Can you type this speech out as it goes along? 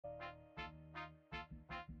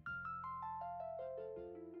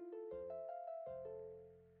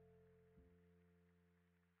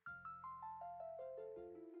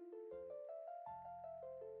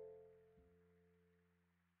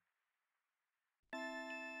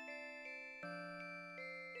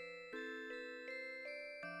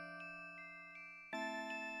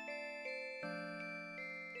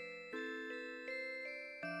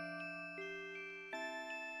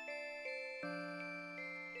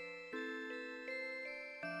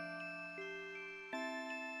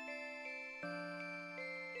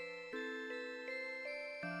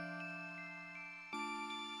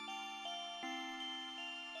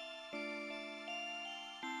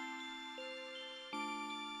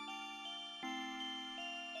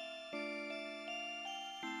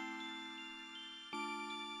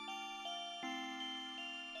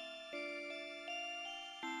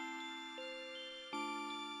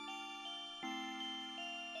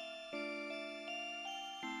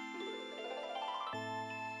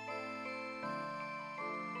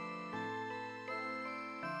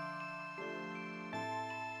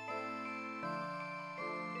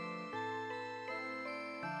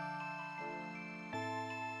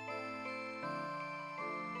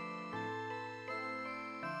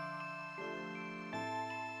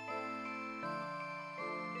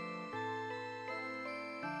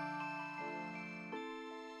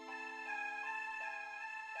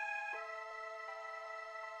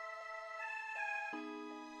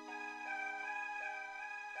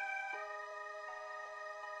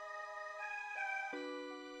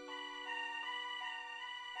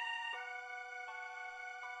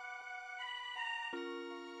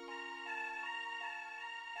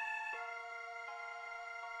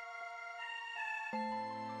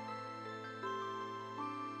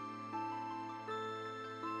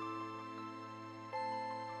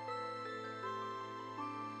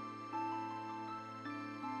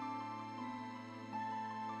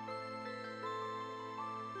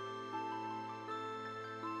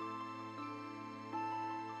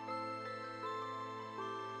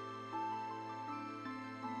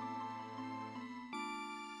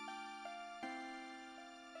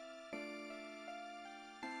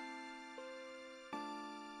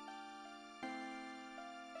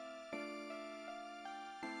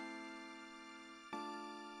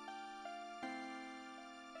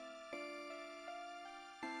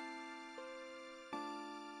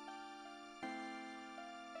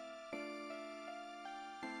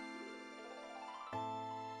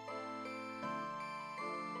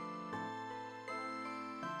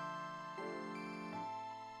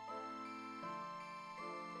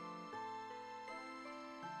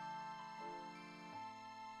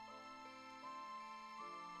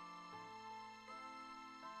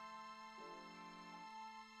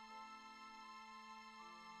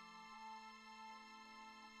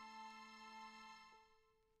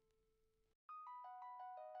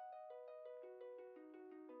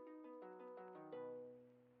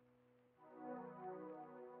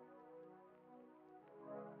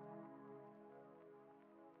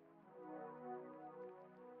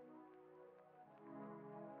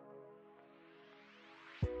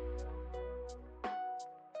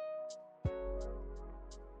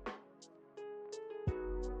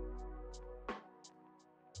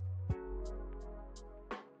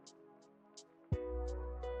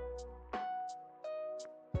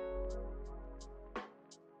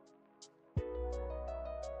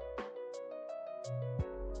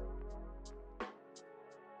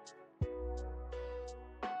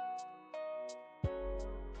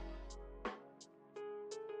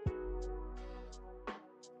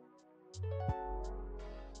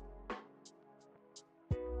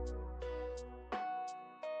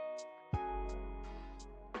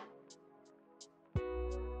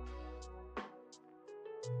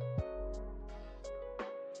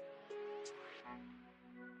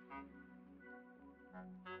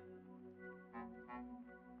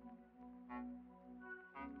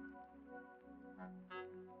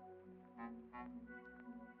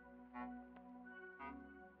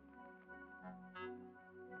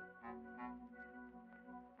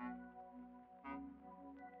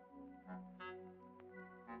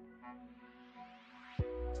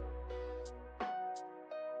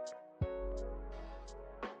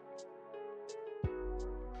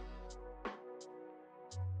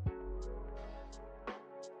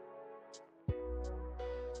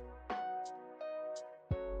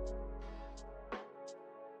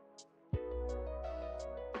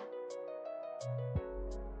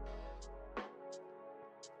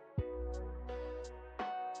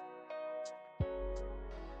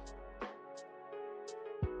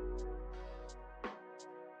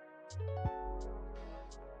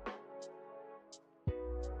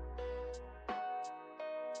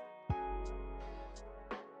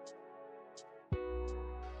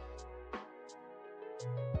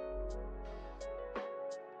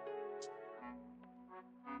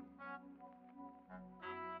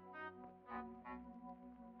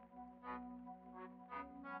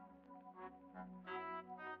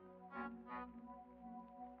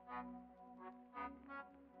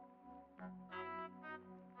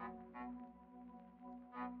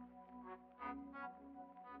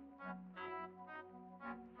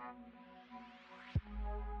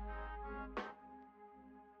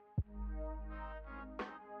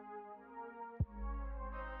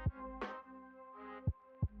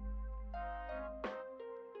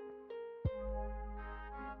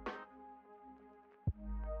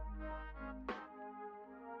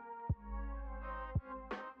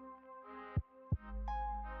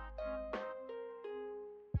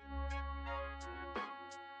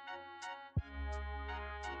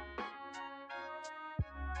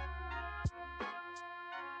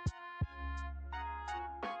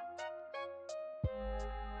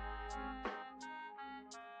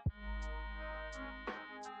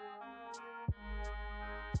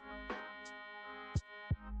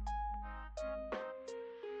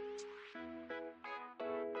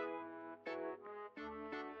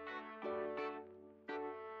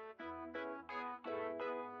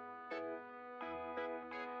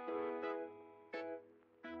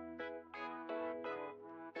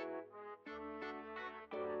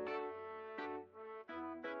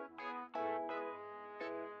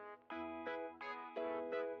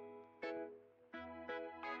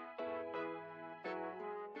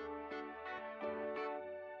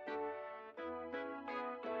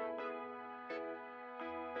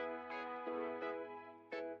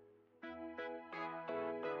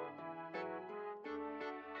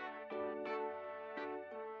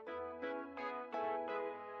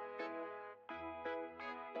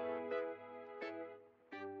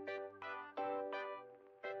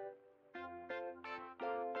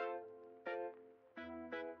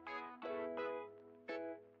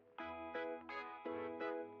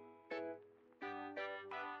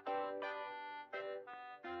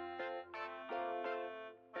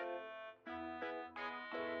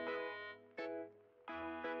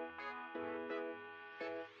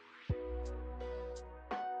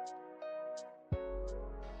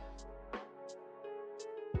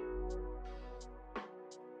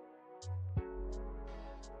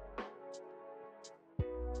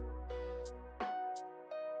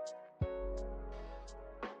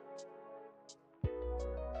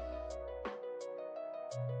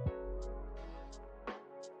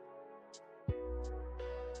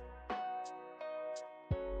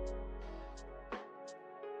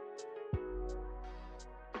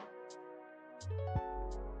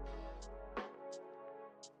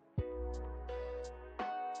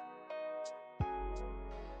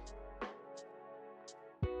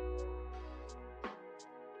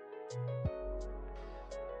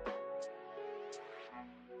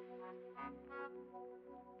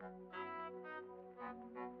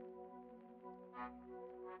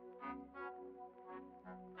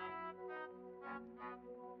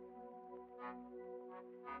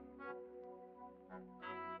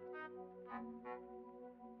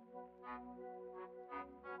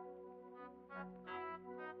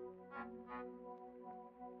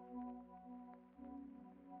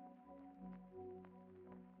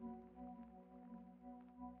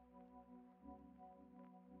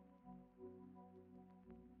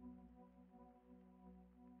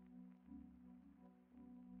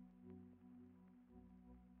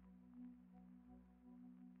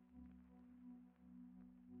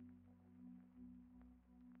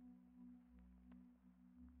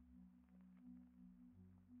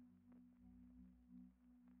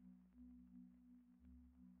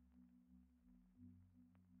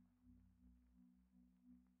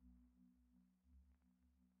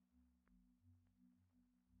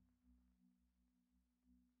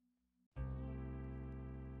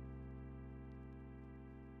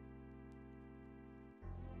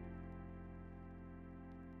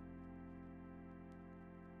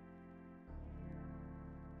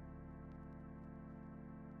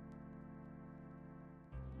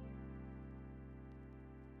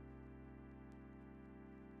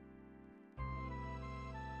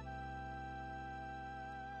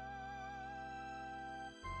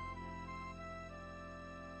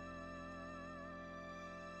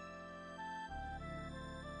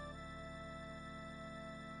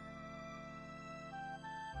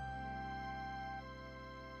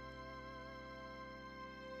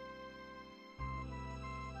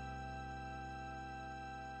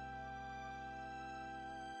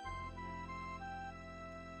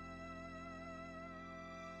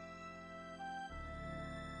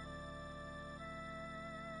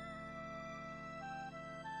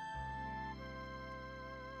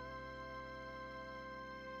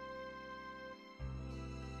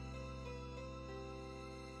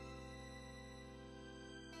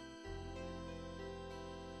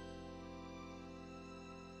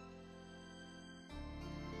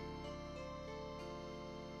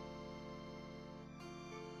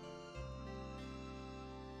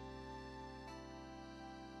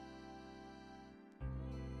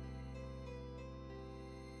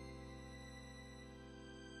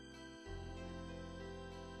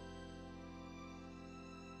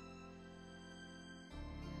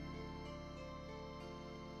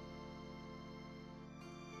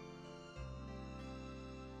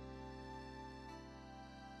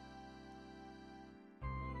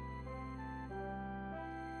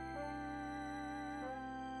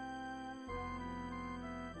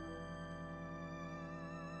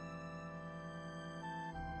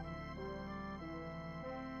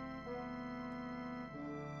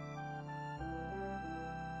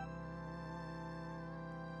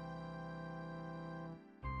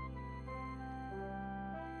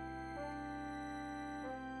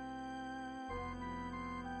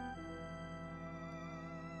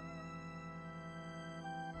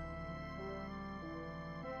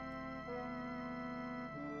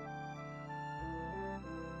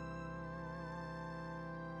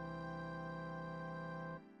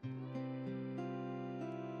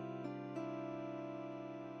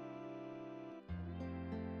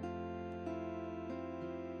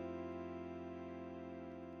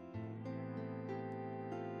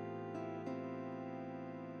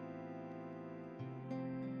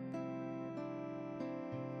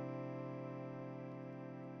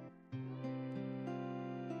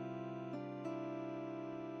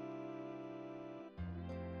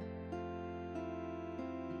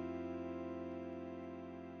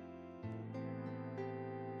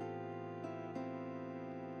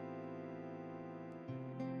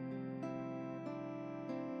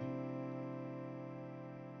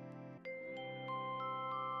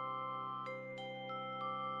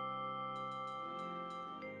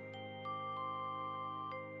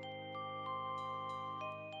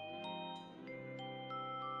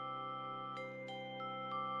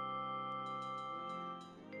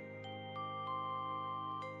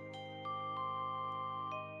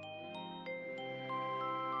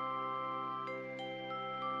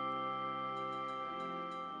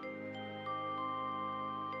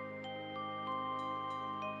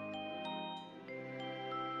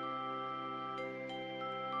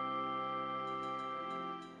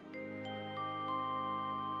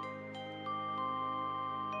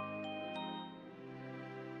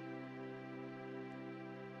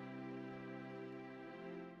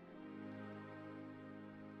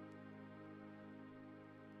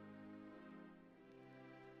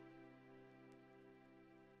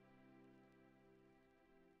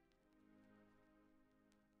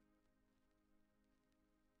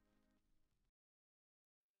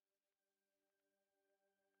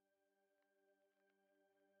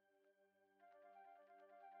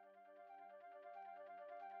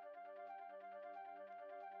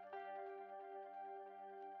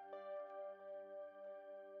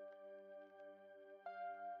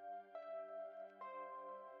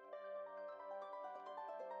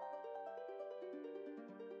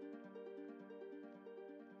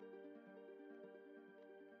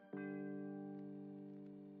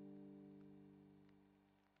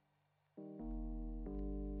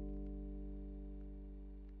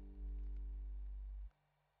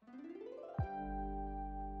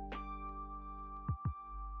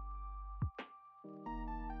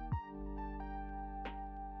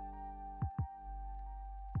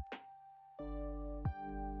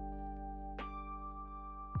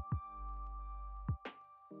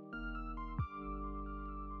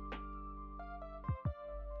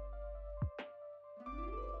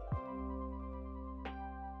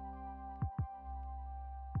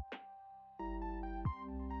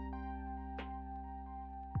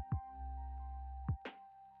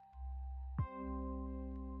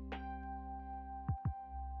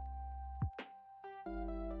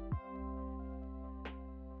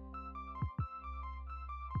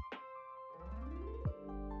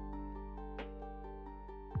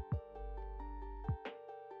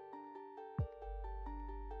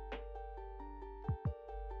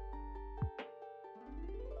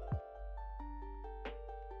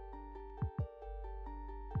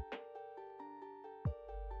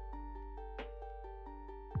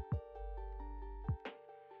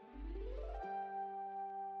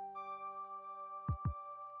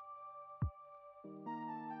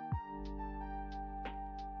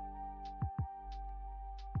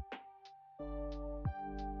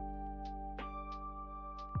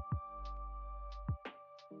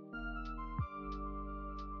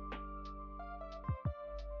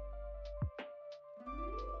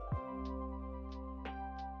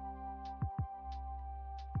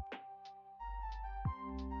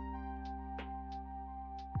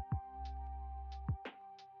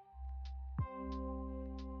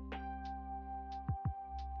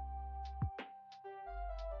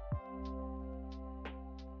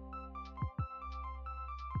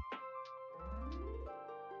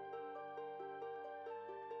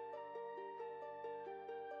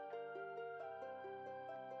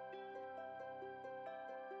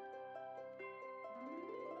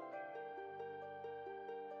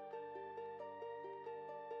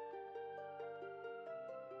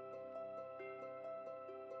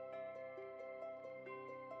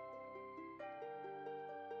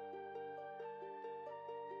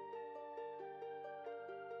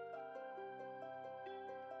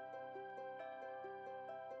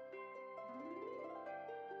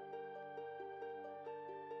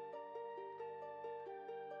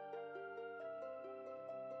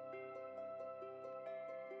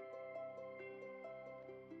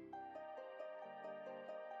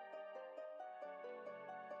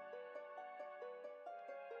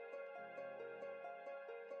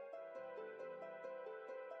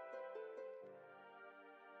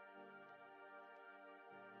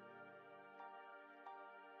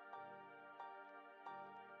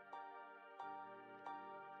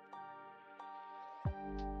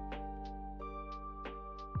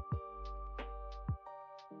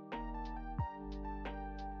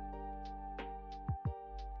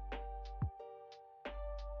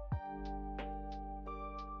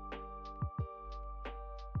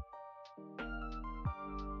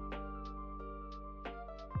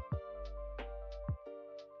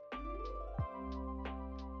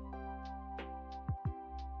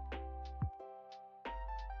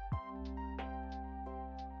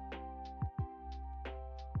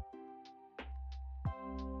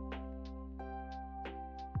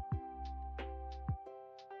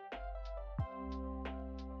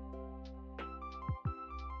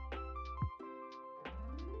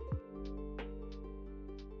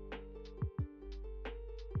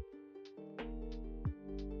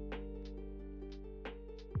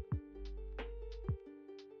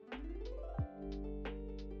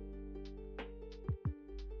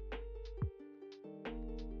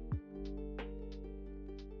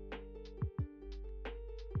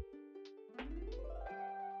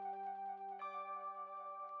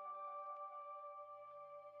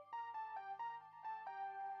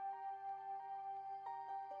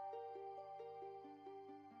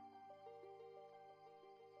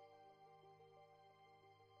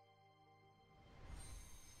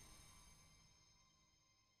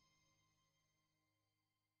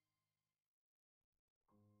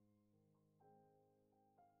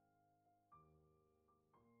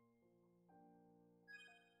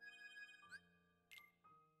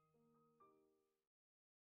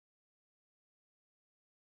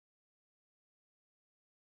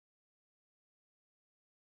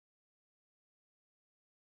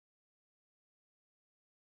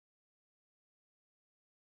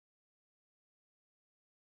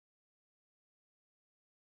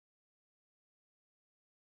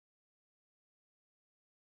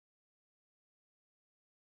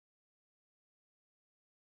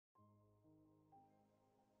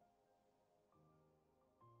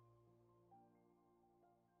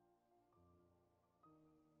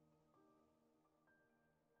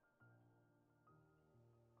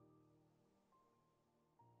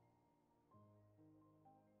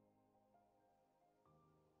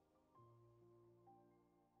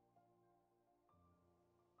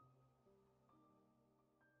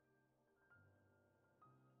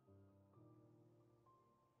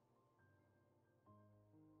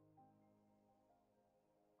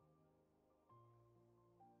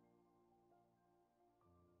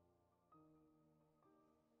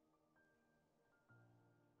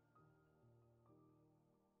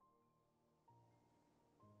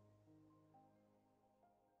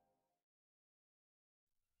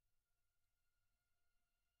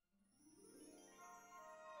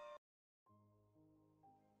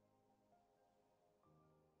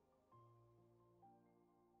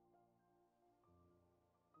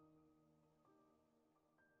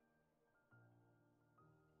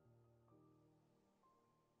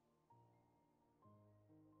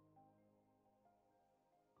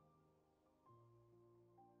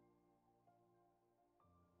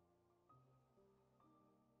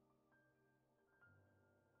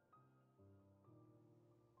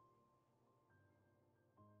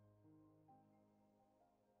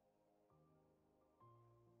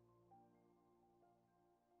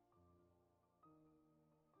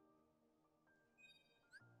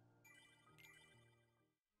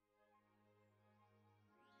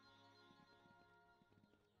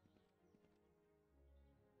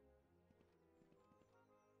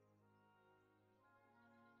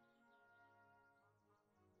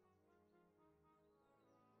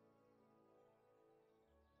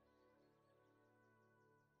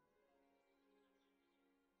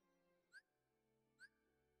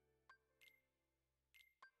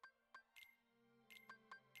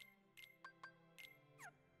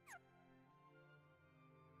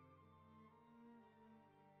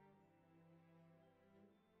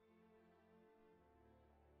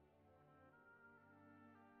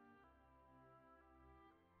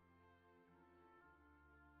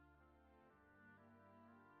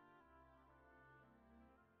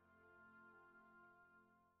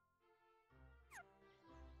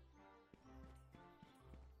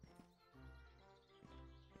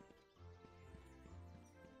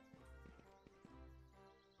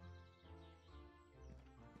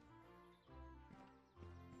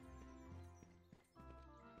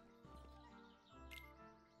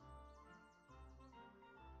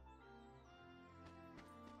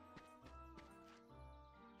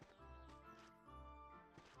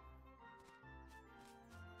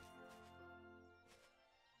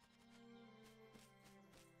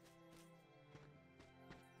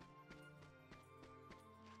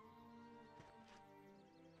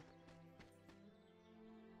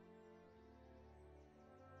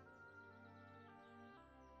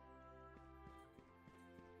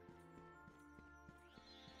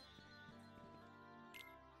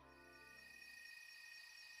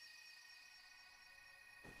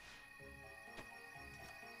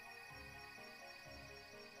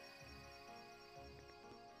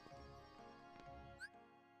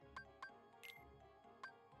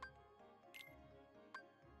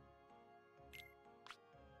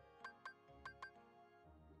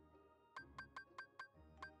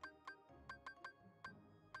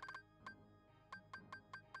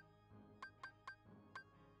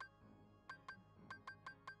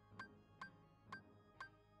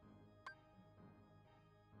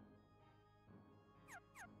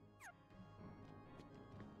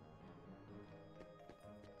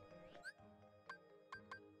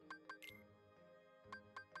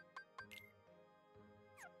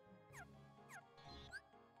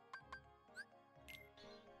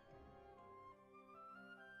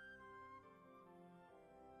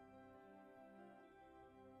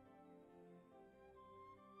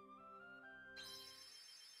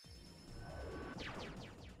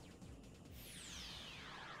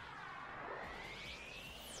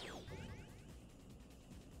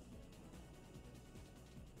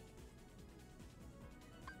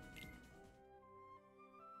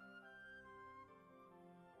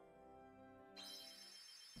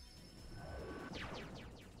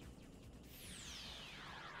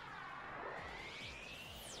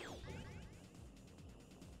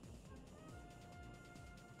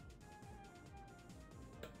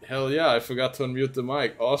Hell yeah, I forgot to unmute the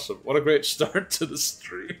mic. Awesome. What a great start to the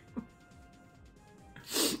stream.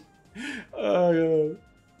 Oh,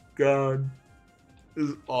 God. This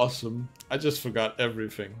is awesome. I just forgot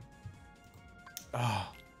everything.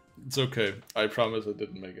 Ah, it's okay. I promise I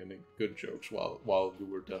didn't make any good jokes while you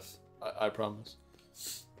were deaf. I promise.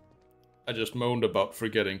 I just moaned about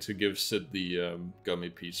forgetting to give Sid the gummy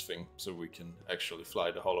piece thing so we can actually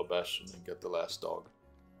fly to Hollow Bastion and get the last dog.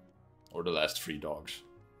 Or the last 3 dogs.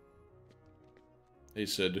 Hey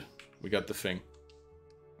Sid, we got the thing.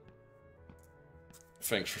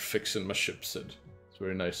 Thanks for fixing my ship, Sid. It's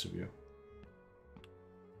very nice of you.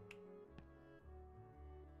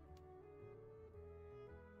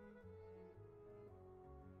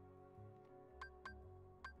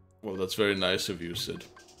 Well, that's very nice of you, Sid.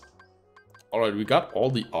 Alright, we got all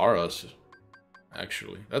the auras.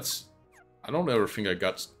 Actually, that's... I don't ever think I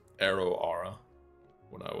got Arrow Aura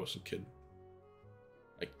when I was a kid.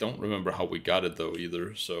 I don't remember how we got it though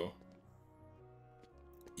either, so...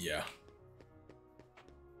 Yeah.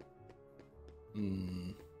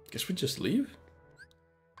 Guess we just leave?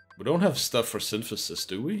 We don't have stuff for synthesis,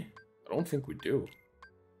 do we? I don't think we do.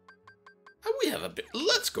 We have a bit.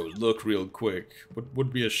 Let's go look real quick.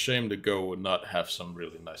 Would be a shame to go and not have some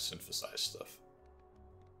really nice synthesized stuff.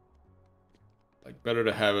 Like, better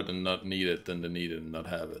to have it and not need it than to need it and not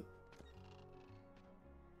have it.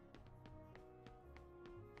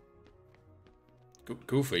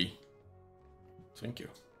 Goofy. Thank you.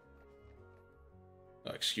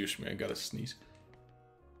 Oh, excuse me, I gotta sneeze.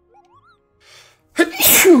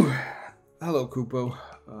 Hello, Kupo.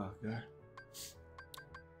 Oh, God.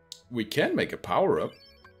 We can make a power-up.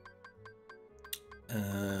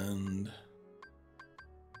 And...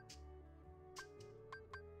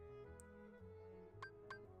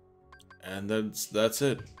 that's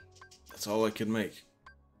it. That's all I can make.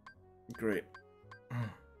 Great.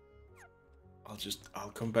 I'll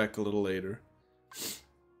come back a little later.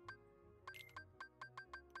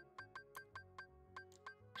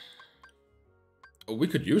 Oh, we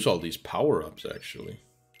could use all these power-ups, actually.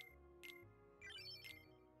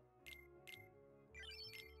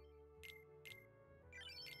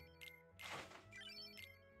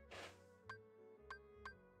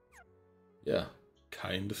 Yeah,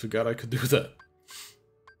 kinda forgot I could do that.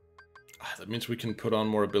 That means we can put on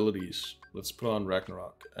more abilities. Let's put on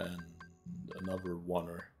Ragnarok and another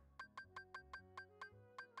oneer.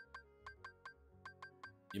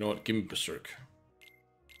 You know what? Give me Berserk.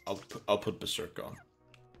 I'll put Berserk on.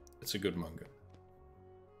 It's a good manga.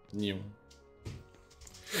 New.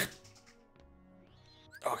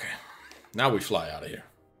 Okay, now we fly out of here.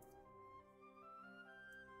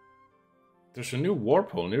 There's a new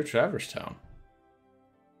warp hole near Traverse Town.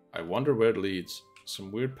 I wonder where it leads.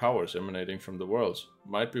 Some weird powers emanating from the worlds.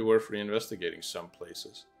 Might be worth reinvestigating some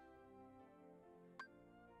places.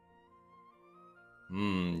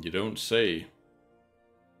 You don't say.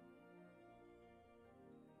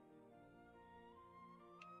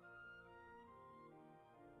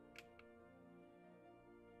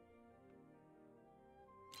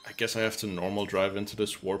 I guess I have to normal drive into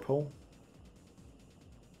this warp hole.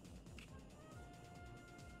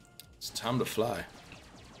 It's time to fly.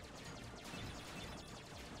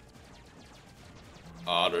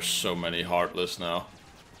 Ah, there's so many Heartless now.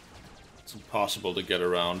 It's impossible to get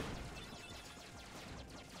around.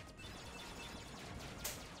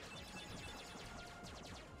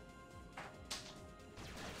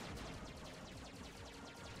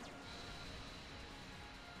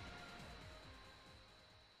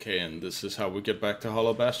 Okay, and this is how we get back to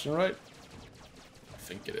Hollow Bastion, right? I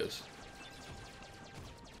think it is.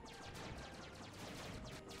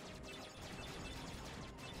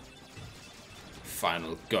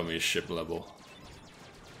 Final gummy ship level.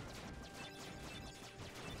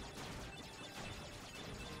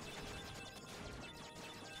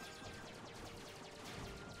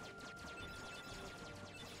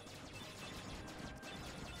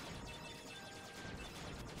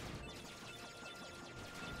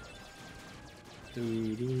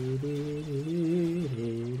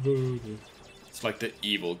 It's like the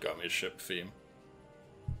evil gummy ship theme.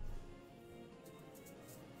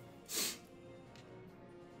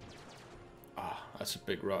 Ah, that's a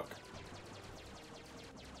big rock.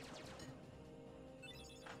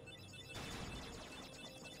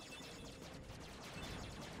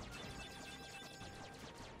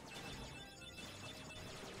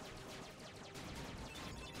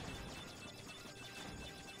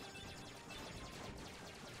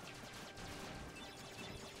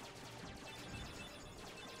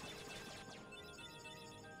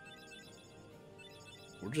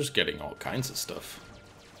 We're just getting all kinds of stuff.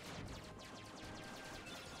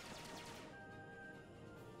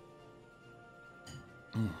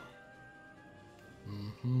 Oh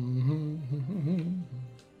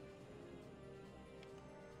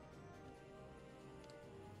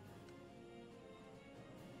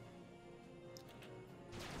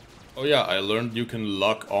yeah, I learned you can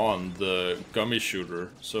lock on the gummy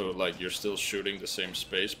shooter, so like you're still shooting the same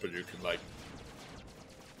space, but you can like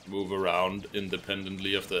move around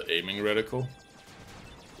independently of the aiming reticle,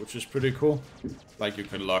 which is pretty cool. Like you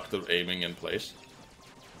can lock the aiming in place.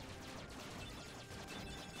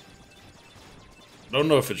 I don't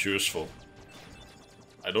know if it's useful.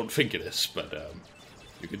 I don't think it is, but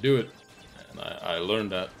you can do it. And I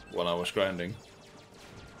learned that when I was grinding.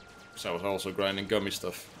 Because I was also grinding gummy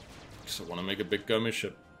stuff. Because I want to make a big gummy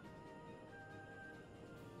ship.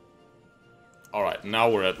 Alright, now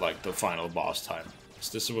we're at like the final boss time.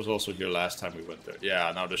 So this was also here last time we went there. Yeah,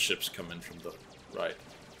 now the ships come in from the right.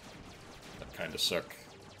 That kind of suck.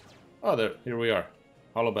 Oh, there, here we are.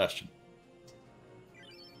 Hollow Bastion.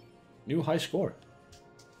 New high score.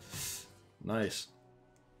 Nice.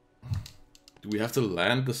 Do we have to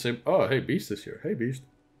land the same... Oh, hey, Beast is here. Hey, Beast.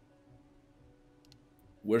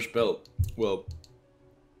 Where's Belt? Well,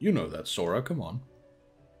 you know that, Sora. Come on.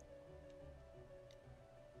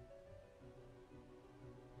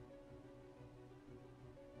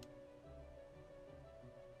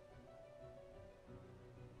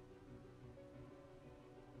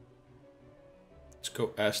 Let's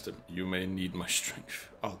go ask them. You may need my strength.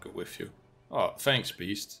 I'll go with you. Oh, thanks,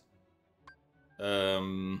 Beast.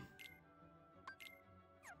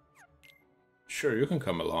 Sure, you can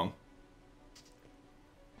come along.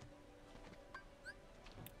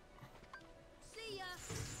 See ya.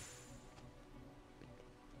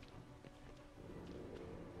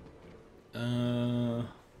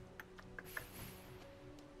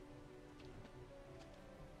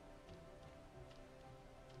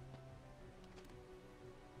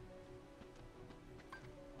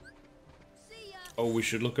 Oh, we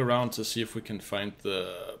should look around to see if we can find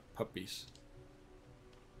the puppies.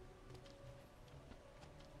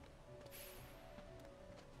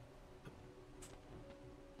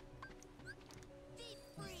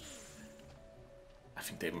 I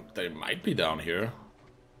think they might be down here.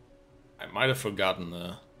 I might have forgotten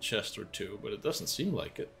a chest or two, but it doesn't seem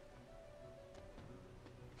like it.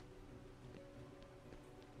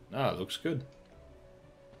 Ah, looks good.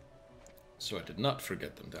 So I did not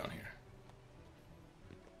forget them down here.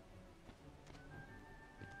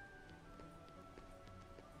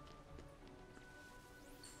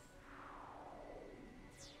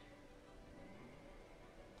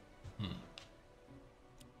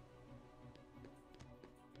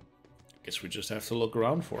 Guess we just have to look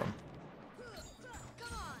around for them.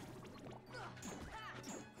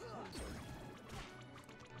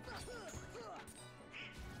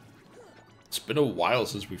 It's been a while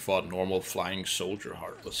since we fought normal flying soldier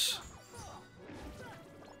Heartless.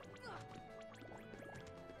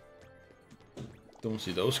 Don't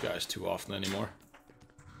see those guys too often anymore.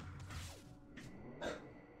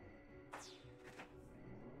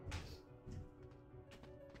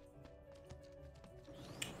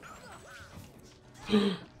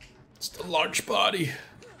 It's the large body.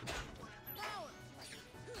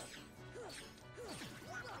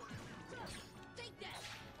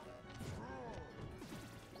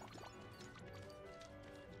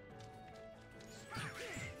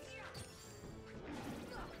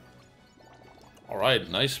 Alright,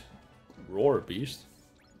 nice roar, Beast.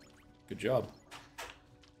 Good job.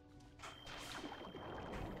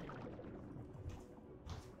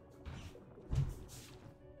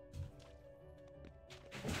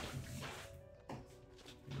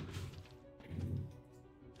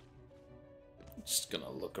 Just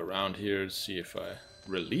gonna look around here to see if I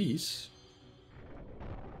release.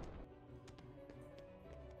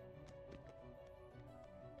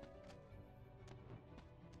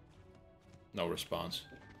 No response.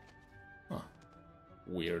 Huh.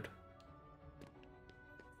 Weird.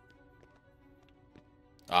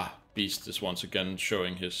 Ah, Beast is once again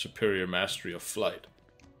showing his superior mastery of flight.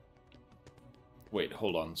 Wait,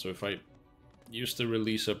 hold on. So if I use the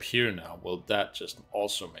release up here now, will that just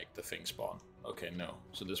also make the thing spawn? Okay, no.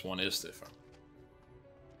 So this one is different.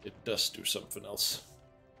 It does do something else.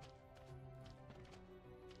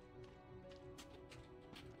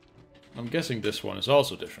 I'm guessing this one is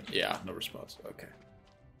also different. Yeah, no response. Okay.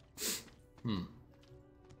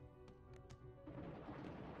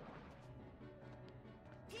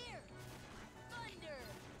 Here. Thunder.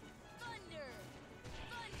 Thunder.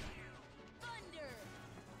 Thunder.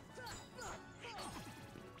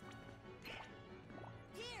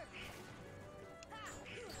 Here. Ha.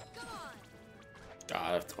 Come on.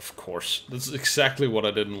 Of course. This is exactly what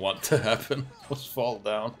I didn't want to happen. Was fall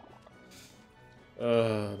down.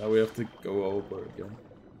 Now we have to go over again.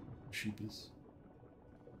 Sheepies.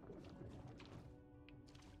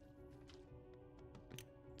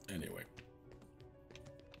 Anyway.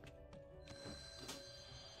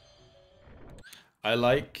 I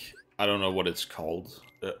don't know what it's called.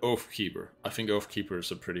 Oathkeeper. I think Oathkeeper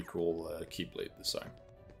is a pretty cool Keyblade design.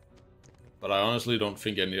 But I honestly don't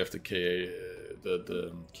think any of the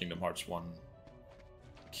the Kingdom Hearts 1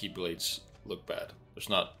 Keyblades look bad. There's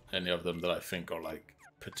not any of them that I think are like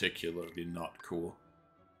particularly not cool.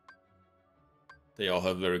 They all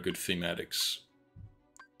have very good thematics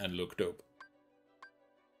and look dope.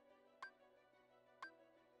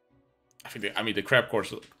 I mean, the crab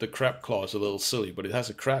claw is a little silly, but it has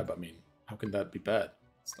a crab. I mean, how can that be bad?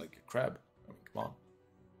 It's like a crab. I mean, come on.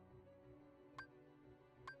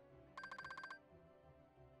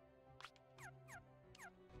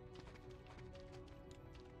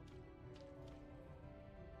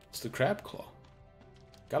 It's the crab claw.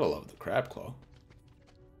 Gotta love the crab claw.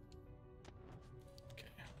 Okay.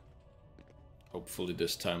 Hopefully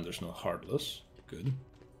this time there's no Heartless. Good.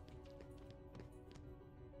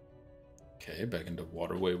 Okay, back in the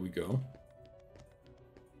waterway we go.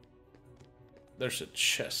 There's a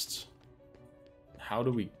chest. How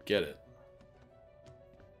do we get it?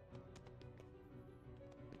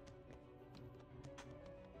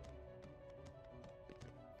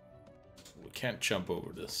 We can't jump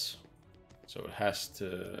over this. So it has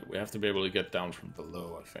to... We have to be able to get down from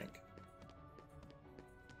below, I think.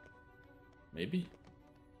 Maybe?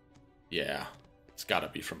 Yeah. It's gotta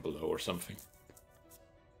be from below or something.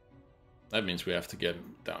 That means we have to get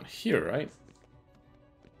down here, right?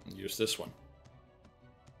 And use this one.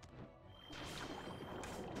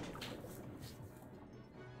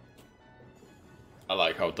 I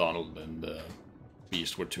like how Donald and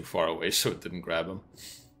Beast were too far away, so it didn't grab them.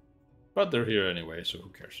 But they're here anyway, so who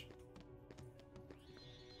cares?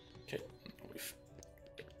 Okay.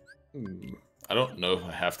 I don't know if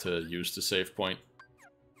I have to use the save point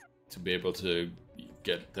to be able to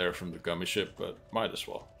get there from the gummy ship, but might as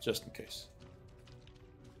well, just in case.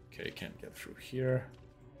 Okay, can't get through here.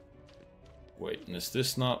 Wait, and is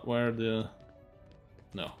this not where the...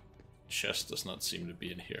 No, chest does not seem to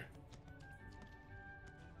be in here.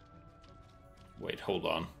 Wait, hold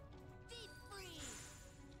on.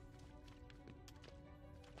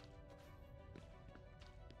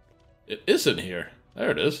 It is in here. There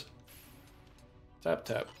it is. Tap,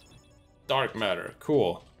 tap. Dark matter,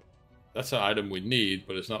 cool. That's an item we need,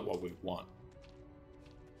 but it's not what we want.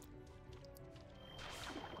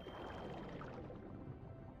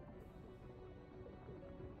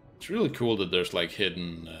 It's really cool that there's like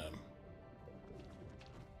hidden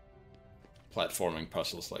platforming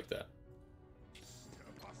puzzles like that.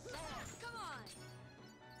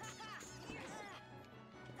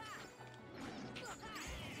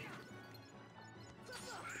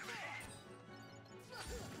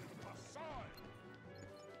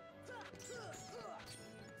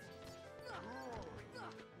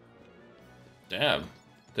 Damn,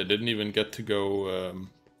 they didn't even get to go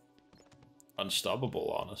unstoppable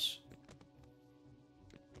on us.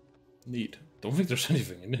 Neat. Don't think there's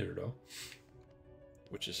anything in here though,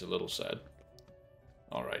 which is a little sad.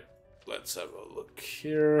 Alright, let's have a look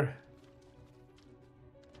here.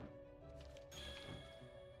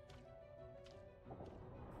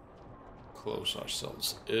 Close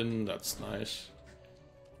ourselves in, that's nice.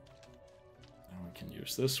 And we can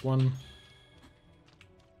use this one.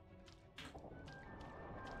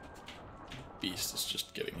 Beast is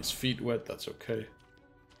just getting his feet wet, that's okay.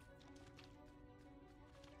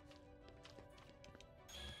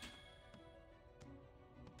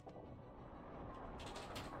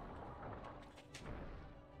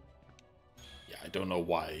 Yeah, I don't know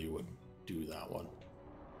why you would do that one.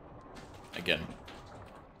 Again,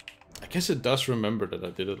 I guess it does remember that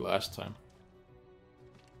I did it last time.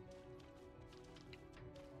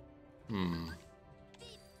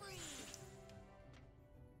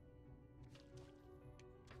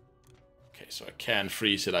 So I can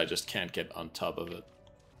freeze it, I just can't get on top of it.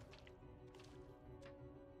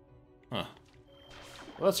 Huh.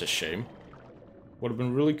 Well, that's a shame. Would have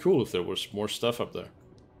been really cool if there was more stuff up there.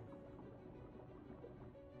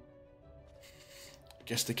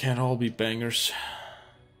 Guess they can't all be bangers.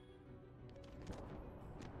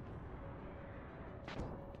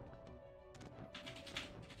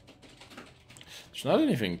 There's not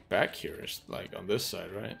anything back here, it's like on this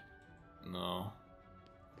side, right? No.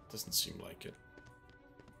 Doesn't seem like it.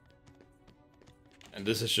 And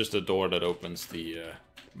this is just a door that opens the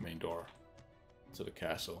main door to the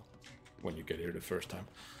castle. when you get here the first time.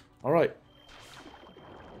 Alright.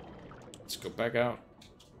 Let's go back out.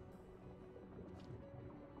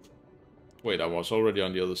 Wait, I was already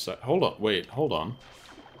on the other side. Hold on, wait, hold on.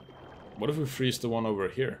 What if we freeze the one over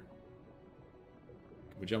here?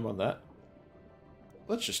 Can we jump on that?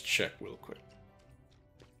 Let's just check real quick.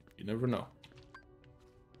 You never know.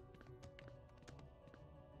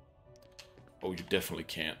 Oh, you definitely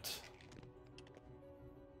can't.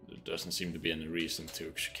 There doesn't seem to be any reason to,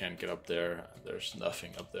 because you can't get up there. There's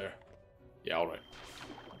nothing up there. Yeah, alright.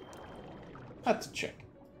 Had to check.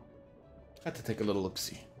 Had to take a little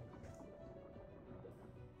look-see.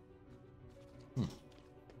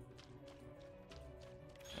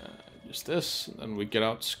 Use this, and then we get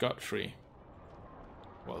out scot-free.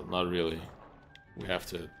 Well, not really. We have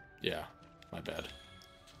to... Yeah, my bad.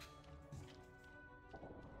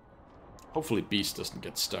 Hopefully Beast doesn't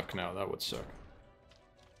get stuck now, that would suck.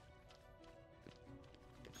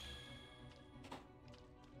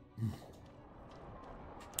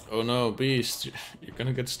 Oh no, Beast, you're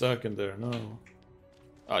gonna get stuck in there, no.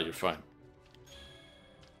 Ah, you're fine.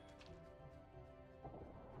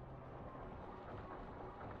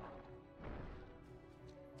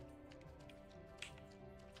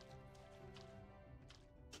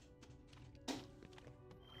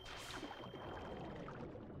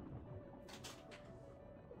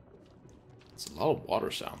 It's a lot of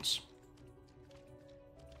water sounds.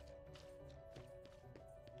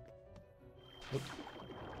 Oop.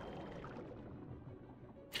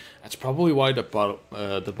 That's probably why the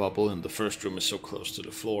bubble in the first room is so close to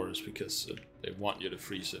the floor, is because they want you to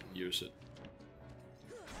freeze it and use it.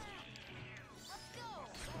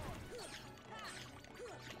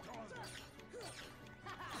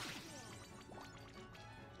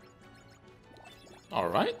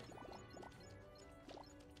 Alright.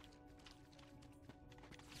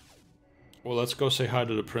 Well, let's go say hi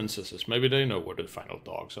to the princesses. Maybe they know where the final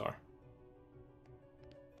dogs are.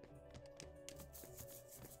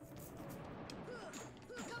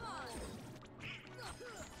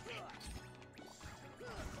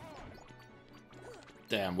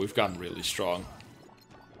 Damn, we've gotten really strong.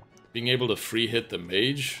 Being able to free hit the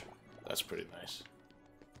mage, that's pretty nice.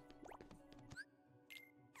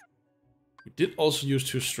 We did also use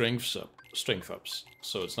 2 strength ups,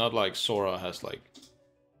 so it's not like Sora has like...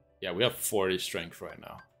 Yeah, we have 40 strength right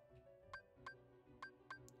now.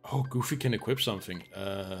 Oh, Goofy can equip something.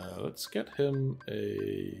 Let's get him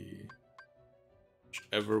a...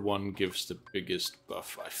 Whichever one gives the biggest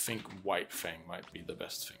buff. I think White Fang might be the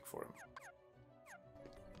best thing for him.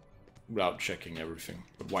 Without checking everything.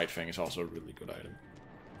 But White Fang is also a really good item.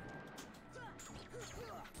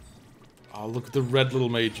 Oh, look at the red little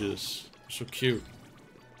mages. So cute.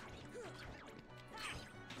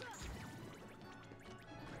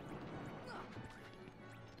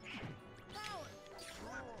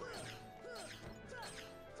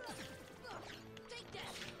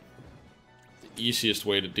 The easiest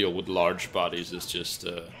way to deal with large bodies is just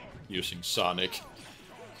using Sonic.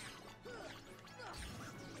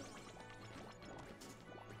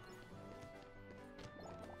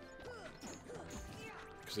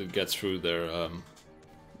 Because it gets through their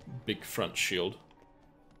big front shield.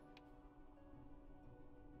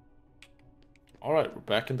 Alright, we're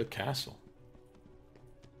back in the castle.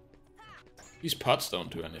 These pots don't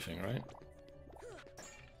do anything, right?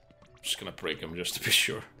 I'm just gonna break them just to be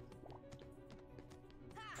sure.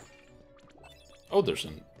 Oh, there's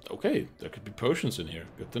an... Okay, there could be potions in here.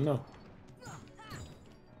 Good to know.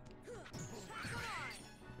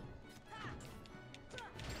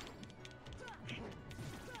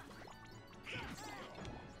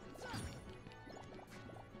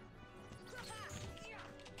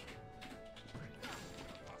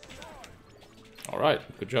 Alright,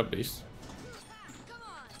 good job, Beast.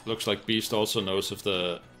 Looks like Beast also knows of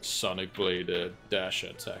the Sonic Blade dash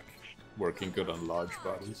attack working good on large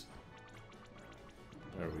bodies.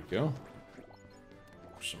 There we go.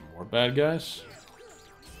 Some more bad guys.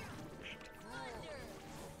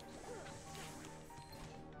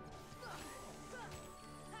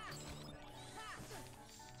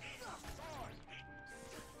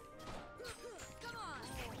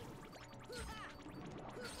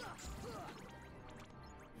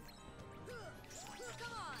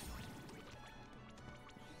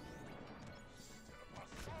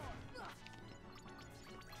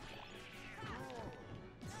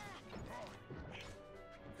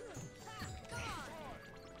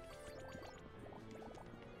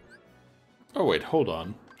 Oh wait, hold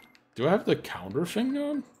on. Do I have the counter thing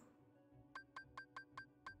on?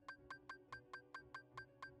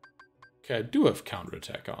 Okay, I do have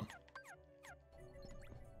counterattack on.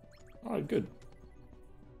 Alright, good.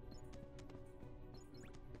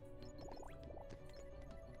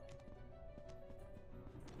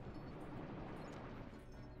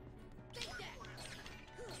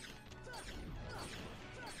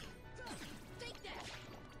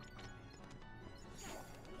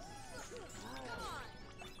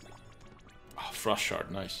 Frost Shard,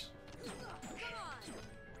 nice.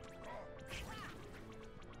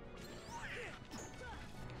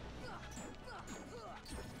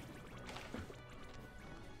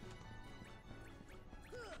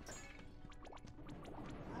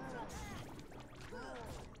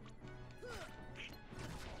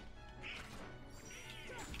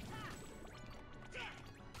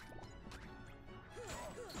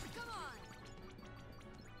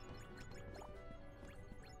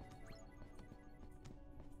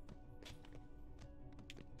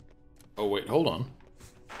 Oh wait, hold on.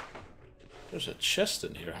 There's a chest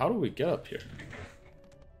in here. How do we get up here?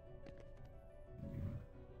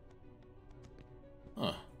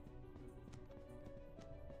 Huh.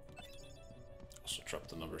 Also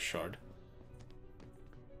dropped another shard.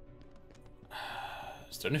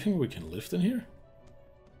 Is there anything we can lift in here?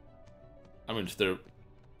 I mean,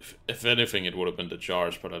 if anything, it would have been the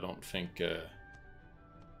jars, but I don't think.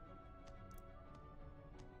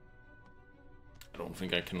 I don't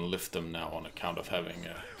think I can lift them now on account of having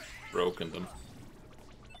broken them.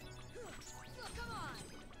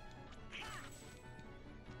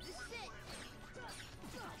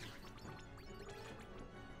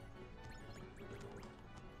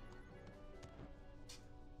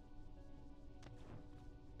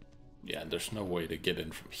 Yeah, there's no way to get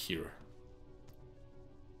in from here.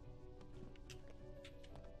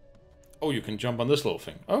 Oh, you can jump on this little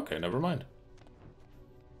thing. Okay, never mind.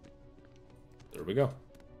 There we go.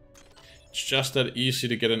 It's just that easy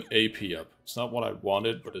to get an AP up. It's not what I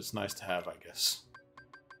wanted, but it's nice to have, I guess.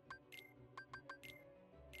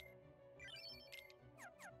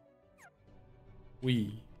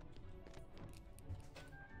 Whee.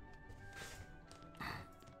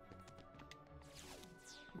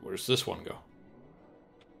 Where's this one go?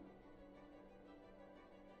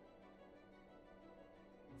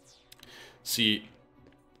 See,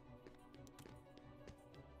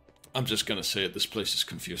 I'm just gonna say it, this place is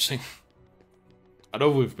confusing. I know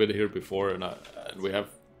we've been here before and we have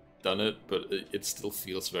done it, but it still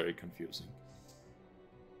feels very confusing.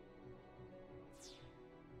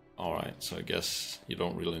 Alright, so I guess you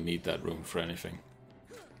don't really need that room for anything.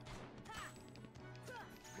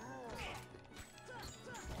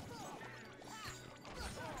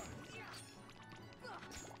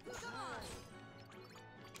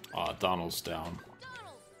 Ah, Donald's down.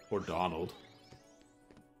 Or Donald.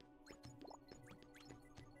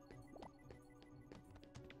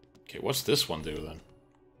 Okay, what's this one do then?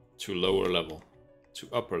 To lower level. To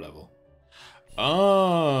upper level.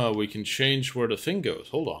 Ah, we can change where the thing goes.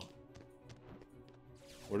 Hold on.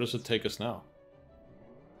 Where does it take us now?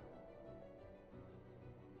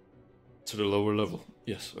 To the lower level.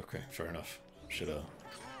 Yes, okay, fair enough. Should have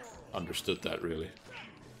understood that, really.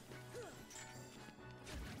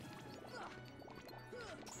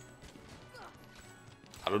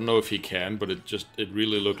 I don't know if he can, but it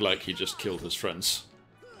really looked like he just killed his friends.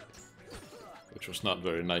 Which was not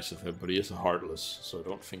very nice of him, but he is a Heartless, so I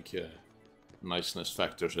don't think niceness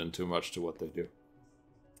factors in too much to what they do.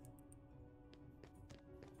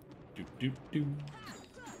 Do, do, do.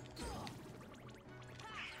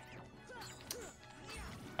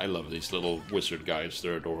 I love these little wizard guys,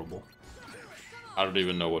 they're adorable. I don't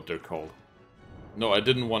even know what they're called. No, I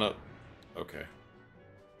didn't want to... Okay.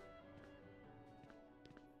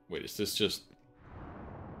 Wait, is this just...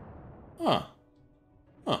 Huh.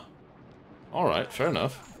 Huh. Alright, fair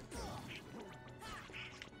enough.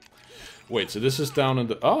 Wait, so this is down in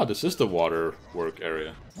the... Ah, this is the water work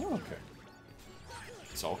area. Oh, okay.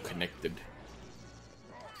 It's all connected.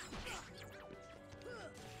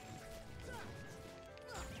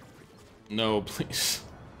 No, please.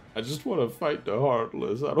 I just want to fight the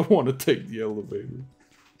Heartless. I don't want to take the elevator.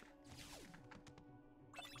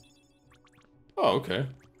 Oh, okay.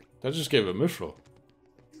 That just gave a mithril.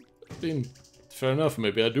 I mean, fair enough,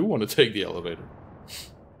 maybe I do want to take the elevator.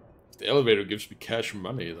 If the elevator gives me cash and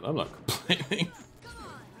money, then I'm not complaining.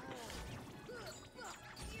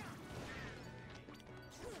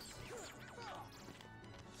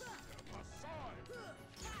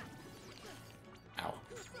 Ow.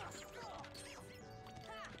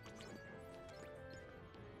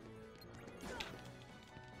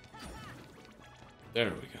 There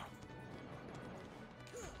we go.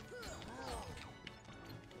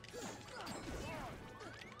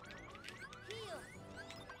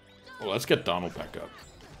 Well, let's get Donald back up.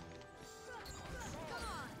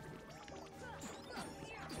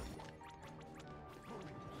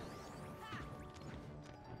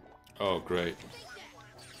 Oh, great.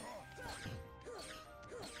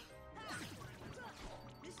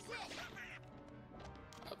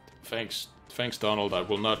 Thanks, Donald. I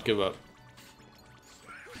will not give up.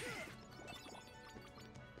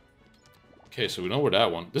 Okay, so we know where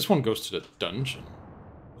that one... This one goes to the dungeon.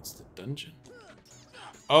 What's the dungeon?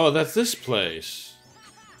 Oh, that's this place.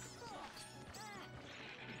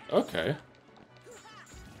 Okay.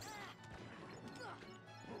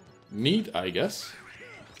 Neat, I guess.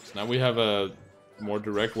 So now we have a more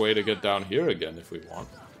direct way to get down here again if we want.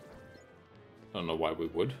 I don't know why we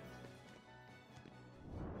would.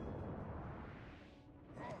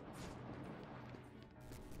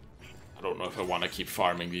 I don't know if I want to keep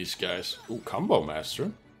farming these guys. Ooh, Combo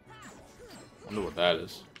Master. Wonder what that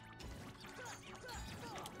is.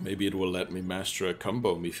 Maybe it will let me master a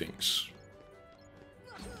combo, methinks.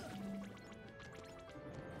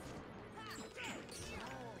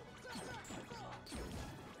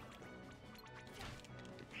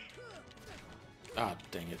 Ah,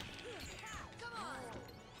 dang it.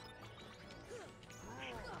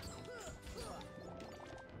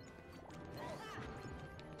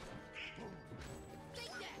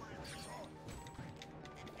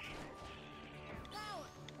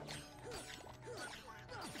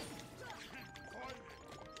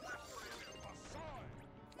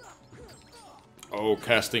 Oh,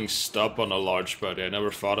 casting stop on a large buddy. I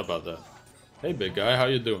never thought about that. Hey, big guy, how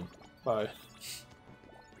you doing? Bye.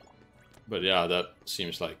 But yeah, that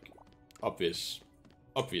seems like obviously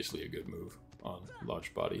a good move on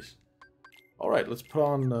large bodies. Alright, let's put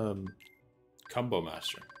on Combo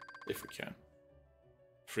Master, if we can.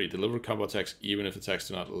 Free, deliver combo attacks even if attacks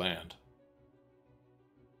do not land.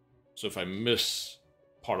 So if I miss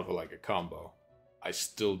part of like a combo, I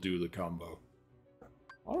still do the combo.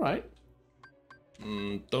 Alright.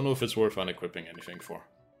 Don't know if it's worth unequipping anything for.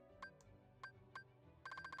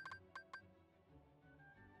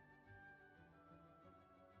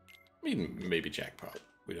 I mean, maybe Jackpot.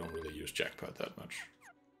 We don't really use Jackpot that much.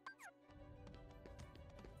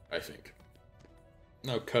 I think.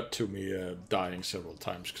 Now cut to me dying several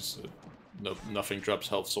times because nothing drops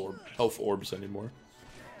health orbs anymore.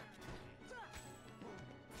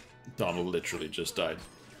 Donald literally just died.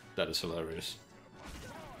 That is hilarious.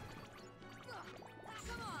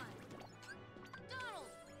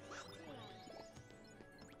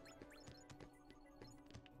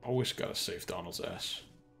 Always gotta save Donald's ass.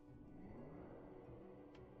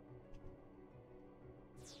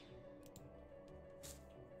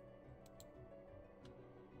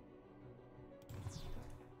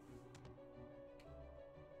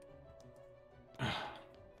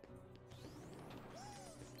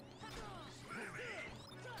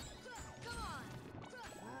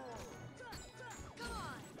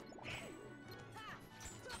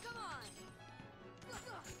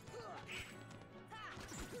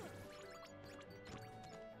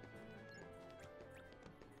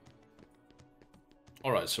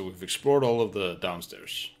 Alright, so we've explored all of the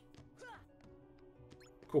downstairs.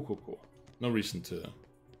 Cool, cool, cool. No reason to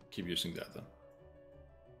keep using that then.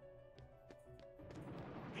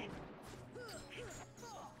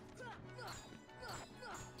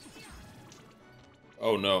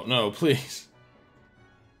 Oh no, no, please.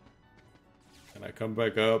 Can I come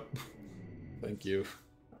back up? Thank you.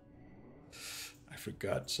 I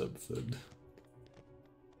forgot something.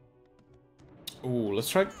 Ooh,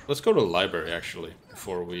 let's go to the library actually,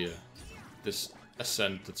 before we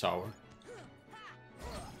ascend the tower.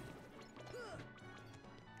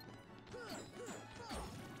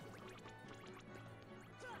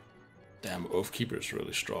 Damn, Oathkeeper is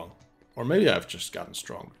really strong. Or maybe I've just gotten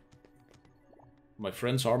stronger. My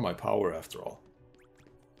friends are my power after all.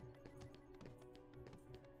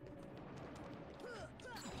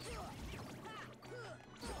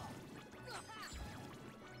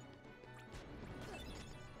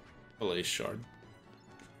 Blaze Shard.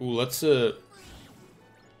 Ooh, let's yeah,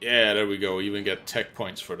 there we go. Even get tech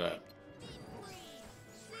points for that.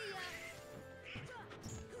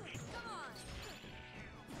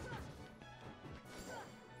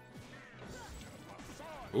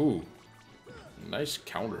 Ooh, nice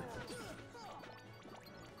counter.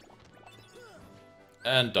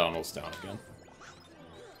 And Donald's down again.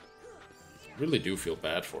 Really do feel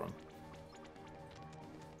bad for him.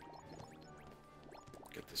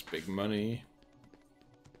 Get this big money.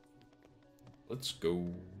 Let's go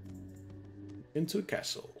into the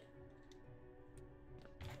castle.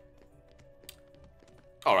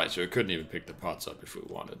 Alright, so we couldn't even pick the pots up if we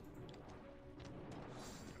wanted.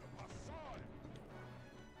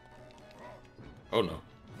 Oh no.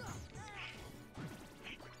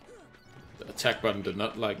 The attack button did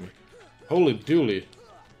not like me. Holy dooly.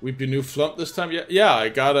 Weepy new flump this time? Yeah, I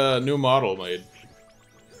got a new model made.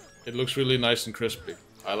 It looks really nice and crispy.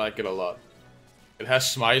 I like it a lot. It has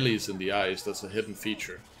smileys in the eyes. That's a hidden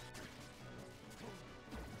feature.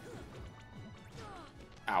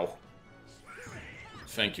 Ow.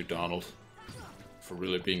 Thank you, Donald, for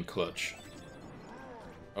really being clutch.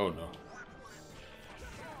 Oh no.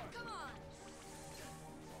 Come on.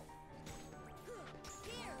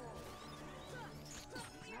 Here.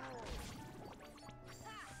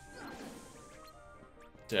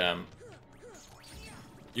 Damn.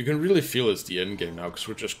 You can really feel it's the end game now, because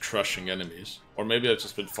we're just crushing enemies. Or maybe I've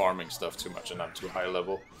just been farming stuff too much and I'm too high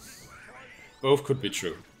level. Both could be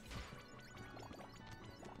true.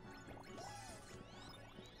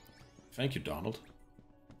 Thank you, Donald.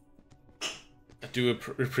 I do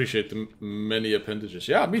appreciate the many appendages.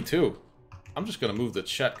 Yeah, me too. I'm just gonna move the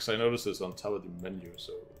chat, because I noticed it's on top of the menu,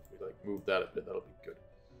 so if we like move that a bit, that'll be good.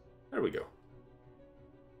 There we go.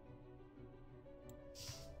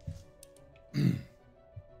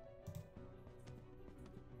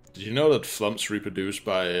 Did you know that flumps reproduce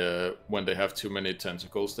by when they have too many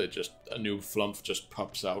tentacles? A new flump just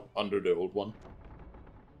pops out under the old one.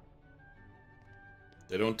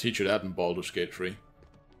 They don't teach you that in Baldur's Gate 3.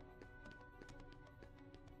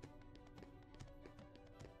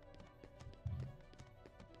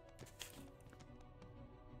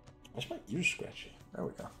 Why's my ear scratchy? There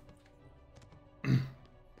we go.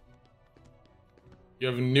 You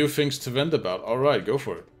have new things to vent about. Alright, go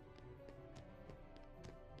for it.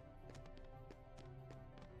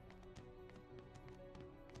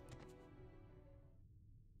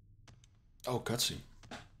 Oh, cutscene.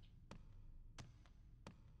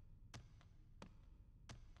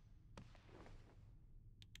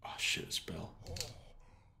 Oh shit, a spell.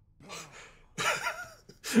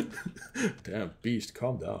 Damn, beast,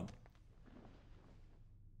 calm down.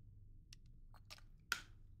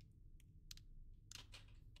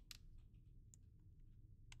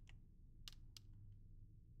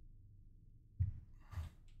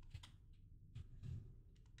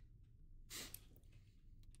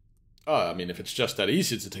 I mean, if it's just that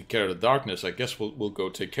easy to take care of the darkness, I guess we'll go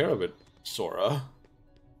take care of it, Sora.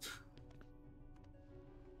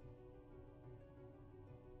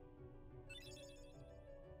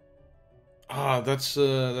 That's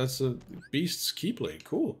a Beast's Keyblade.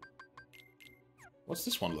 Cool. What's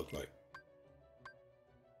this one look like?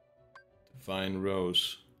 Divine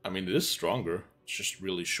Rose. I mean, it is stronger. It's just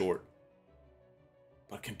really short.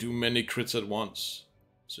 But can do many crits at once.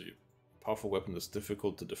 So you powerful weapon that's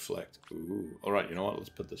difficult to deflect. Ooh. Alright, you know what? Let's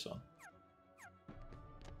put this on.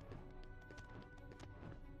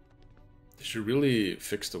 They should really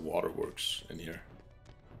fix the waterworks in here.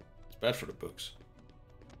 It's bad for the books.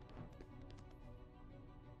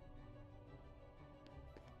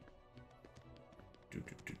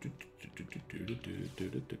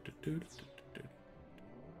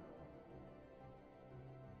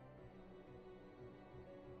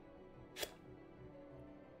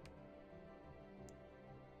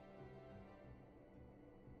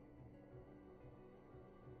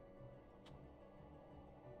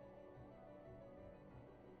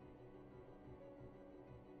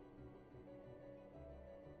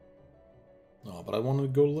 Oh, but I wanted to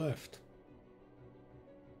go left.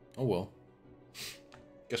 Oh well.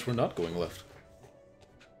 Guess we're not going left.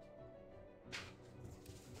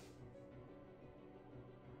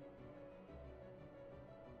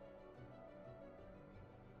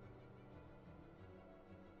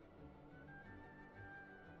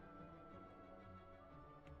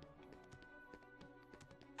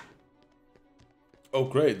 Oh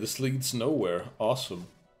great, this leads nowhere. Awesome.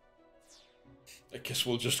 I guess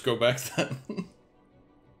we'll just go back then.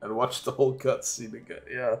 And watch the whole cutscene again.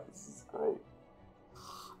 Yeah, this is great.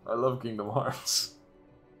 I love Kingdom Hearts.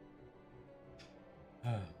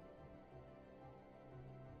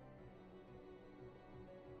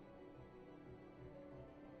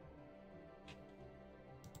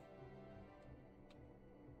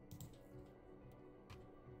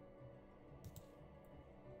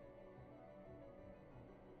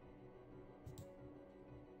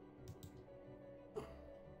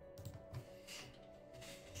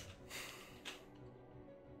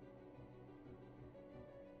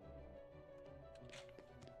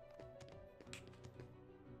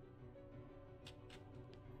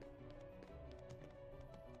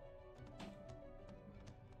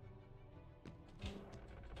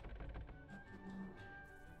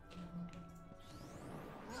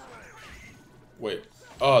 Wait.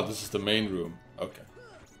 Oh, this is the main room. Okay.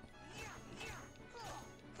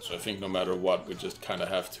 So I think no matter what, we just kind of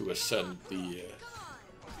have to ascend the...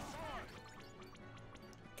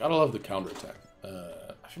 Gotta love the counterattack.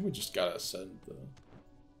 I think we just gotta ascend the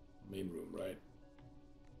main room, right?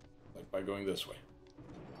 Like by going this way.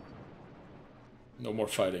 No more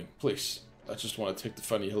fighting, please. I just want to take the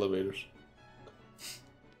funny elevators.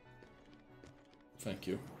 Thank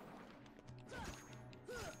you.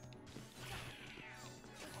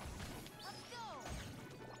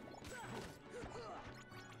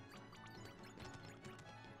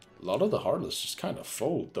 A lot of the Heartless just kind of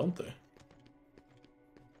fold, don't they?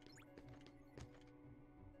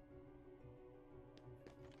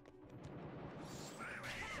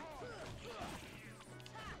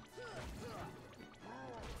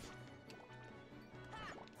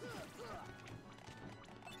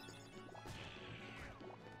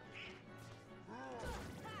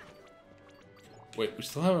 Wait, we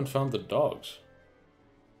still haven't found the dogs.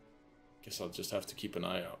 Guess I'll just have to keep an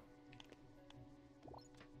eye out.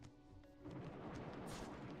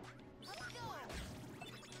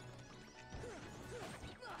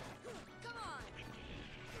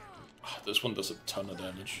 This one does a ton of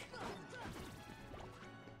damage.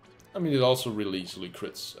 I mean, it also really easily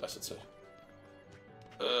crits, as it says.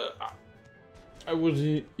 I would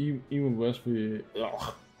even worse be.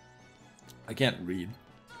 Ugh. I can't read.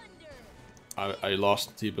 I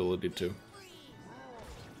lost the ability to.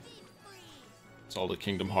 It's all the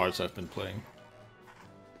Kingdom Hearts I've been playing.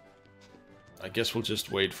 I guess we'll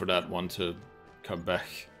just wait for that one to come back,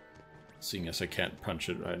 seeing as I can't punch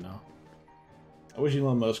it right now. I wish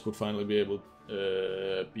Elon Musk would finally be able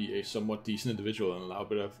to be a somewhat decent individual and allow a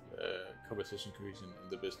bit of competition increase in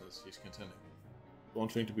the business he's contending. One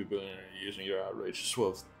thing to be billionaire using your outrageous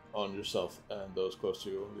wealth on yourself and those close to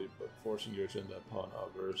you only, but forcing you to end upon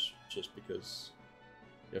others just because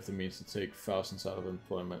you have the means to take thousands out of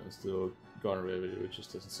employment and still garner revenue, it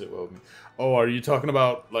just doesn't sit well with me. Oh, are you talking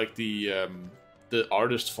about like the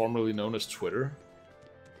artist formerly known as Twitter?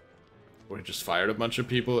 Where he just fired a bunch of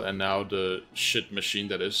people and now the shit machine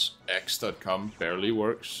that is X.com barely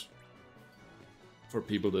works for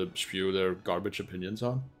people to spew their garbage opinions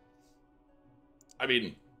on? I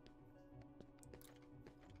mean,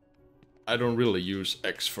 I don't really use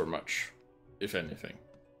X for much, if anything.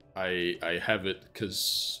 I have it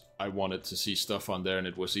because I wanted to see stuff on there and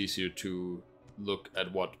it was easier to look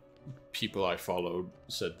at what people I followed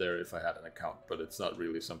said there if I had an account, but it's not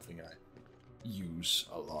really something I use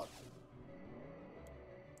a lot.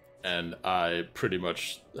 And I pretty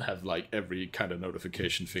much have like every kind of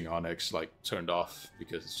notification thing on X like turned off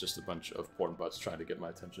because it's just a bunch of porn bots trying to get my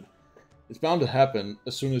attention. It's bound to happen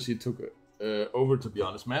as soon as he took it over, to be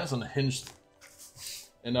honest. Man is unhinged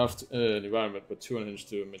enough environment, but too unhinged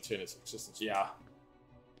to maintain its existence. Yeah.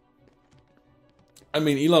 I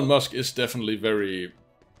mean, Elon Musk is definitely very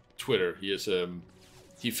Twitter. He is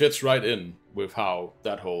he fits right in with how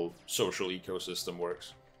that whole social ecosystem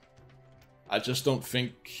works. I just don't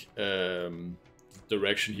think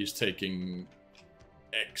direction he's taking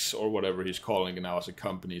X or whatever he's calling it now as a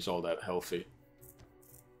company is all that healthy.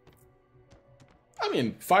 I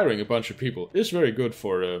mean, firing a bunch of people is very good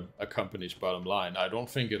for a company's bottom line. I don't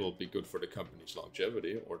think it'll be good for the company's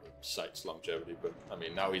longevity or the site's longevity, but I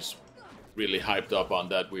mean, now he's really hyped up on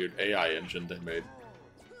that weird AI engine they made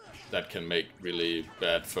that can make really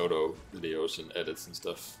bad photo videos and edits and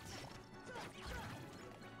stuff.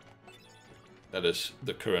 That is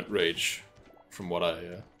the current rage, from what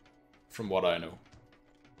I know.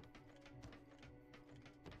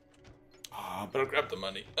 Ah, better grab the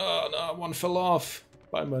money. Oh no, one fell off.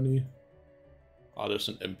 Bye, money. Oh, there's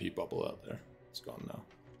an MP bubble out there. It's gone now.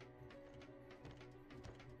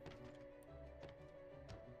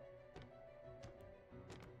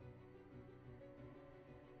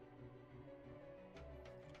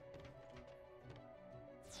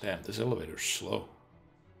 Damn, this elevator's slow.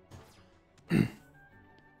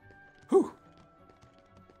 Whew.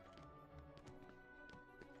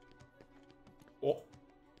 Oh.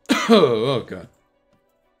 Oh god.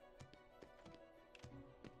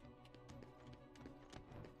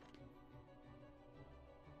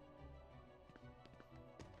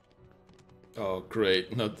 Oh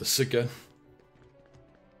great, not this again.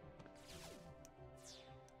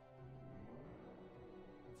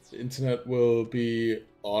 The internet will be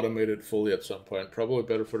automated fully at some point. Probably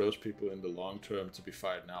better for those people in the long term to be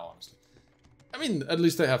fired now, honestly. I mean, at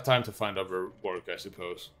least they have time to find other work, I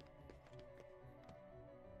suppose.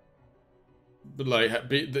 But like,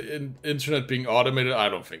 the internet being automated, I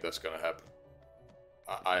don't think that's gonna happen.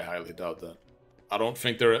 I highly doubt that. I don't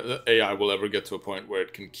think the AI will ever get to a point where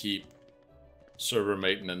it can keep server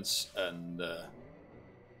maintenance and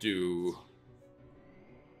do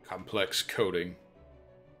complex coding.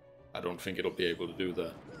 I don't think it'll be able to do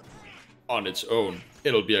that on its own.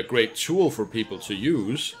 It'll be a great tool for people to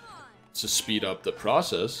use to speed up the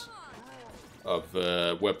process of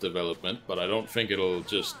web development, but I don't think it'll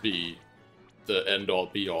just be the end-all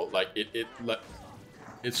be-all. Like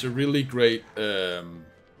it's a really great,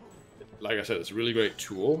 like I said, it's a really great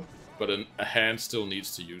tool, but a hand still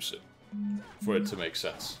needs to use it for it to make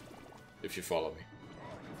sense, if you follow me.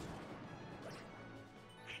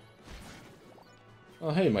 Oh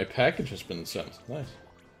hey, my package has been sent. Nice.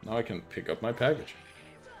 Now I can pick up my package.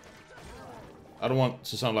 I don't want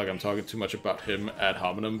to sound like I'm talking too much about him ad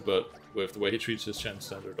hominem, but with the way he treats his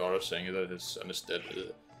transgender daughter, saying that his son is dead,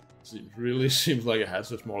 it really seems like it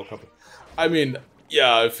has a moral compass. I mean,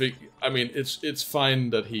 yeah, I mean, it's fine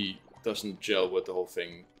that he doesn't gel with the whole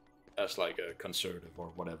thing as like a conservative or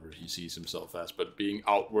whatever he sees himself as, but being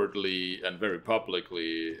outwardly and very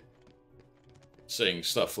publicly saying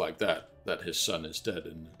stuff like that his son is dead,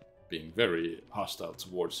 and being very hostile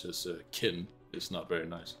towards his kin is not very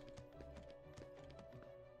nice.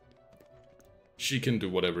 She can do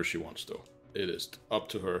whatever she wants, though. It is up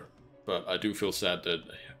to her. But I do feel sad that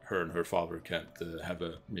her and her father can't have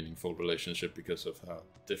a meaningful relationship because of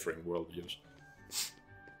differing worldviews.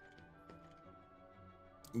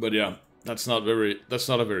 But yeah, that's not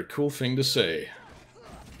a very cool thing to say.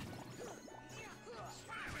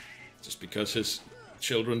 Just because his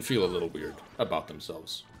children feel a little weird about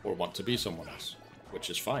themselves or want to be someone else, which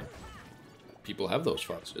is fine. People have those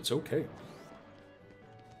thoughts. It's okay.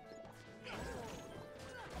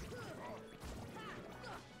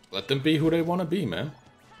 Let them be who they want to be, man.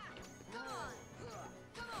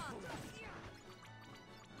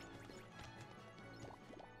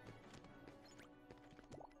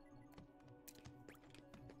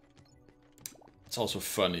 It's also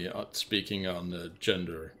funny, speaking on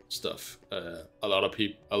gender stuff. A lot of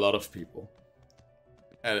people,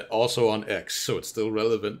 and also on X, so it's still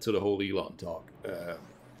relevant to the whole Elon talk,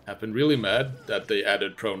 have been really mad that they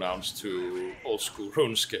added pronouns to old school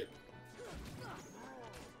RuneScape.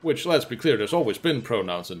 Which, let's be clear, there's always been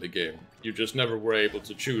pronouns in the game. You just never were able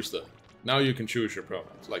to choose them. Now you can choose your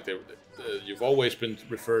pronouns. Like you've always been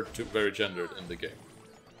referred to very gendered in the game.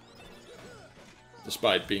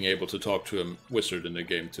 Despite being able to talk to a wizard in the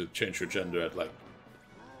game to change your gender at like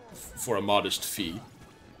for a modest fee.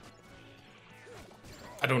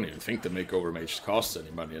 I don't even think the makeover mage costs any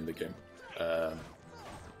money in the game.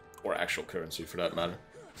 Or actual currency for that matter.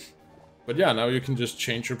 But yeah, now you can just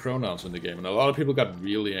change your pronouns in the game, and a lot of people got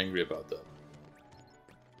really angry about that.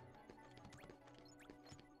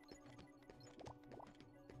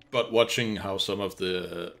 But watching how some of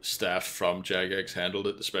the staff from Jagex handled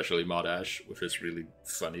it, especially Mod Ash, with his really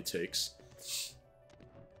funny takes,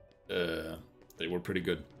 they were pretty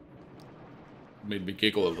good. Made me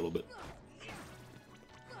giggle a little bit.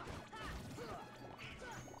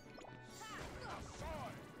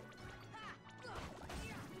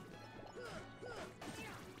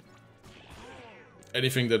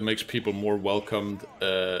 Anything that makes people more welcomed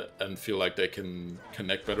and feel like they can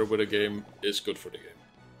connect better with a game is good for the game.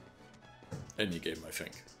 Any game, I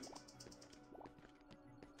think.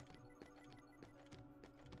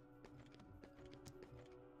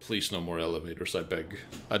 Please no more elevators, I beg.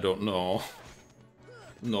 I don't know.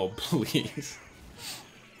 No, please.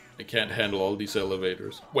 I can't handle all these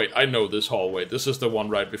elevators. Wait, I know this hallway. This is the one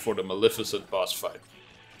right before the Maleficent boss fight.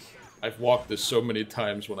 I've walked this so many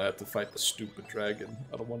times when I had to fight the stupid dragon.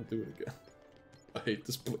 I don't want to do it again. I hate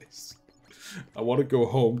this place. I want to go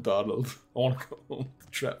home, Donald. I want to go home to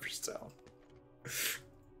Traverse Town.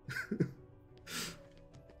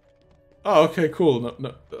 Oh, okay, cool.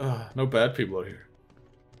 No bad people out here.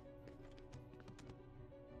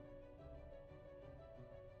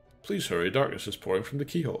 Please hurry, darkness is pouring from the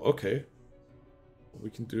keyhole. Okay. We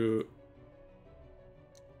can do...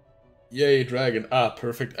 Yay, dragon. Ah,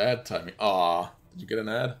 perfect ad timing. Ah, did you get an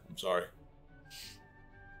ad? I'm sorry.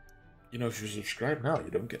 You know, if you subscribe now,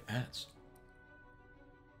 you don't get ads.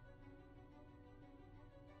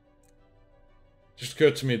 Just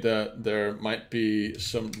occurred to me that there might be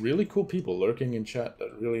some really cool people lurking in chat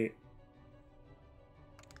that really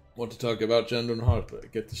want to talk about gender and heart,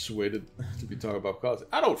 but get dissuaded to be talking about cause.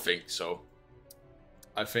 I don't think so.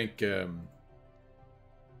 I think, I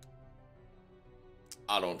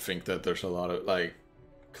don't think that there's a lot of, like,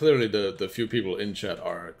 clearly the few people in chat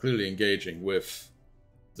are clearly engaging with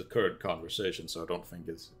the current conversation, so I don't think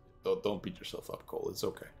it's, don't beat yourself up, Cole, it's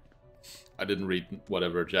okay. I didn't read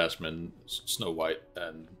whatever Jasmine, Snow White,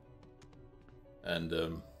 and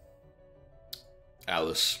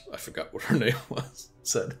Alice, I forgot what her name was,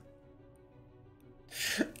 said.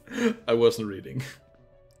 I wasn't reading.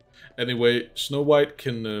 Anyway, Snow White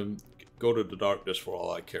can go to the darkness for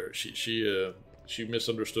all I care. She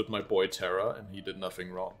misunderstood my boy Terra, and he did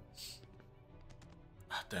nothing wrong.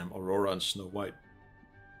 Ah, damn, Aurora and Snow White.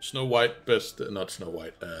 Snow White, best, not Snow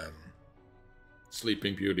White,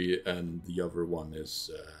 Sleeping Beauty, and the other one is,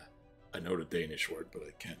 I know the Danish word, but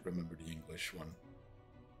I can't remember the English one.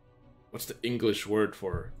 What's the English word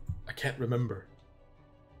for? I can't remember.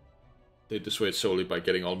 They dissuade solely by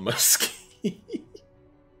getting all musky.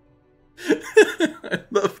 I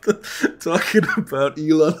love talking about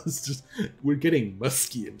Elon. It's just, we're getting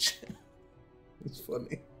musky and shit. It's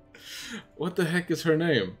funny. What the heck is her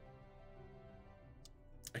name?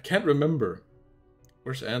 I can't remember.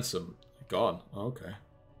 Where's Ansem? Gone. Oh, okay.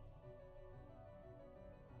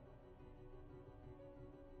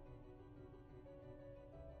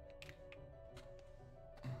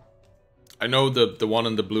 I know the one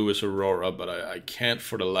in the blue is Aurora, but I can't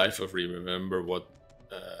for the life of me remember what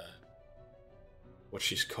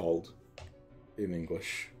she's called in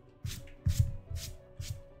English.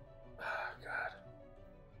 Oh, God.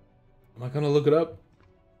 Am I gonna look it up?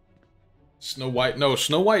 Snow White? No,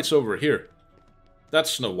 Snow White's over here. That's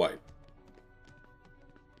Snow White.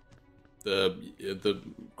 The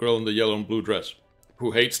girl in the yellow and blue dress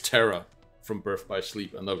who hates Terra from Birth by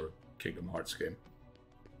Sleep, another Kingdom Hearts game.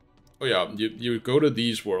 Oh yeah, you go to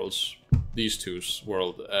these worlds, these two's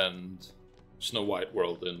world and Snow White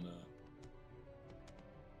world in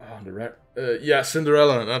yeah,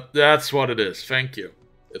 Cinderella. That's what it is. Thank you.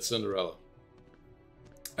 It's Cinderella.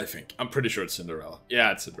 I think. I'm pretty sure it's Cinderella.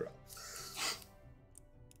 Yeah, it's Cinderella.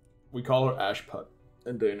 We call her Ashput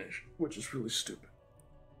in Danish, which is really stupid.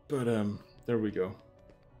 But there we go.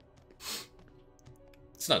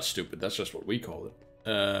 It's not stupid. That's just what we call it.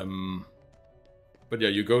 But yeah,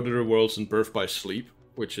 you go to the worlds in Birth by Sleep,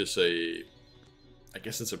 which is I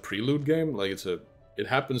guess it's a prelude game. Like it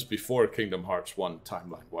happens before Kingdom Hearts 1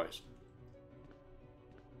 timeline-wise.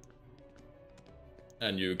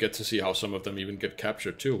 And you get to see how some of them even get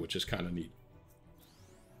captured too, which is kind of neat.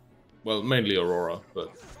 Well, mainly Aurora,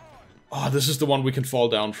 but... Oh, this is the one we can fall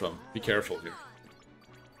down from. Be careful here.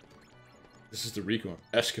 This is the Riku.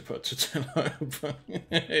 Escapade.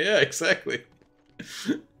 Yeah, exactly.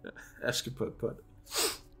 Escapade putt.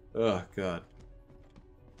 Oh, God.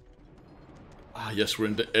 Ah, yes, we're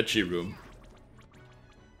in the edgy room.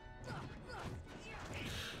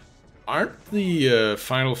 Aren't the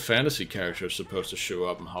Final Fantasy characters supposed to show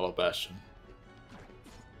up in Hollow Bastion?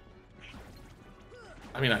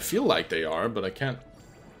 I mean, I feel like they are, but I can't...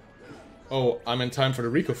 Oh, I'm in time for the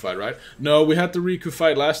Riku fight, right? No, we had the Riku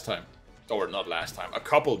fight last time. Or not last time, a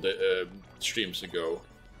couple streams ago.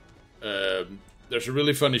 There's a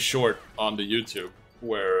really funny short on the YouTube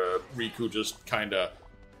where Riku just kinda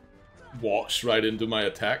walks right into my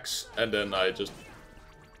attacks, and then I just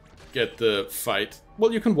get the fight.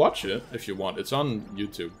 Well, you can watch it if you want. It's on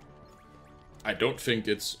YouTube. I don't think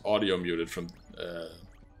it's audio muted from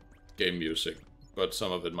game music, but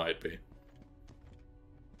some of it might be.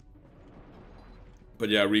 But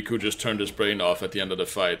yeah, Riku just turned his brain off at the end of the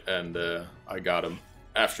fight, and I got him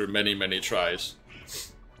after many, many tries.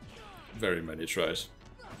 Very many tries.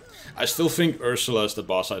 I still think Ursula is the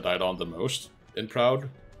boss I died on the most in Proud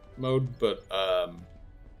mode, but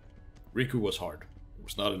Riku was hard. It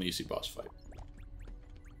was not an easy boss fight.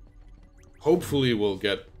 Hopefully we'll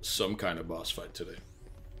get some kind of boss fight today.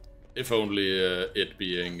 If only it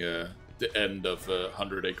being the end of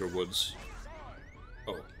 100 Acre Woods.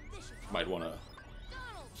 Oh, might want to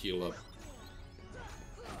heal up.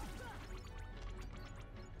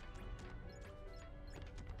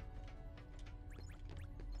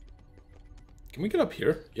 Can we get up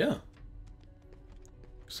here? Yeah.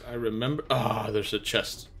 Because I remember... Ah, there's a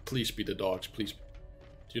chest. Please be the dogs, please.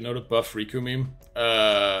 Do you know the buff Riku meme?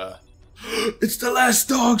 It's the last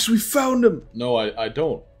dogs! We found them! No, I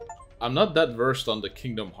don't. I'm not that versed on the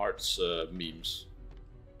Kingdom Hearts memes.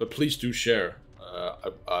 But please do share.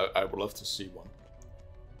 I would love to see one.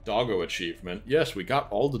 Doggo achievement. Yes, we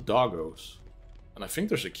got all the doggos. And I think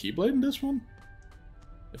there's a Keyblade in this one?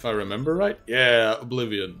 If I remember right? Yeah,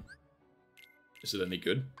 Oblivion. Is it any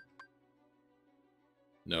good?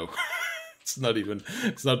 No. It's not even...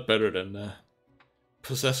 It's not better than...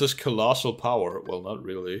 possesses colossal power. Well, not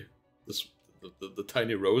really. The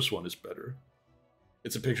tiny rose one is better.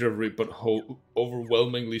 It's a picture of Riku, but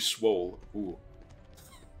overwhelmingly swole. Ooh.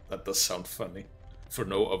 That does sound funny. For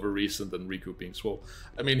no other reason than Riku being swole.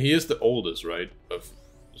 I mean, he is the oldest, right? Of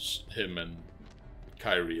him and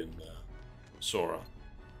Kairi and Sora.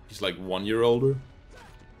 He's like 1 year older.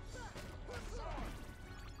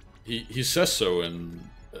 He says so in...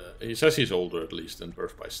 he says he's older, at least, in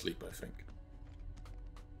Birth by Sleep, I think.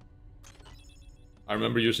 I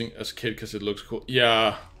remember using as a kid because it looks cool.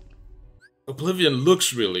 Yeah. Oblivion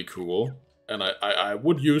looks really cool. And I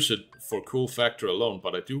would use it for cool factor alone,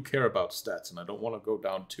 but I do care about stats, and I don't want to go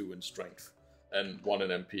down 2 in strength and 1 in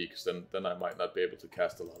MP, because then I might not be able to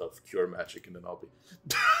cast a lot of cure magic, and then I'll be...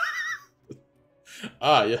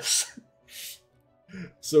 Ah, yes.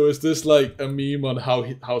 So is this like a meme on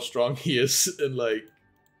how strong he is in like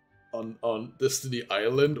on Destiny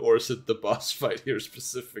Island, or is it the boss fight here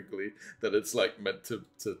specifically that it's like meant to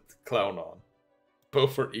clown on?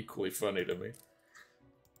 Both are equally funny to me.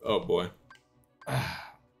 Oh boy.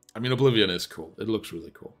 I mean, Oblivion is cool. It looks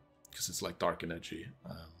really cool because it's like dark and edgy.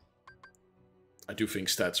 I do think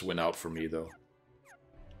stats win out for me though.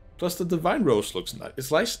 Plus the Divine Rose looks nice.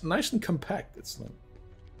 It's nice and compact. It's like...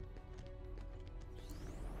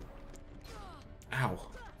 Ow.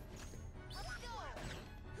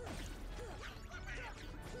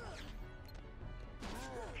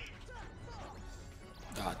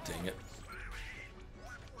 Ah, dang it.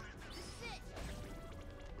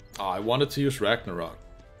 Oh, I wanted to use Ragnarok.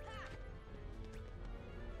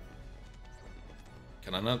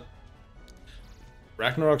 Can I not?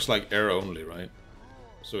 Ragnarok's like air only, right?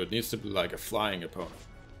 So it needs to be like a flying opponent.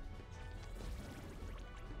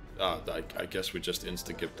 Ah, I guess we just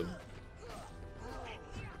insta-gip them.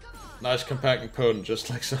 Nice compact and potent, just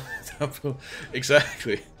like some example.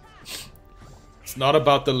 Exactly. It's not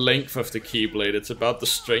about the length of the Keyblade, it's about the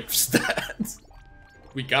strength stat.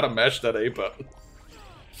 We gotta mash that A button.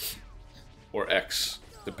 Or X,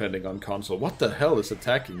 depending on console. What the hell is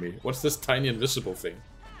attacking me? What's this tiny invisible thing?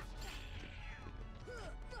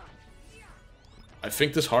 I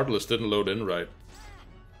think this Heartless didn't load in right.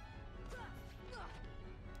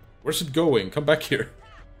 Where's it going? Come back here.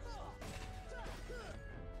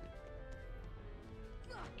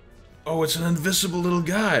 Oh, it's an invisible little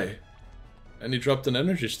guy. And he dropped an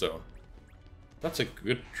energy stone. That's a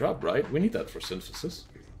good drop, right? We need that for synthesis.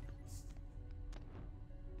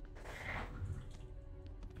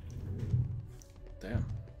 Damn.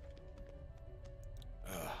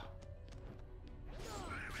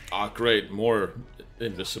 Ah, great. More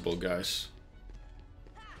invisible guys.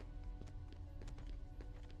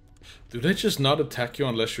 Do they just not attack you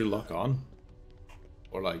unless you lock on?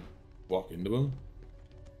 Or like, walk into them?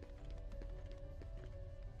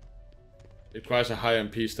 It requires a high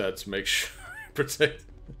MP stat to make sure protect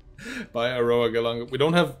by Aurora Galanga. We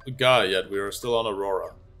don't have Guy yet, we are still on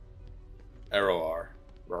Aurora. Arrow R.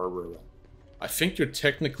 I think you're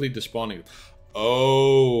technically despawning.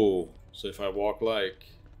 Oh, so if I walk like...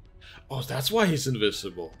 Oh, that's why he's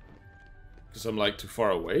invisible. Because I'm like too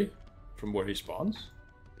far away from where he spawns?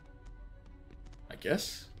 I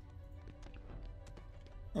guess.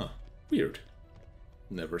 Huh, weird.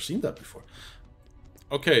 Never seen that before.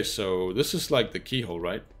 Okay, so this is like the keyhole,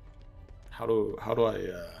 right? How do I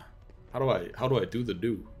do the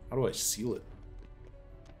do? How do I seal it?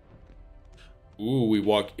 Ooh, we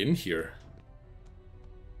walk in here.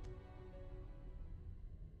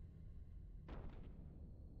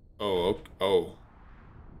 Oh, oh.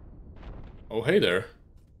 Oh, hey there.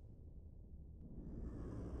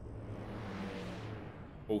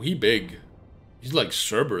 Oh, he big. He's like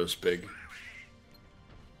Cerberus big.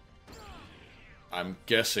 I'm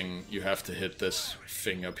guessing you have to hit this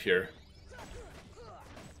thing up here.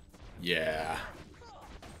 Yeah.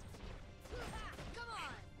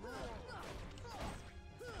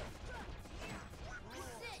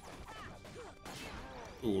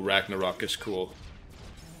 Ooh, Ragnarok is cool.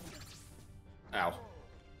 Ow.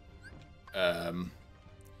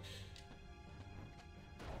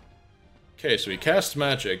 Okay, so he casts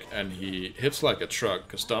magic and he hits like a truck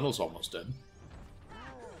because Donald's almost dead.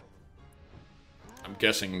 I'm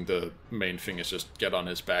guessing the main thing is just get on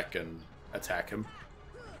his back and attack him.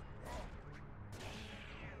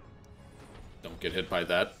 Don't get hit by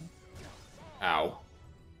that. Ow.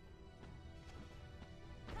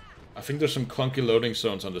 I think there's some clunky loading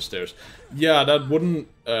zones on the stairs. Yeah, that wouldn't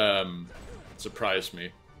surprise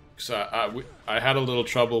me. Because I had a little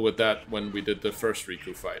trouble with that when we did the first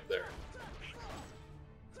Riku fight there.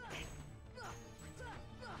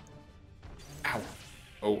 Ow.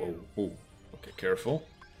 Oh, oh, oh. Okay, careful.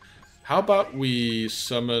 How about we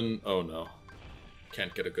summon... Oh no.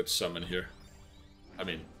 Can't get a good summon here. I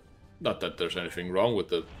mean, not that there's anything wrong with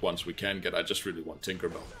the ones we can get, I just really want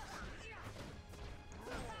Tinkerbell.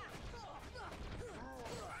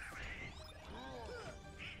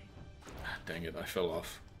 Dang it, I fell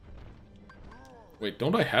off. Wait,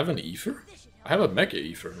 don't I have an Ether? I have a Mega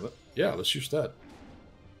Ether. Yeah, let's use that.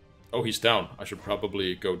 Oh, he's down. I should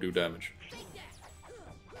probably go do damage.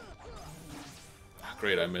 Ah,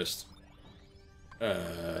 great, I missed.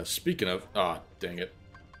 Speaking of... Ah, dang it.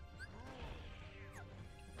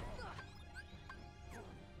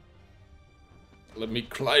 Let me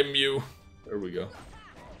climb you. There we go.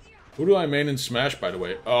 Who do I main in Smash, by the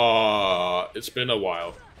way? It's been a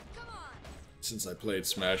while since I played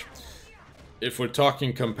Smash. If we're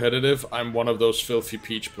talking competitive, I'm one of those Filthy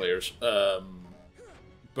Peach players.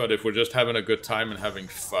 But if we're just having a good time and having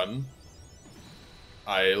fun,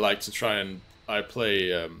 I like to try and I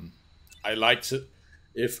play. I like to,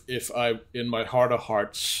 if I in my heart of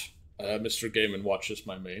hearts, Mr. Game and Watch is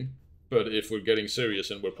my main. But if we're getting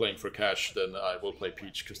serious and we're playing for cash, then I will play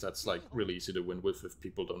Peach because that's like really easy to win with if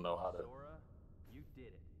people don't know how to. You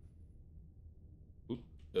did it.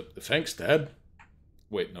 Ooh, thanks, Dad.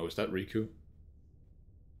 Wait, no, is that Riku?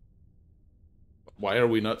 Why are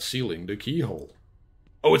we not sealing the keyhole?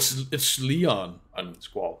 Oh, it's Leon. I mean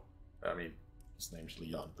Squall. I mean, his name's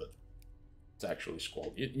Leon, but it's actually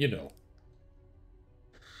Squall. You know.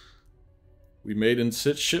 We made in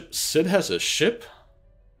Sid's ship. Sid has a ship?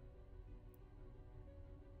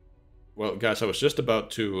 Well, guys, I was just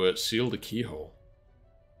about to seal the keyhole.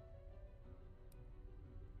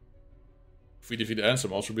 If we defeat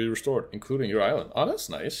Ansem, also be restored, including your island. Oh, that's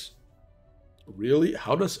nice. Really?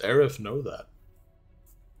 How does Aerith know that?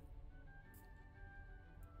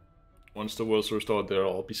 Once the world's restored, they'll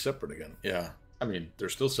all be separate again. Yeah. I mean, they're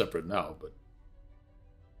still separate now, but...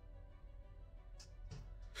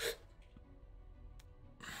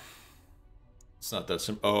 It's not that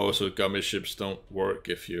simple. Oh, so gummy ships don't work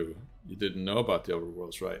if you didn't know about the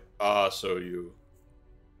overworlds, right? Ah, so you...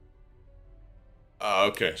 Ah,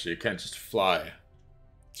 okay, so you can't just fly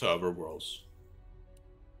to overworlds.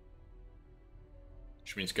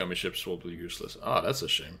 Which means gummy ships will be useless. Ah, that's a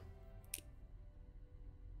shame.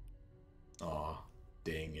 Aw,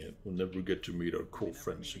 dang it. We'll never get to meet our cool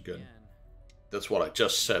friends again. That's what I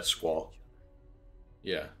just said, Squall.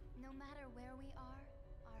 Yeah. No matter where we are,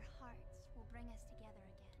 our hearts will bring us together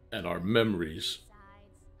again. And our memories.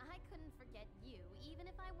 Besides, I couldn't forget you, even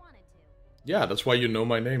if I wanted to. Yeah, that's why you know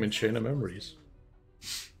my name in Chain of Memories.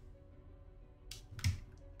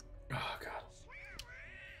 Oh, God.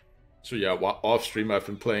 So yeah, off stream I've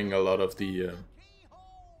been playing a lot of the...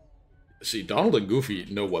 See, Donald and Goofy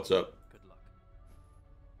know what's up.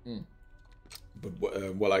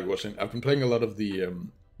 But while I was in, I've been playing a lot of the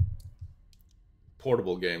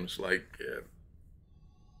portable games like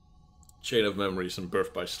Chain of Memories and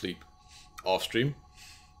Birth by Sleep off stream,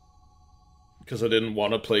 because I didn't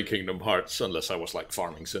want to play Kingdom Hearts unless I was like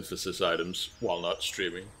farming synthesis items while not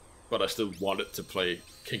streaming, but I still wanted to play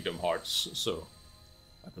Kingdom Hearts, so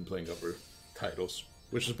I've been playing other titles,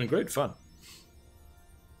 which has been great fun.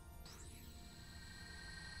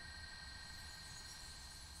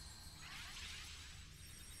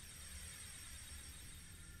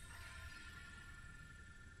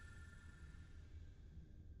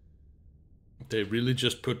 They really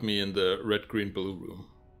just put me in the red, green, blue room.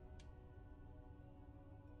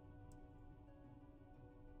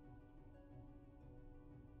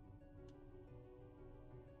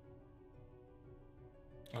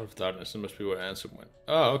 Out of darkness, it must be where Ansem went.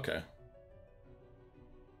 Oh, okay.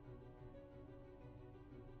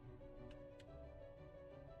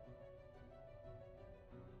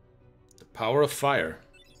 The power of fire.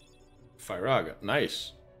 Firaga,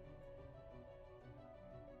 nice.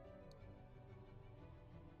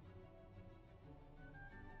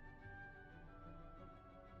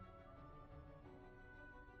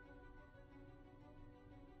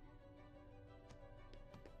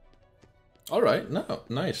 Alright, no,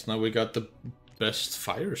 nice. Now we got the best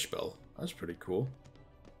fire spell. That's pretty cool.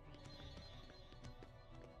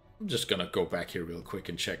 I'm just gonna go back here real quick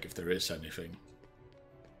and check if there is anything.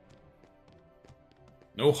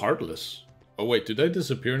 No Heartless. Oh wait, did they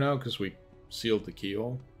disappear now because we sealed the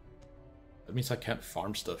keyhole? That means I can't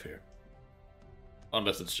farm stuff here.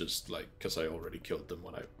 Unless it's just like, because I already killed them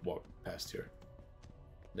when I walked past here.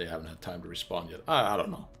 They haven't had time to respawn yet. I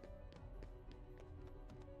don't know.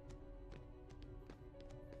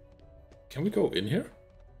 Can we go in here?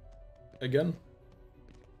 Again?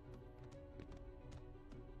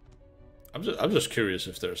 I'm just curious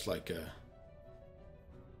if there's like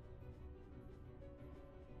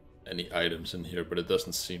any items in here, but it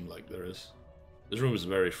doesn't seem like there is. This room is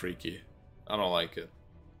very freaky. I don't like it.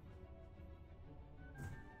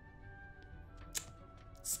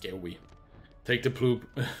 Scary. Take the blue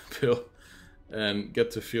pill and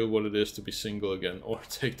get to feel what it is to be single again, or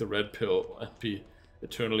take the red pill and be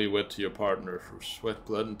eternally wed to your partner through sweat,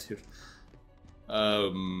 blood, and tears. I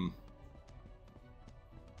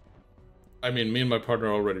mean, me and my partner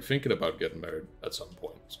are already thinking about getting married at some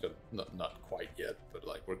point. It's good, not quite yet, but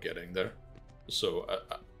like we're getting there. So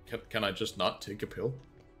can I just not take a pill?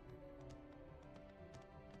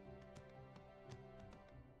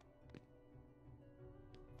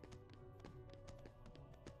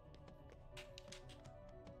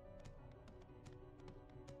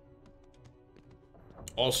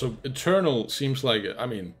 Also, eternal seems like, I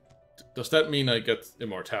mean, does that mean I get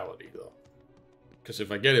immortality, though? Because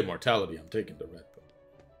if I get immortality, I'm taking the red pill.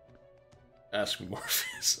 Ask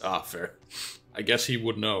Morpheus. Ah, fair. I guess he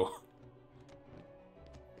would know.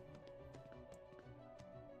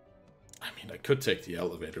 I mean, I could take the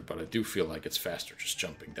elevator, but I do feel like it's faster just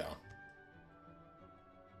jumping down.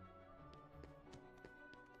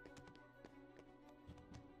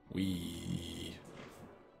 Wee.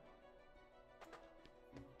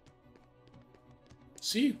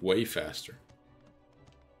 See? Way faster.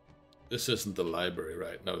 This isn't the library,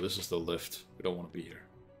 right? No, this is the lift. We don't want to be here.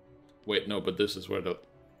 Wait, no, but this is where the...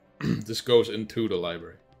 this goes into the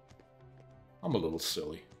library. I'm a little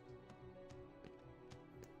silly.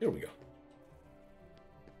 Here we go.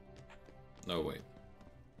 No, wait.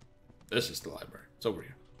 This is the library. It's over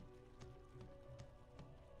here.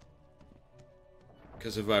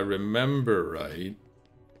 Because if I remember right,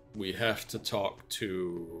 we have to talk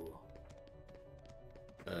to...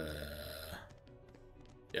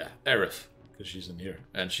 yeah, Aerith, because she's in here.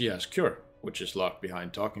 And she has Cure, which is locked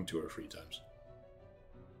behind talking to her 3 times.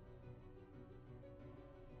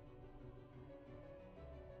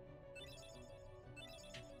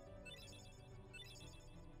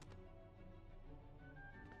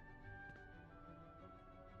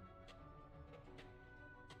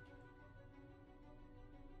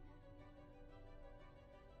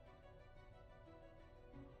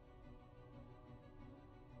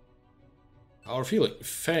 How are you feeling?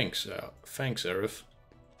 Thanks, Aerith.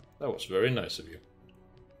 That was very nice of you.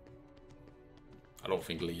 I don't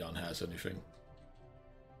think Leon has anything.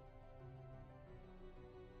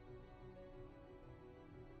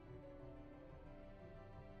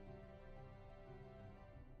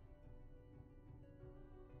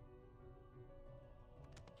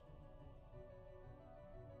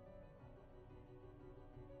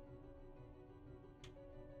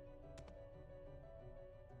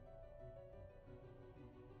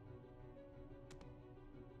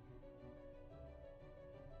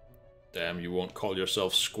 Damn, you won't call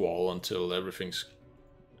yourself Squall until everything's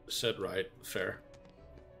set right. Fair.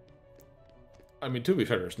 I mean, to be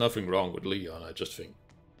fair, there's nothing wrong with Leon. I just think...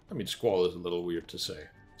 I mean, Squall is a little weird to say,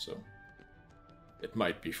 so... It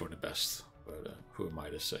might be for the best, but who am I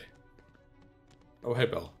to say? Oh, hey,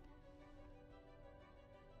 Belle.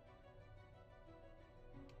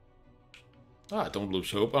 Ah, don't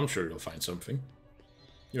lose hope. I'm sure you'll find something.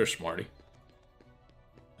 You're a smarty.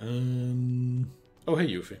 Oh, hey,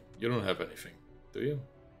 Yuffie. You don't have anything, do you?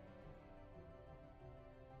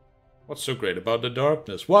 What's so great about the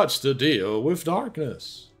darkness? What's the deal with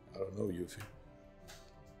darkness? I don't know, Yuffie.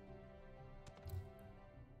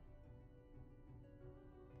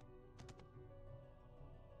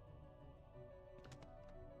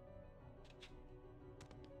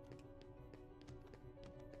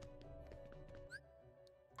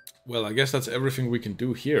 Well, I guess that's everything we can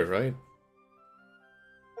do here, right?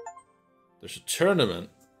 There's a tournament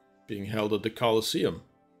being held at the Colosseum.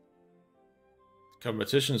 The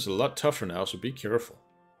competition is a lot tougher now, so be careful.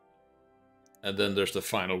 And then there's the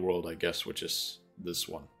final world, I guess, which is this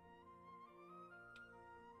one.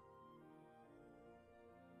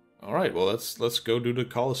 Alright, well, let's go do the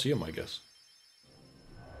Colosseum, I guess.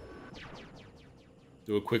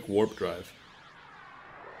 Do a quick warp drive.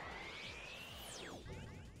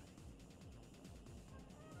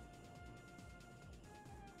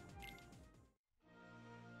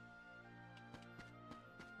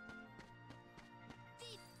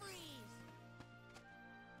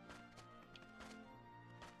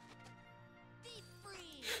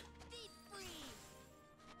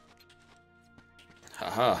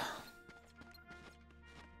 Haha.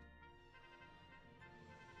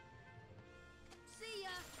 See ya.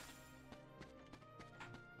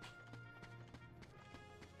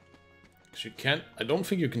 You can't... I don't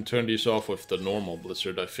think you can turn these off with the normal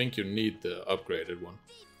Blizzard. I think you need the upgraded one.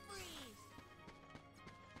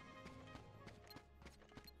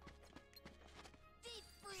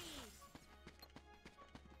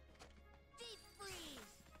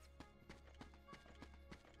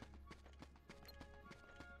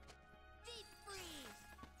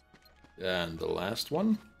 And the last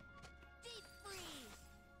one.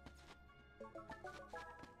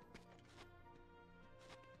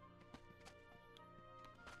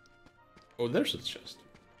 Oh, there's a chest.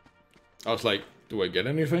 I was like, do I get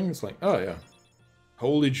anything? It's like, oh yeah.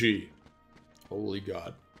 Holy G. Holy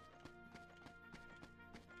God.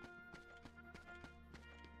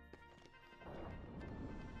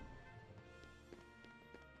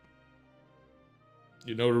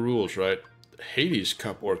 You know the rules, right? Hades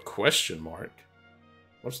Cup or question mark?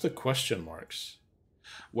 What's the question marks?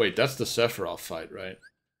 Wait, that's the Sephiroth fight, right?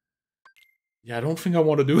 Yeah, I don't think I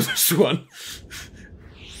want to do this one.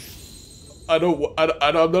 I'm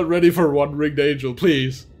not ready for One Ringed Angel,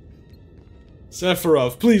 please.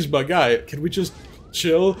 Sephiroth, please, my guy, can we just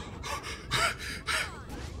chill?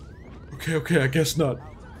 Okay, I guess not.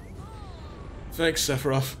 Thanks,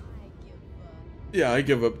 Sephiroth. Yeah, I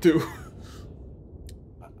give up too.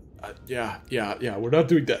 Yeah, we're not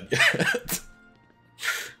doing that yet.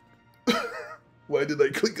 Why did I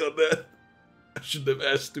click on that? I shouldn't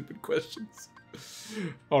have asked stupid questions.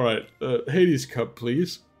 Alright, Hades Cup,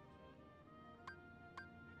 please.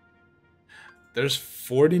 There's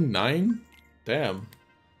 49? Damn.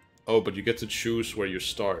 Oh, but you get to choose where you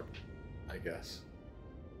start, I guess.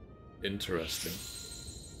 Interesting.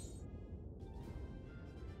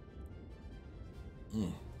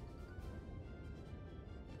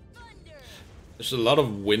 There's a lot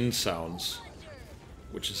of wind sounds,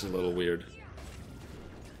 which is a little weird.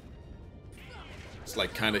 It's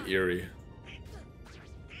like kind of eerie.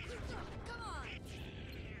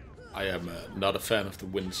 I am not a fan of the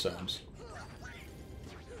wind sounds.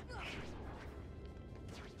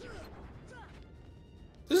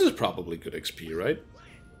 This is probably good XP, right?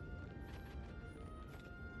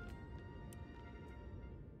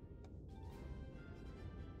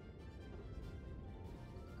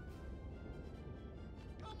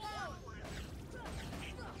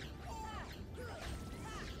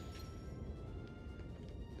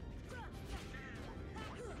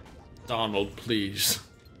 Donald, please.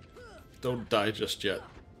 Don't die just yet.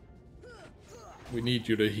 We need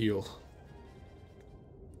you to heal.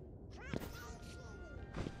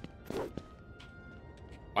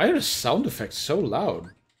 Why are the sound effects so loud?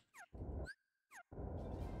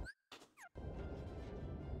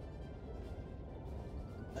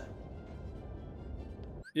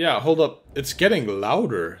 Yeah, hold up. It's getting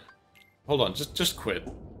louder. Hold on, just quit.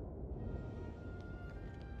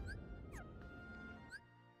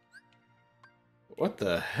 What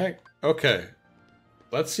the heck? Okay.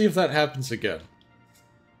 Let's see if that happens again.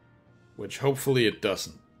 Which hopefully it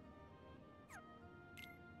doesn't.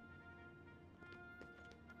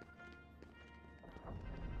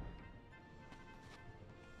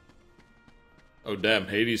 Oh damn,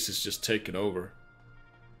 Hades is just taking over.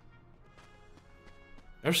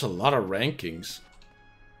 There's a lot of rankings.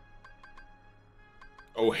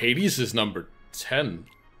 Oh, Hades is number 10.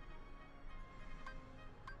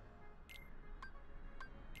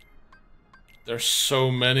 There's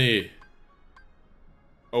so many.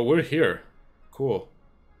 Oh, we're here. Cool.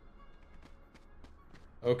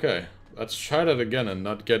 Okay, let's try that again and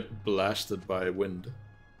not get blasted by wind.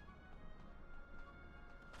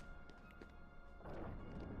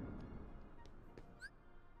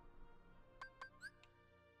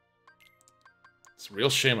 It's a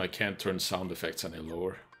real shame I can't turn sound effects any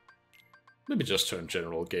lower. Maybe just turn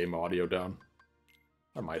general game audio down.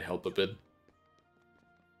 That might help a bit.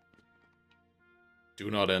 Do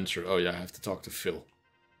not enter. Oh yeah, I have to talk to Phil.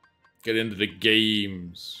 Get into the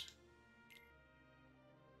games.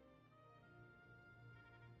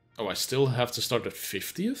 Oh, I still have to start at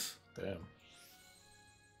 50th? Damn.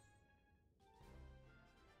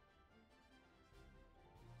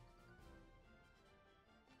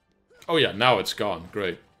 Oh yeah, now it's gone.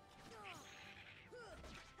 Great.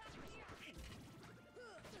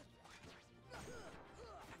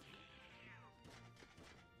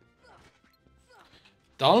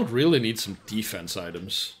 Donald really needs some defense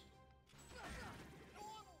items.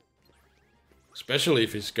 Especially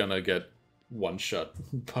if he's gonna get one-shot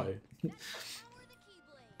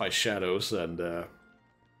by shadows and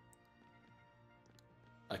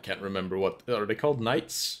I can't remember what are they called,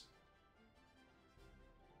 knights?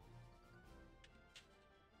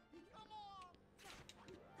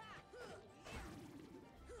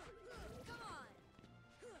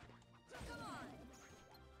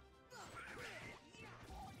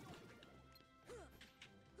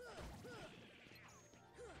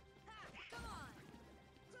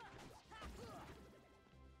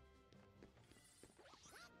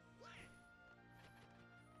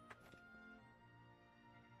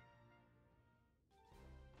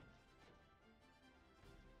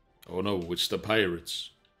 Oh no, it's the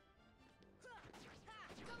pirates.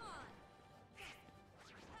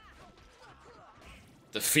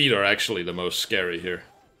 The feet are actually the most scary here.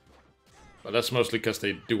 But that's mostly because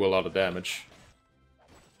they do a lot of damage.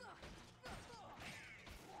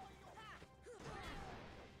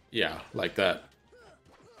 Yeah, like that.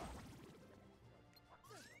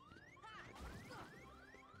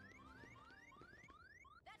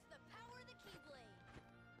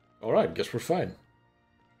 Alright, guess we're fine.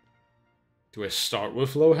 Do I start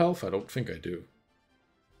with low health? I don't think I do.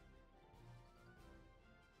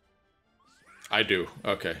 I do,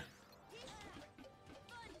 okay.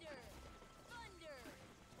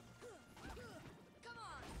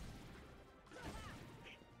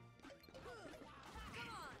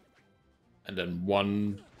 and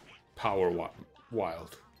 1 power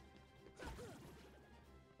wild.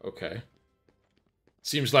 Okay.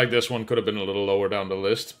 Seems like this one could have been a little lower down the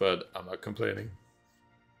list, but I'm not complaining.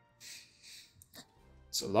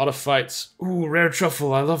 It's a lot of fights. Ooh, rare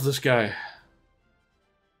truffle. I love this guy.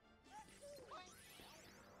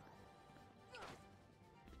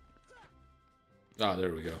 Ah,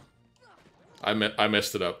 there we go. I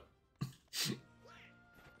messed it up.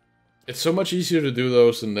 It's so much easier to do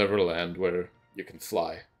those in Neverland, where you can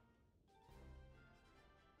fly.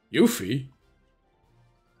 Yuffie?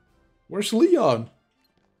 Where's Leon?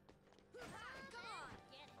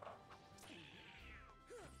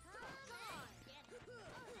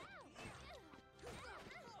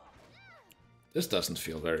 This doesn't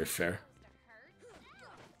feel very fair.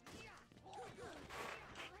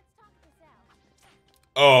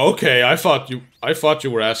 Oh, okay. I thought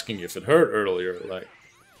you were asking if it hurt earlier, like.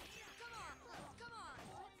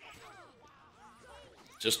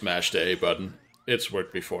 Just mash the A button. It's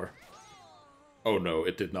worked before. Oh no,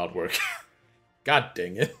 it did not work. God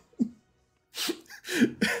dang it.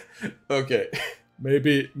 Okay.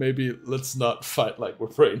 Maybe let's not fight like we're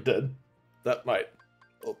brain dead. That might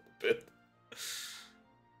help a bit.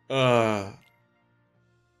 I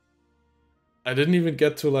didn't even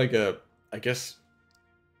get to like I guess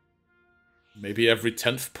maybe every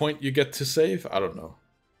 10th point you get to save? I don't know.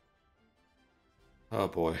 Oh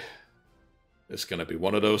boy. It's gonna be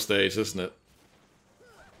one of those days, isn't it?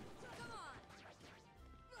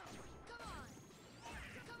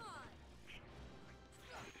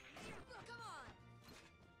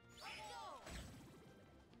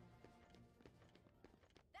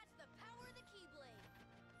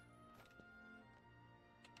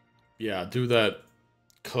 Yeah, do that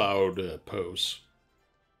cloud pose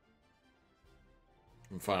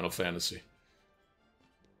from Final Fantasy.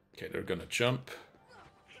 Okay, they're gonna jump.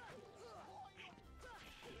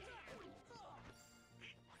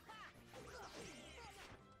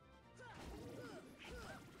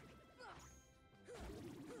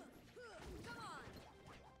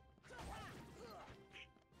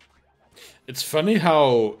 It's funny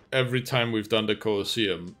how every time we've done the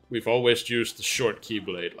Colosseum, we've always used the short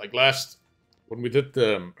Keyblade. Like when we did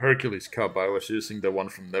the Hercules Cup, I was using the one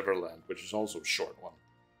from Neverland, which is also a short one.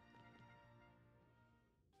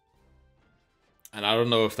 And I don't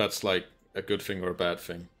know if that's like a good thing or a bad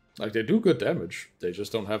thing. Like, they do good damage, they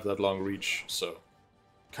just don't have that long reach, so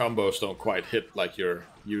combos don't quite hit like you're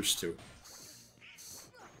used to.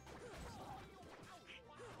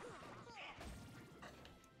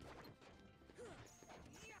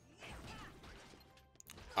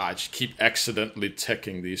 I just keep accidentally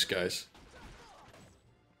teching these guys.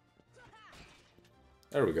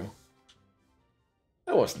 There we go.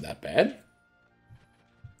 That wasn't that bad.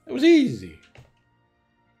 It was easy.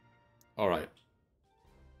 Alright.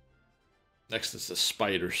 Next is the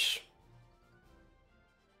spiders.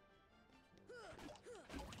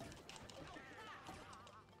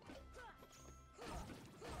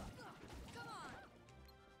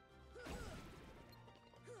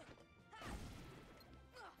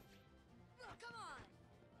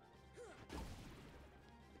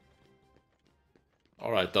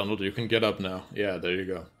 Alright, Donald, you can get up now. Yeah, there you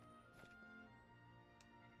go.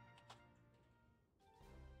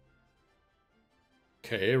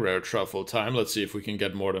 Okay, rare truffle time. Let's see if we can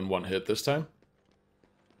get more than one hit this time.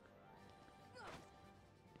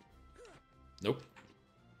 Nope.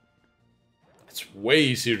 It's way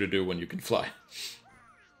easier to do when you can fly.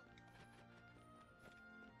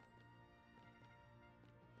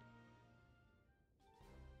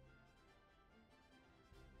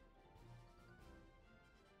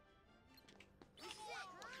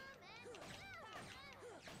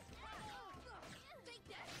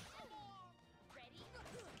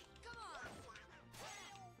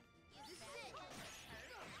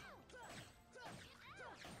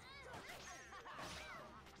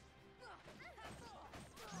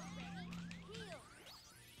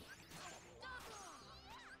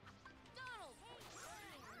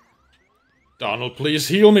 Donald, please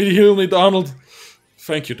heal me, Donald.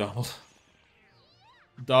 Thank you, Donald.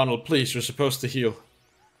 Donald, please, you're supposed to heal.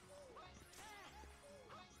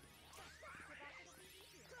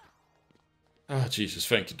 Ah, Jesus,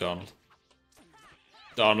 thank you, Donald.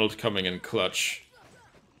 Donald coming in clutch.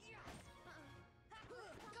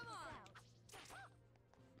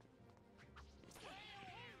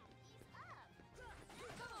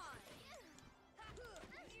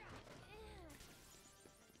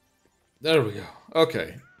 There we go.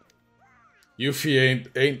 Okay. Yuffie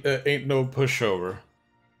ain't no pushover.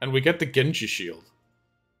 And we get the Genji shield.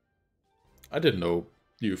 I didn't know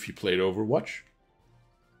Yuffie played Overwatch.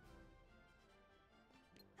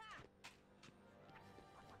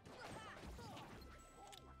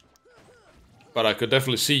 But I could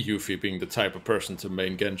definitely see Yuffie being the type of person to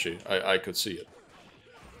main Genji. I could see it.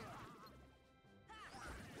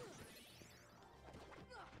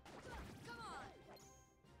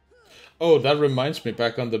 Oh, that reminds me,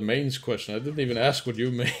 back on the mains question. I didn't even ask what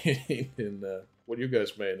you made in what you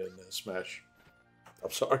guys made in Smash.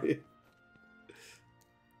 I'm sorry.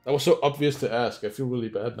 That was so obvious to ask. I feel really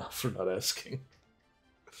bad now for not asking.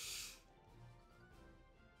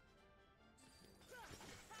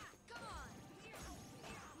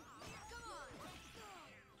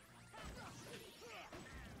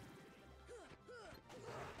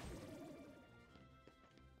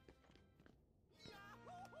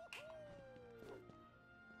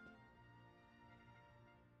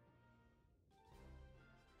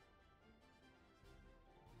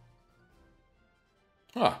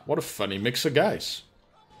 Ah, what a funny mix of guys.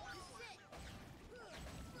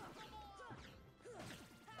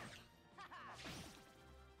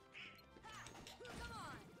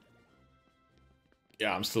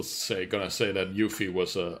 Yeah, I'm still gonna say that Yuffie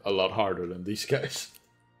was a lot harder than these guys.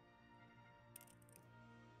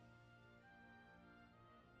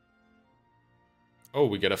 Oh,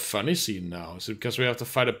 we get a funny scene now. Is it because we have to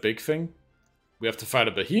fight a big thing? We have to fight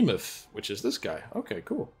a behemoth, which is this guy. Okay,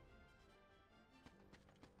 cool.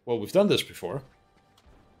 Well, we've done this before.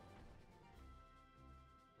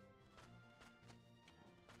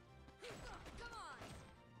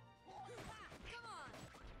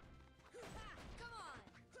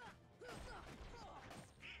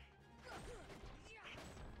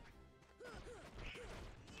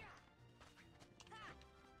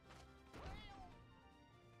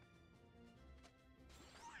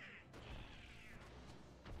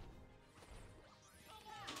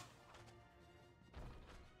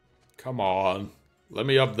 Come on. Let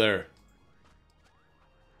me up there.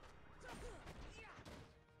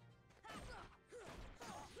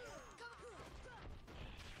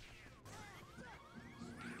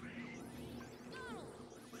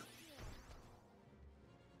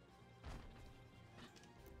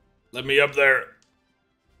 Let me up there.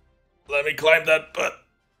 Let me climb that butt.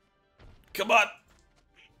 Come on.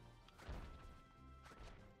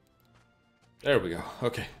 There we go.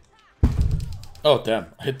 Okay. Oh, damn.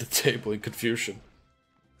 I hit the table in confusion.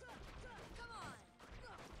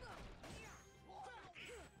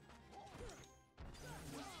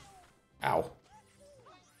 Ow.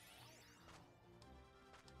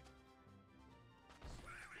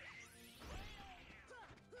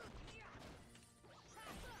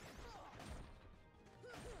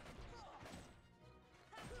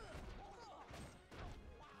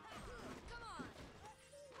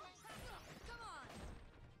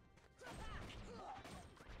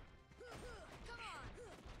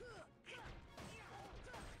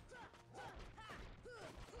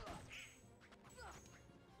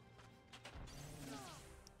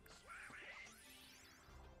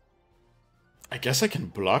 I guess I can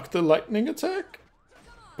block the lightning attack?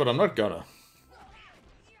 But I'm not gonna.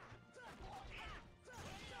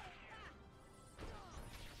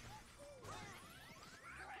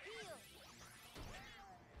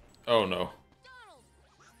 Oh no.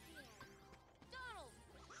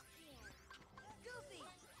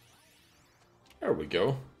 There we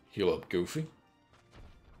go. Heal up Goofy.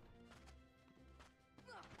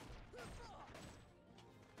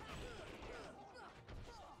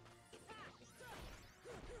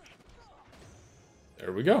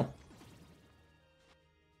 There we go.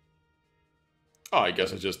 Oh, I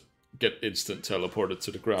guess I just get instant teleported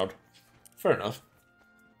to the ground. Fair enough.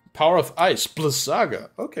 Power of Ice, Blizzaga.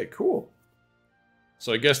 Okay, cool.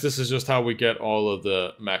 So I guess this is just how we get all of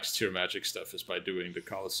the max tier magic stuff, is by doing the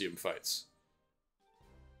Colosseum fights.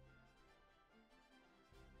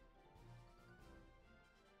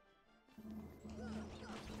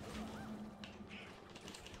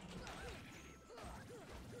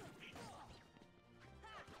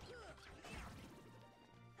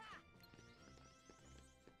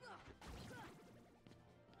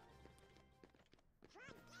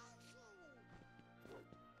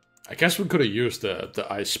 I guess we could have used the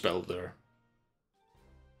ice spell there.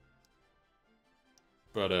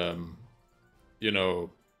 But, you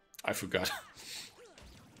know, I forgot.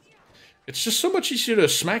 It's just so much easier to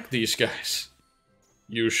smack these guys.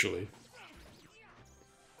 Usually.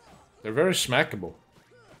 They're very smackable.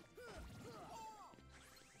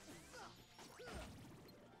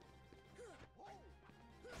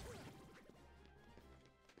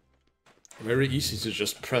 Very easy to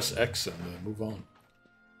just press X and move on.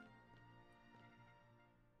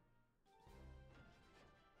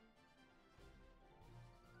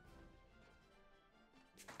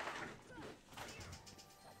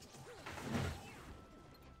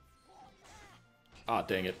 Ah,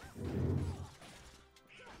 dang it.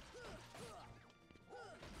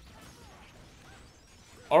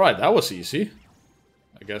 Alright, that was easy.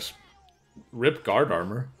 I guess. Rip guard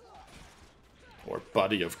armor. Or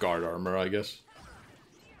body of guard armor, I guess.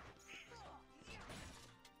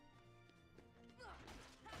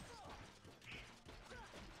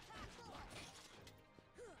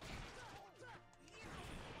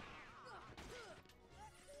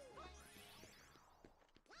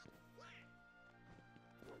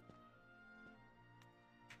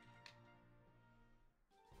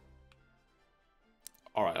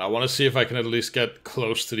 Alright, I want to see if I can at least get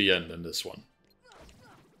close to the end in this one.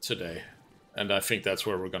 Today. And I think that's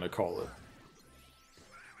where we're gonna call it.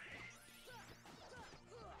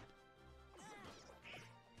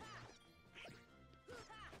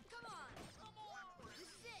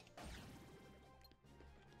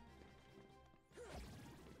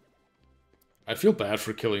 I feel bad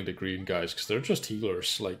for killing the green guys, because they're just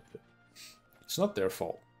healers. Like, it's not their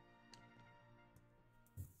fault.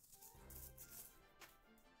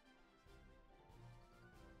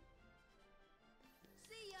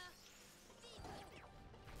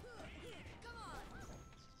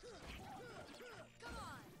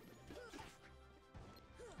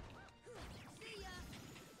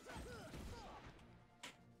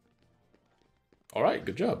 Alright,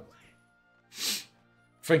 good job.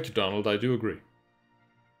 Thank you, Donald, I do agree.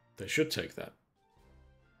 They should take that.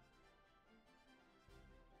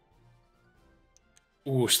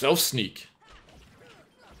 Ooh, stealth sneak.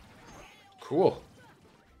 Cool.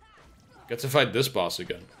 Get to fight this boss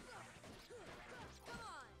again.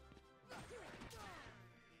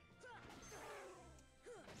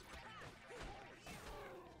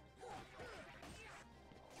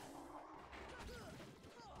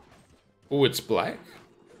 Ooh, it's black.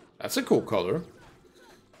 That's a cool color.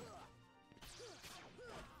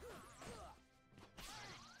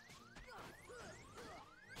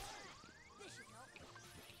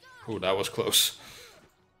 Ooh, that was close.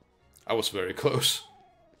 I was very close.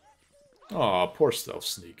 Aw, poor stealth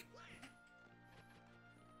sneak.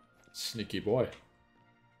 Sneaky boy.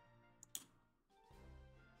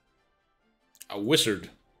 A wizard.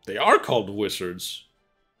 They are called wizards.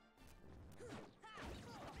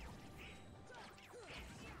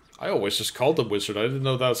 I always just called them wizard. I didn't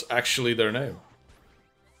know that was actually their name.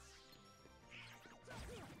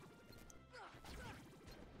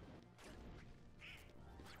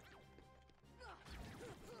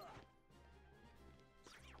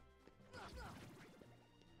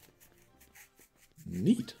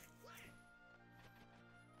 Neat.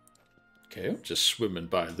 Okay, I'm just swimming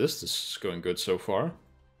by this. This is going good so far.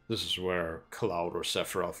 This is where Cloud or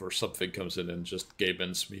Sephiroth or something comes in and just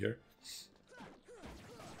game-ends me here.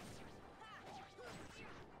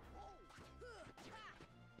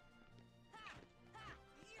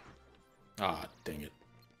 Ah, dang it.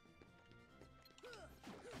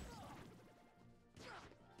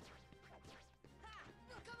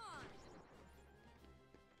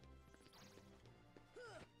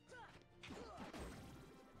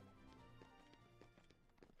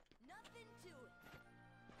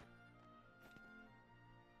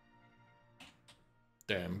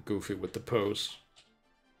 Damn, Goofy with the pose.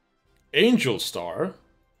 Angel Star?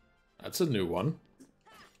 That's a new one.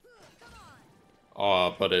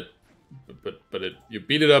 Ah, but it... you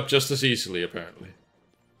beat it up just as easily, apparently.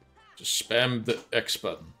 Just spam the X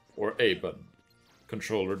button, or A button.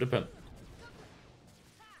 Controller dependent.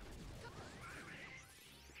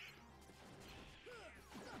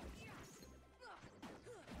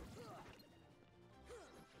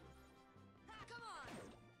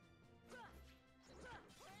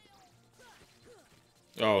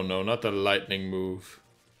 Oh no, not the lightning move.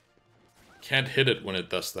 Can't hit it when it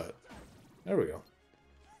does that. There we go.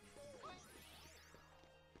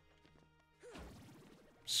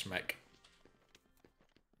 Smack.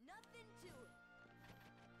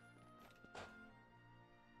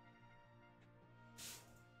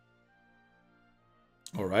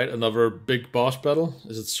 Alright, another big boss battle.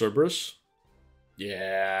 Is it Cerberus?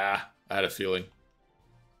 Yeah, I had a feeling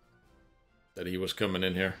that he was coming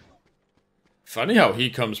in here. Funny how he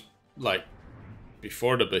comes, like,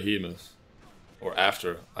 before the behemoth. Or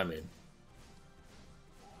after, I mean.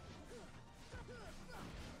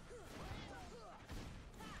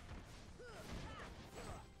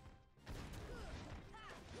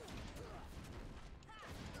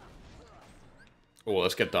 Oh,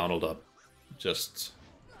 let's get Donald up. Just...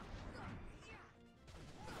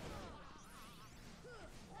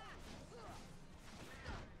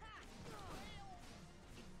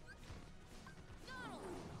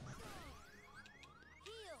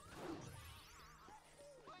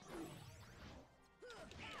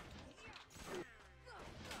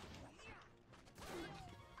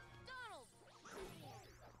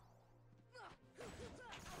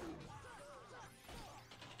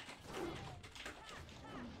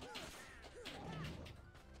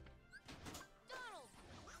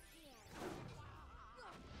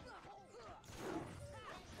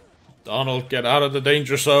 Donald, get out of the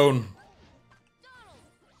danger zone.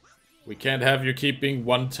 We can't have you keeping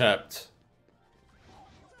one tapped.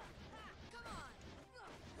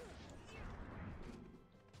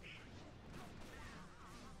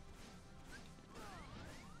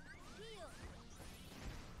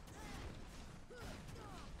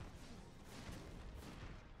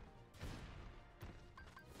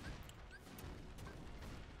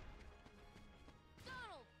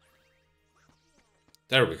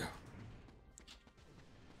 There we go.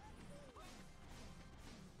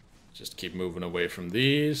 Just keep moving away from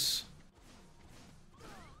these.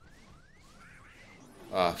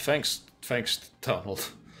 Thanks,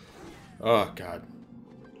 Donald. Oh, God.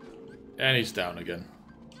 And he's down again.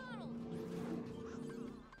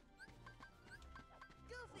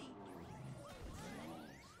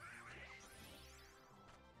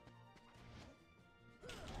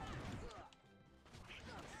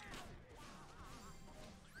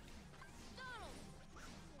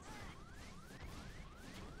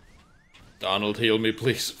 Donald, heal me,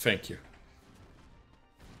 please. Thank you.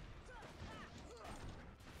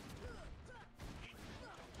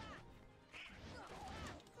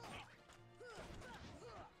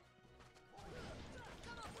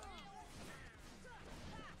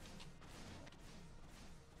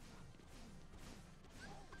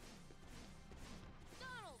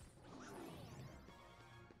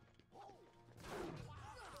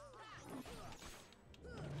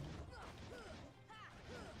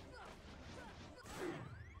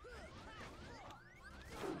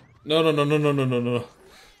 No. No.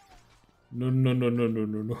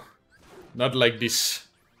 Not like this.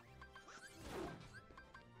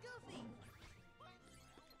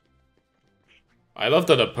 I love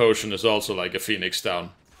that a potion is also like a Phoenix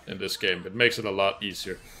down in this game. It makes it a lot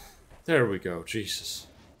easier. There we go, Jesus.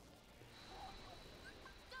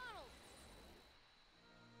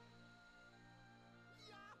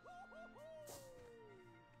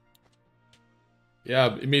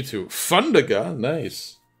 Yeah, me too. Thundaga,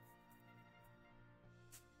 nice.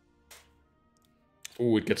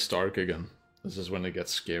 Ooh, it gets dark again. This is when it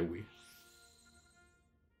gets scary.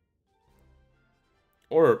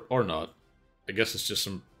 Or not. I guess it's just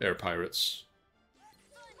some air pirates.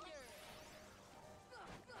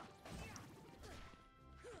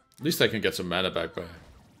 At least I can get some mana back by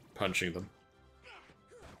punching them.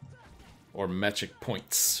 Or magic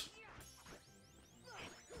points.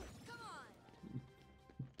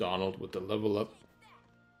 Donald with the level up.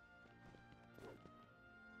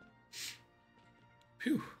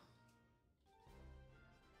 Phew.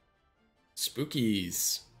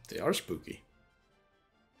 Spookies. They are spooky.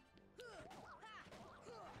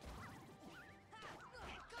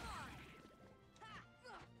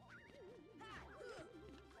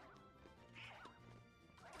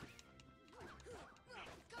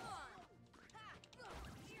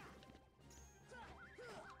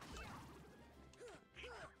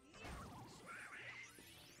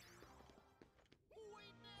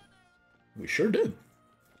 We sure did.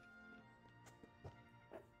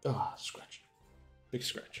 Ah, scratch. Big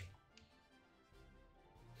scratch.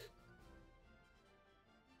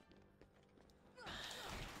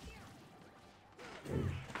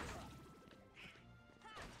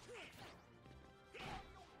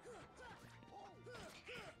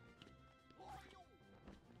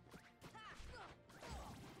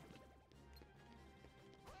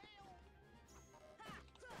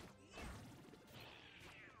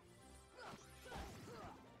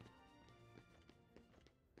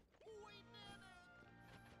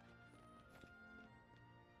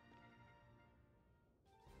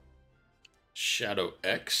 Shadow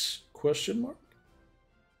X? Question mark?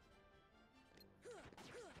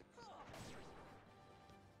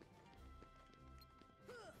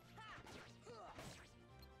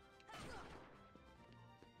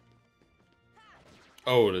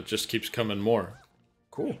 Oh, it just keeps coming more.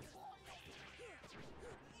 Cool.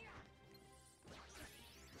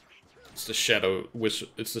 It's the shadow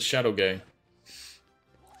it's the shadow gang.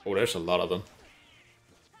 Oh, there's a lot of them.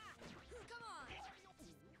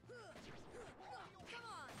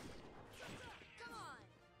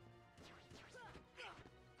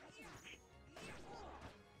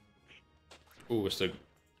 Ooh, is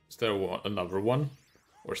there another one?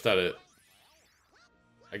 Or is that it?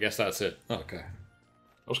 I guess that's it. Okay.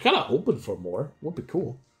 I was kind of hoping for more. Would be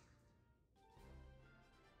cool.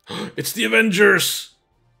 It's the Avengers!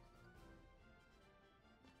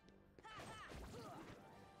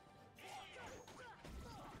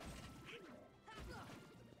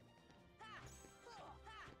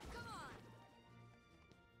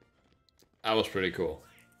 That was pretty cool.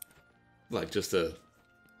 Like, just a...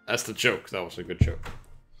 That's the joke. That was a good joke.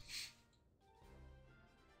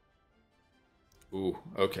 Ooh,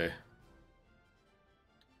 okay.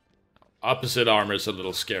 Opposite armor is a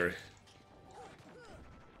little scary.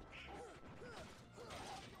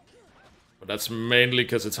 But that's mainly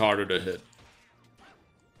because it's harder to hit.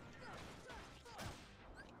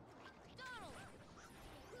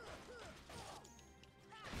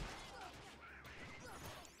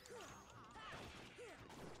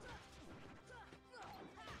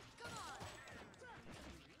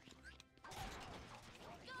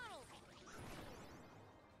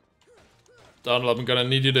 Donald, I'm gonna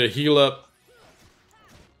need you to heal up.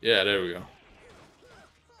 Yeah, there we go.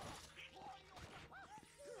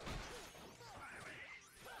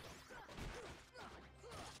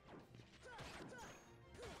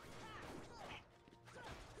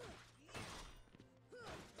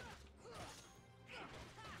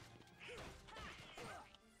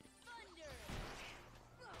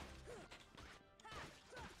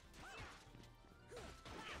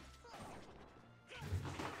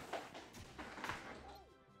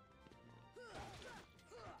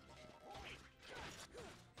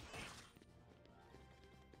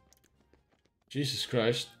 Jesus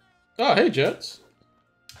Christ. Oh, hey, Jets.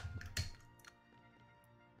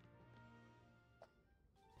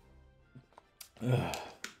 Ugh.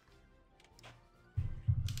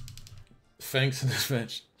 Thanks in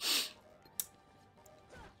advance.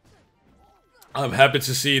 I'm happy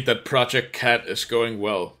to see that Project Cat is going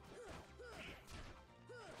well.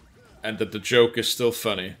 And that the joke is still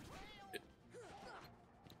funny.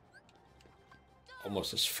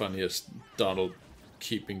 Almost as funny as Donald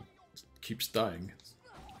keeps dying.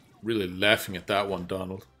 Really laughing at that one,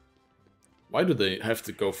 Donald. Why do they have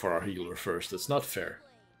to go for our healer first? It's not fair.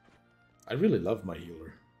 I really love my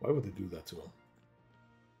healer. Why would they do that to him?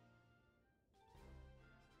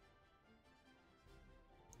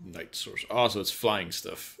 Night Source. Oh, so it's flying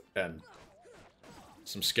stuff. And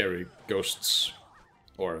some scary ghosts.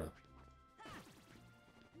 Or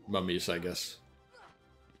mummies, I guess.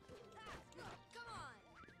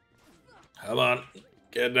 Come on.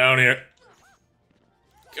 Get down here.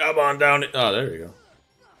 Come on down. Oh, there we go.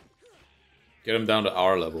 Get him down to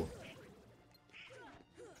our level.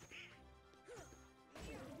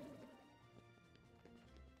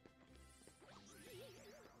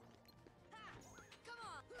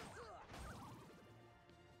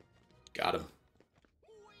 Got him.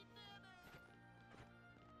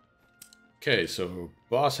 Okay, so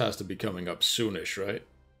boss has to be coming up soonish, right?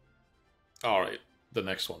 Alright, the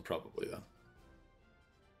next one probably then.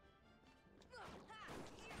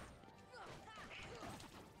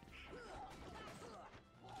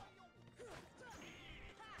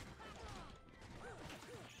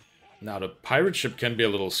 Now the pirate ship can be a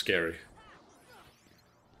little scary.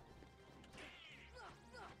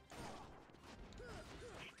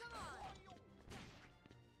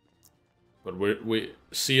 But we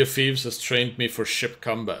Sea of Thieves has trained me for ship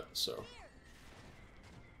combat, so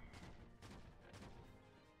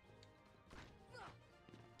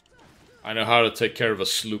I know how to take care of a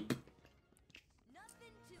sloop.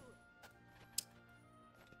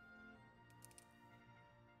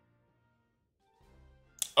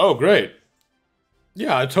 Oh, great.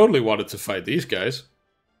 Yeah, I totally wanted to fight these guys.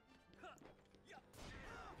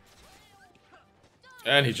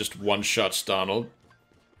 And he just one-shots Donald.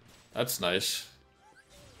 That's nice.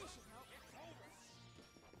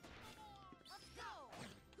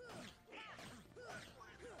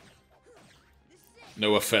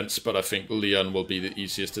 No offense, but I think Leon will be the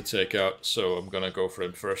easiest to take out, so I'm gonna go for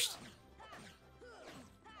him first.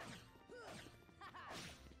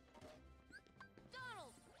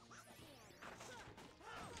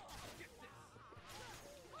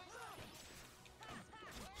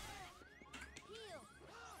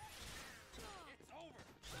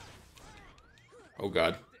 Oh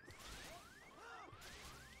god.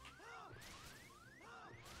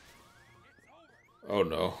 Oh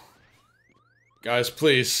no. Guys,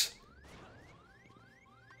 please.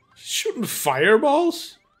 Shooting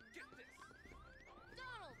fireballs?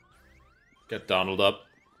 Get Donald up.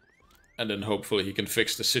 And then hopefully he can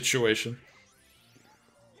fix the situation.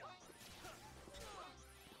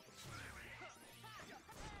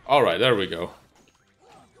 Alright, there we go.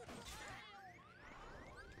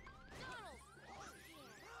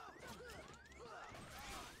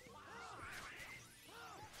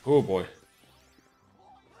 Oh boy.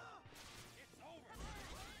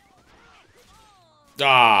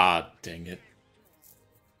 Ah, dang it.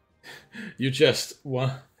 You just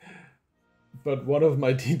won. But one of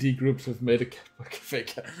my D&D groups have made a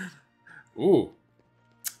fake. Ooh.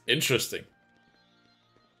 Interesting.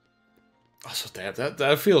 Also, damn,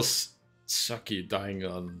 that feels sucky dying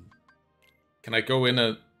on... Can I go in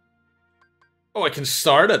a... Oh, I can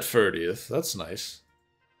start at 30th. That's nice.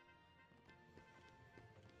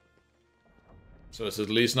 So it's at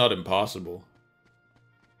least not impossible.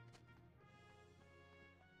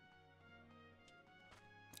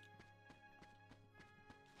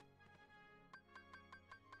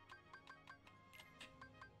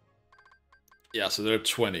 Yeah, so they're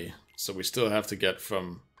 20. So we still have to get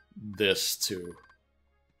from this to...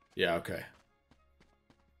 Yeah, okay.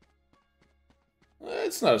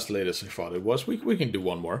 It's not as late as I thought it was. We can do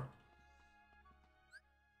one more.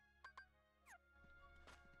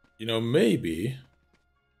 You know, maybe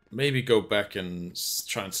go back and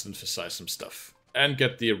try and synthesize some stuff. And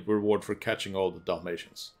get the reward for catching all the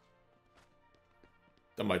Dalmatians.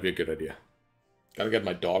 That might be a good idea. Gotta get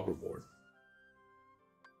my dog reward.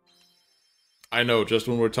 I know, just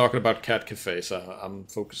when we're talking about cat cafes, I'm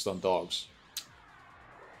focused on dogs.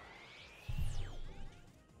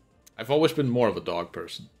 I've always been more of a dog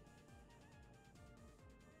person.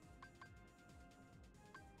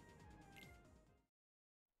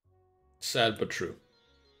 Sad but true.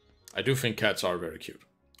 I do think cats are very cute.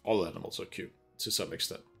 All animals are cute, to some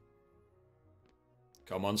extent.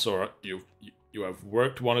 Come on, Sora. You have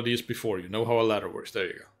worked one of these before. You know how a ladder works. There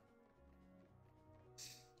you go.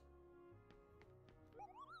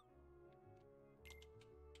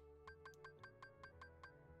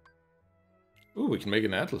 Ooh, we can make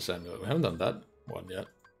an Atlas amulet. We haven't done that one yet.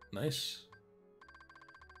 Nice.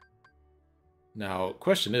 Now,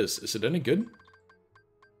 question is it any good?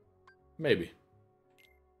 Maybe.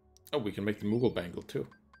 Oh, we can make the Moogle Bangle too.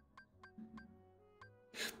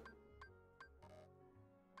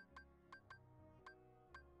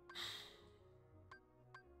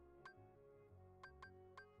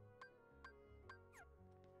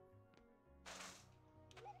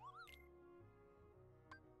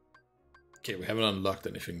 Okay, we haven't unlocked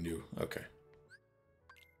anything new. Okay.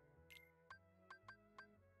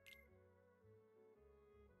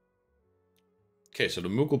 Okay, so the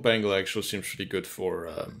Moogle Bangle actually seems pretty good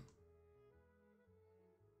for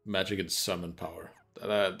magic and summon power.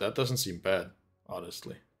 That doesn't seem bad,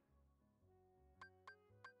 honestly.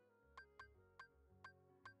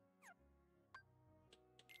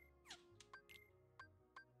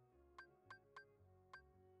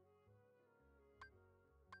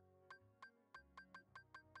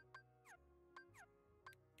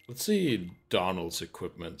 Let's see Donald's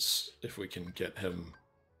equipments, if we can get him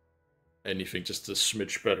anything just a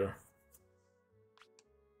smidge better.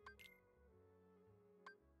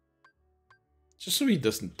 Just so he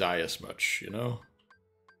doesn't die as much, you know?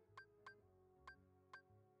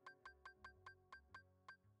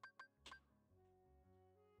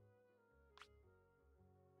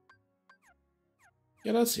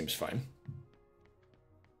 Yeah, that seems fine.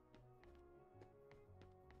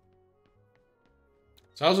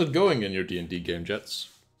 So how's it going in your D&D game, Jets?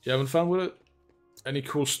 You having fun with it? Any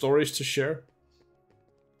cool stories to share?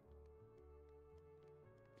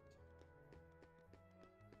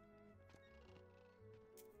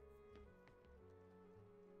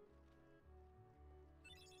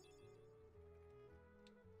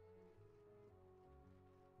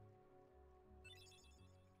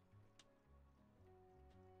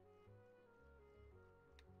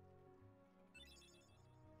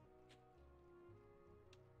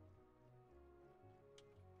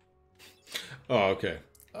 Oh, okay.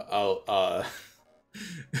 I'll,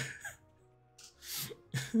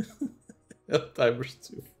 Timer's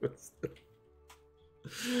too fast.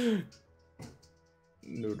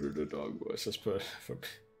 Neuter the dog voice. Let's put for...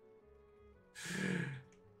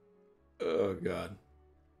 Oh, God.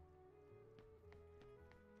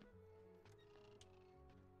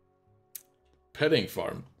 Petting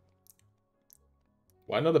farm.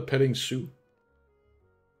 Why not a petting zoo?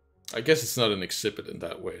 I guess it's not an exhibit in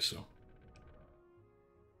that way, so...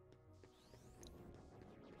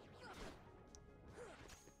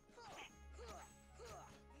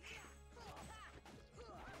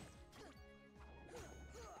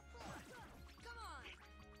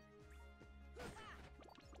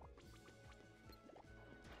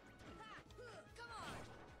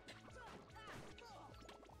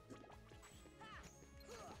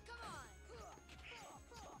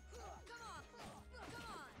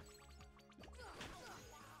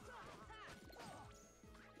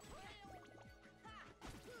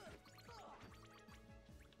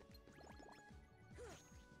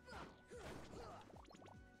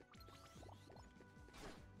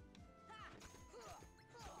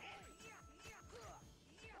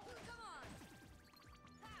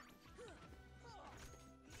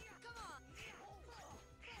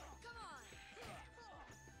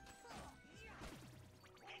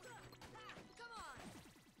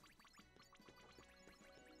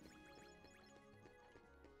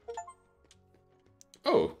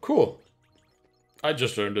 Oh, cool. I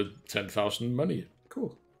just earned a 10,000 money.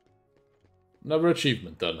 Cool. Another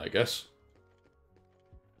achievement done, I guess.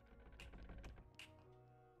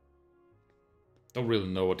 Don't really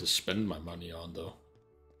know what to spend my money on, though.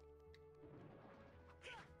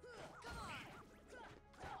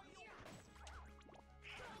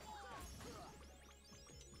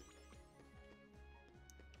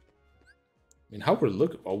 I mean, how we're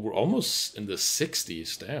looking... Oh, we're almost in the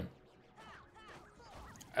 60s, damn.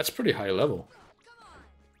 That's pretty high level.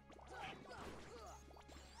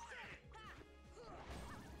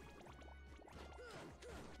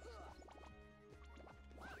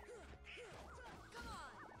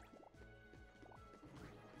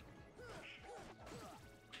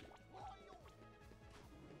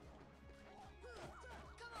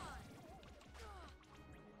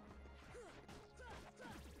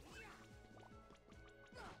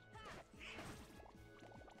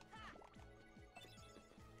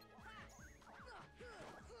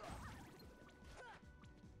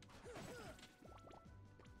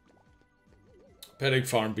 Petting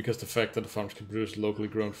farm because the fact that the farms can produce locally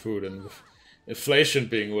grown food and with inflation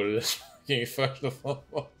being what it is, making first of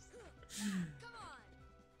all.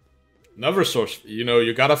 Another source, you know,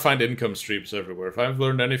 you gotta find income streams everywhere. If I've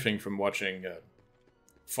learned anything from watching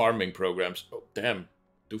farming programs, oh damn,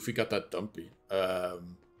 Doofy got that dumpy. Yeah,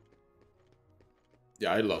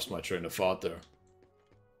 I lost my train of thought there.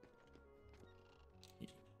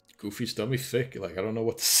 Goofy's dummy thick, like I don't know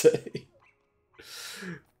what to say.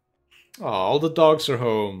 Oh, all the dogs are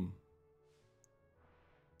home.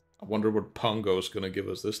 I wonder what Pongo's gonna give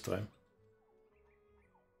us this time.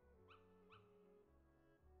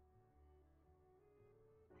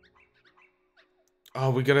 Oh,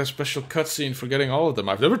 we got a special cutscene for getting all of them.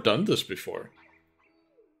 I've never done this before.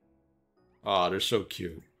 Ah, they're so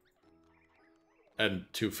cute. And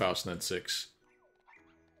 2006.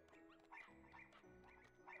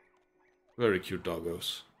 Very cute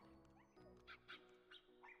doggos.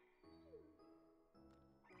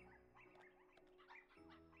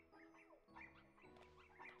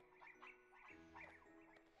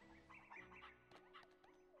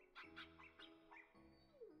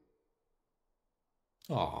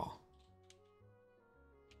 Aww.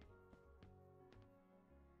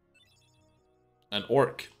 An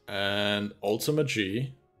orc. And Ultimate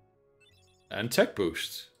G. And Tech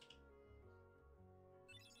Boost.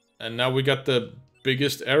 And now we got the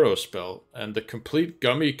biggest arrow spell. And the complete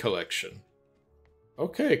gummy collection.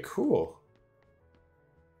 Okay, cool.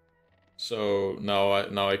 So now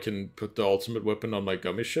I can put the ultimate weapon on my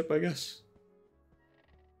gummy ship, I guess?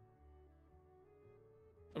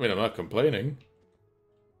 I mean, I'm not complaining.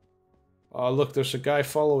 Oh, look, there's a guy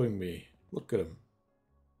following me. Look at him.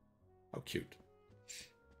 How cute.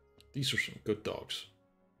 These are some good dogs.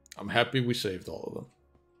 I'm happy we saved all of them.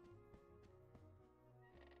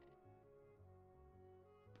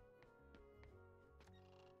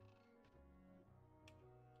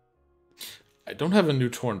 I don't have a new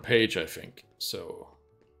torn page, I think, so...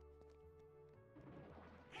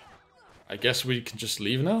 I guess we can just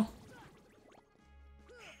leave now?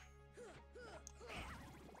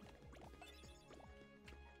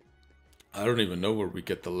 I don't even know where we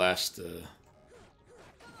get the last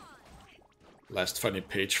funny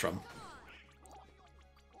page from.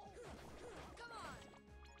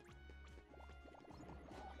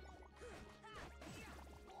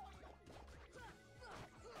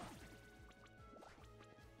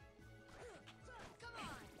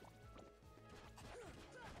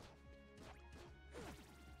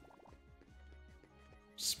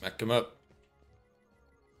 Smack him up.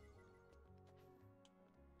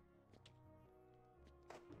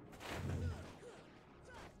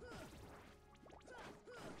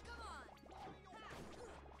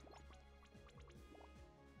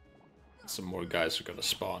 Some more guys are gonna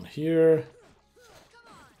spawn here.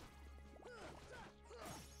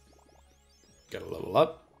 Gotta level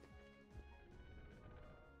up.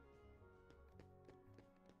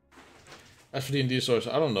 As for D&D source,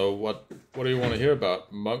 I don't know. What do you want to hear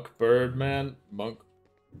about? Monk Birdman, Monk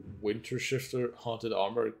Winter Shifter, Haunted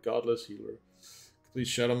Armor, Godless Healer, Complete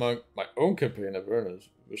Shadow Monk, my own campaign of Avernus,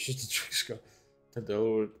 which is the Tree Skull,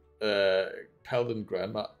 Tendor, Paladin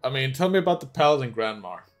Grandma. I mean, tell me about the Paladin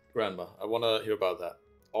Grandma. I want to hear about that.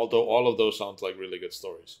 Although all of those sound like really good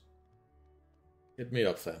stories. Hit me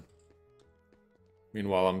up, fam.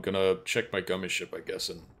 Meanwhile, I'm gonna check my gummy ship, I guess,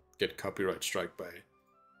 and get copyright strike by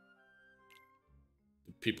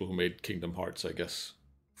the people who made Kingdom Hearts, I guess,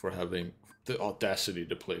 for having the audacity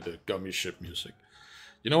to play the gummy ship music.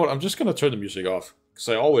 You know what? I'm just gonna turn the music off, because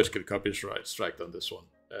I always get copyright strike on this one,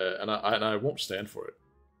 and I won't stand for it.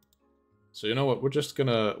 So you know what? We're just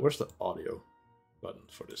gonna... Where's the audio button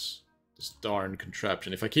for this darn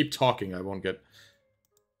contraption? If I keep talking, I won't get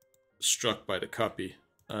struck by the copy.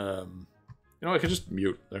 You know, I can just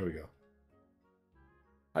mute. There we go.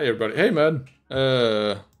 Hi, everybody. Hey, man.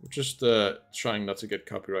 We're just trying not to get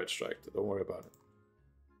copyright striked. Don't worry about it.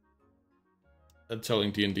 And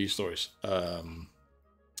telling D&D stories.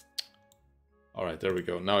 Alright, there we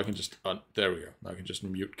go. Now I can just... there we go. Now I can just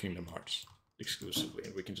mute Kingdom Hearts exclusively.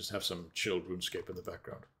 And we can just have some chill RuneScape in the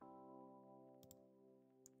background.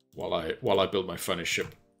 While I build my funny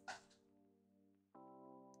ship.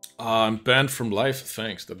 I'm banned from life.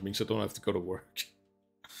 Thanks. That means I don't have to go to work.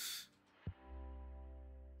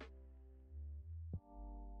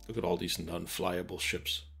 Look at all these non-flyable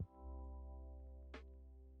ships.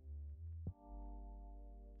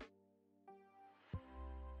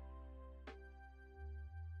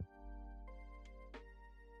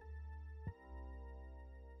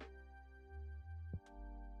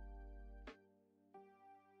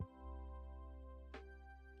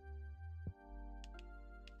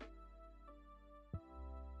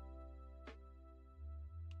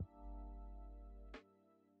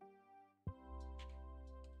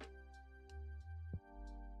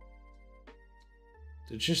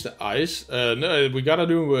 It's just the eyes. No, we got a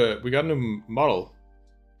new model.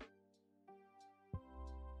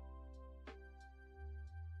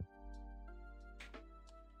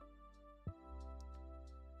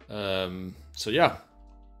 So yeah.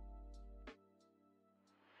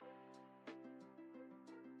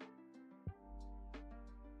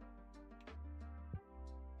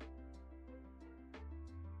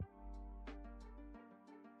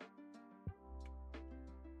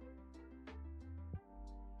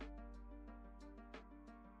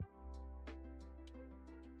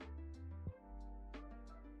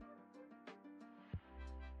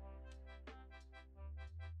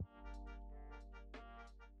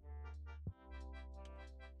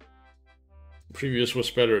 Previous was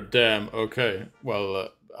better. Damn. Okay. Well,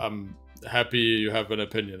 I'm happy you have an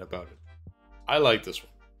opinion about it. I like this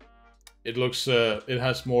one. It looks. It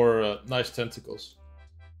has more nice tentacles.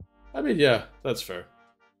 I mean, yeah, that's fair.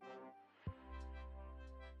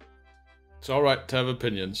 It's all right to have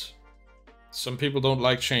opinions. Some people don't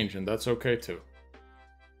like change, and that's okay too.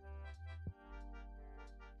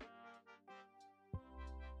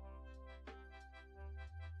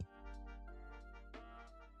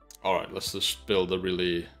 Alright, let's just build a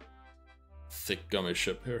really thick gummy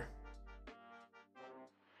ship here.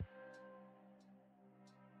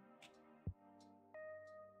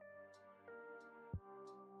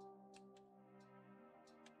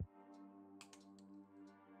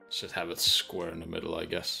 Should have it square in the middle, I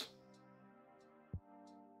guess.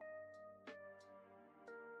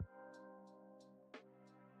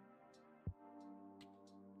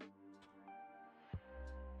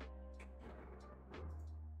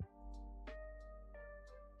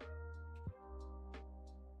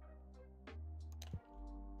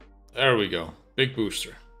 There we go. Big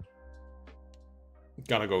booster.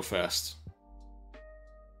 Gotta go fast.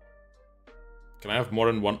 Can I have more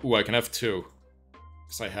than one? Ooh, I can have two.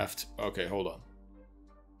 Because I have to. Okay, hold on.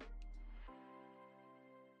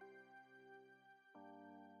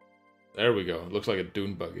 There we go. It looks like a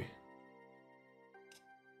dune buggy.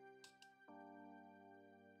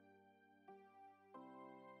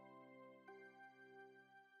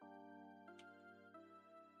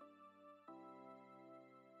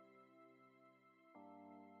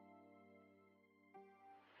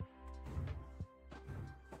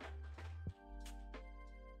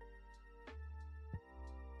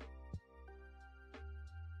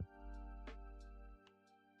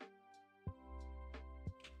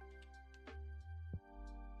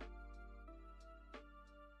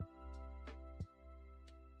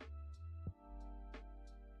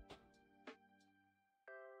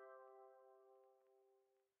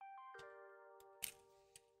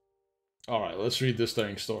 Alright, let's read this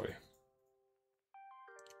dang story.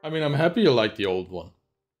 I mean, I'm happy you like the old one.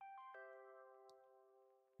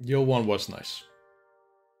 The old one was nice.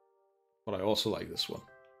 But I also like this one.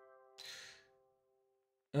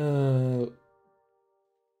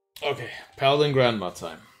 Okay, Paladin Grandma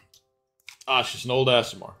time. Ah, she's an old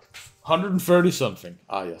Aasimar. 130 something.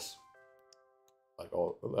 Ah, yes. Like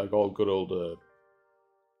all good old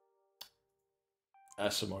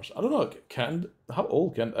Aasimars. I don't know. How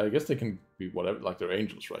old can? I guess they can be whatever. Like they're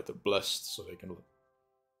angels, right? They're blessed, so they can.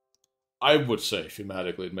 I would say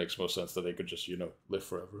thematically, it makes more sense that they could just live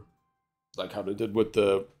forever, like how they did with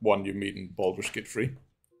the one you meet in Baldur's Gate 3,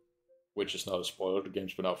 which is not a spoiler. The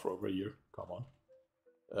game's been out for over a year. Come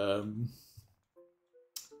on.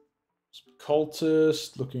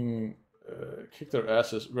 Cultist looking. kicked their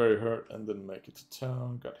asses, very hurt, and didn't make it to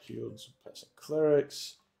town. Got healed and some passing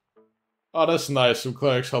clerics. Oh, that's nice. Some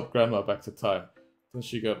clerics helped Grandma back to time. Then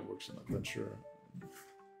she got works in adventure.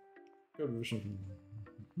 Good vision.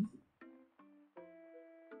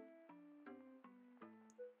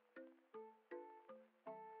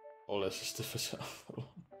 Oh, that's just stiff as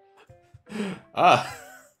hell. Ah.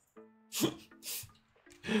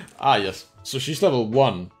 Ah, yes. So she's level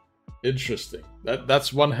 1. Interesting.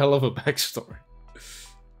 That's one hell of a backstory.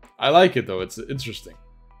 I like it though, it's interesting.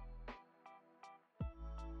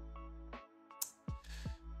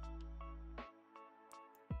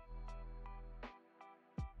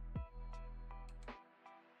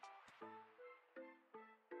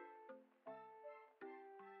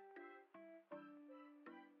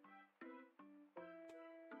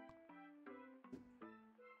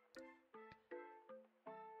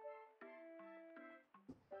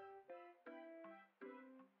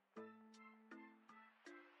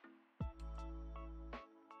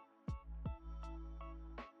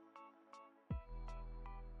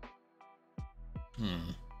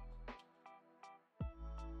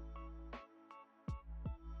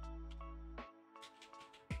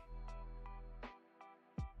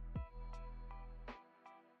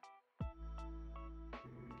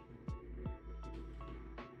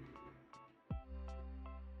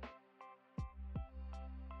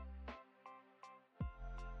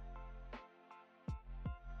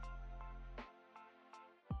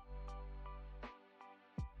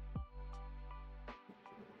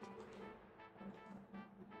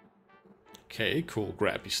 Okay, cool,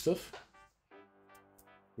 grabby stuff.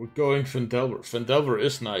 We're going Phandelver. Phandelver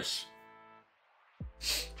is nice.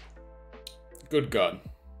 Good gun.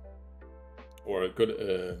 Or a good,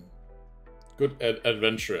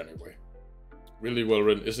 adventure anyway. Really well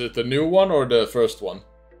written. Is it the new one or the first one?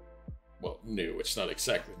 Well, new. It's not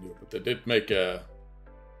exactly new, but they did make a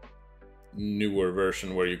newer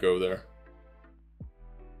version where you go there.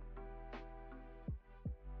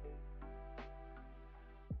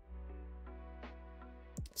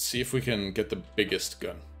 See if we can get the biggest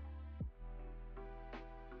gun.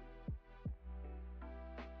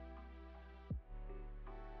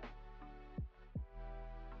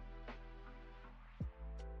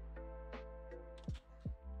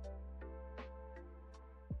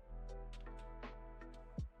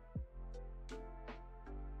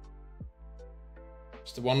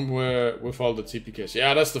 It's the one where with all the TPKs.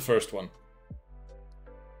 Yeah, that's the first one.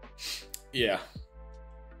 Yeah.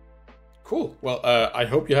 Cool. Well, I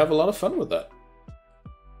hope you have a lot of fun with that.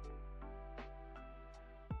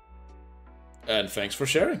 And thanks for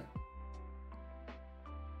sharing.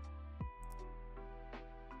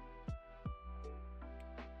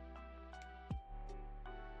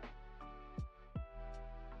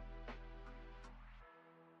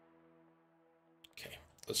 Okay,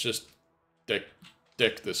 let's just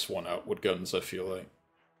deck this one out with guns, I feel like.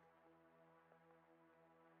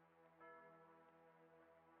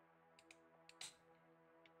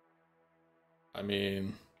 I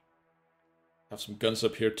mean, have some guns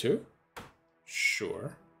up here too?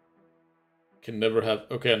 Sure. Can never have...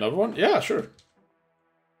 Okay, another one? Yeah, sure.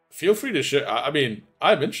 Feel free to share. I mean,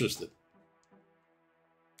 I'm interested.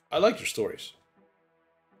 I like your stories.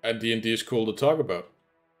 And D&D is cool to talk about.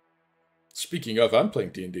 Speaking of, I'm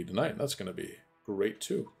playing D&D tonight. That's going to be great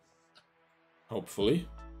too. Hopefully.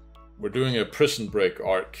 We're doing a prison break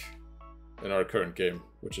arc in our current game,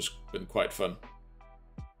 which has been quite fun.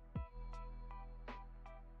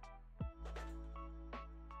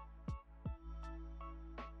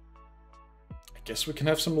 I guess we can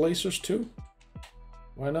have some lasers too.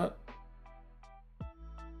 Why not?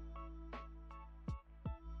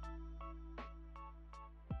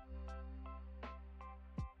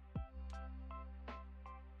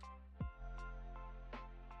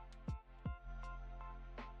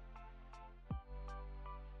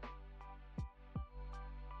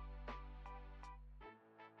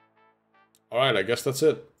 Alright, I guess that's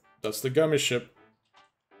it. That's the gummy ship.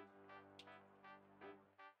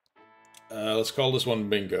 Let's call this one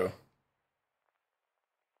Bingo.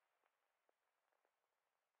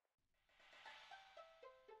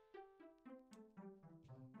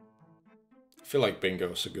 I feel like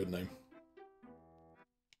Bingo is a good name.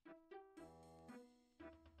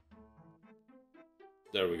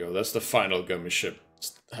 There we go. That's the final gummy ship.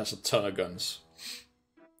 It has a ton of guns.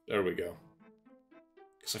 There we go.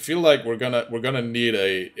 Because I feel like we're gonna need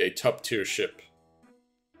a top tier ship.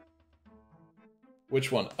 Which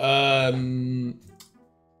one?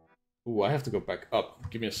 Ooh, I have to go back up.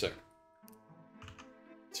 Give me a sec.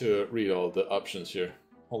 To read all the options here.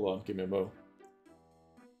 Hold on, give me a mo.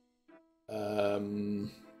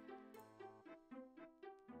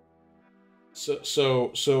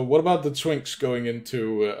 So what about the Twinks going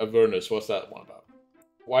into Avernus? What's that one about?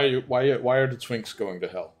 Why are the Twinks going to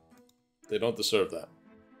hell? They don't deserve that.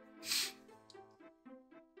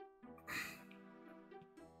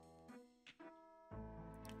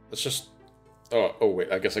 Let's just. Oh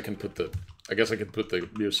wait. I guess I can put the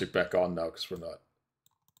music back on now because we're not.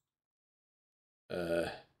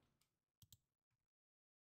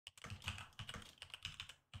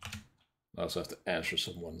 I also have to answer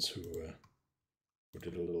some ones who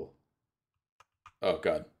did a little. Oh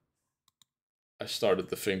god. I started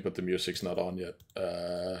the thing, but the music's not on yet.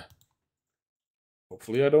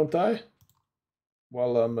 Hopefully I don't die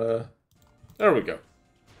while I'm. There we go.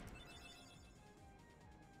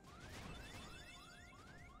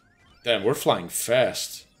 Damn, we're flying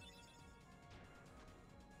fast.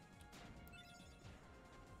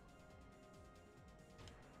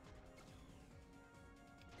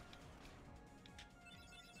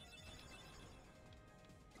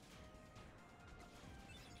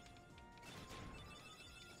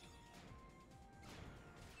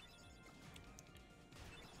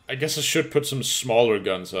 I guess I should put some smaller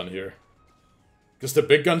guns on here. Because the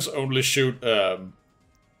big guns only shoot, well,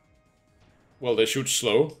 they shoot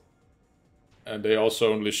slow. And they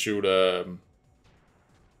also only shoot,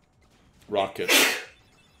 rockets.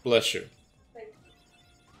 Bless you.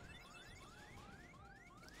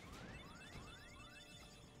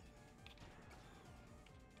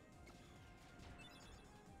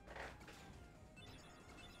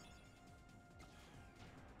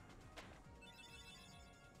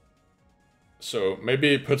 So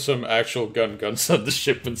maybe put some actual guns on the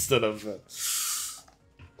ship instead of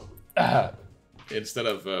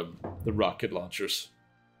the rocket launchers.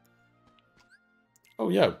 Oh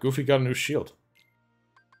yeah, Goofy got a new shield.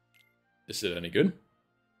 Is it any good?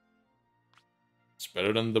 It's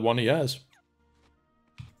better than the one he has.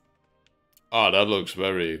 Ah, that looks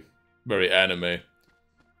very, very anime.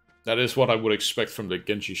 That is what I would expect from the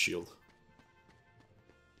Genji shield.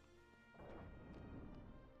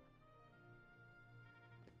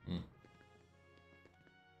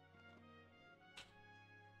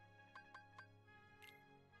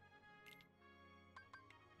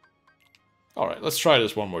 Alright, let's try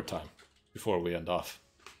this one more time before we end off.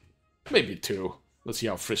 Maybe two. Let's see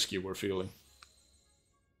how frisky we're feeling.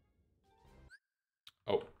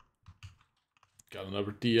 Oh. Got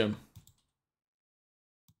another DM.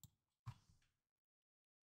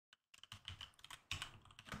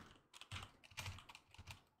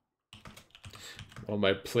 One of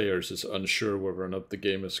my players is unsure whether or not the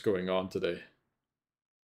game is going on today.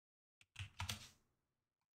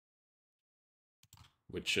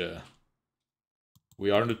 Which, we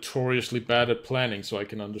are notoriously bad at planning, so I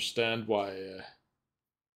can understand why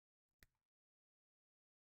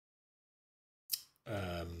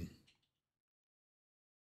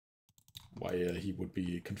he would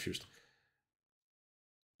be confused.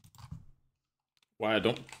 Why I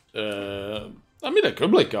don't... I mean, I could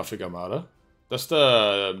play Gothic Armada. That's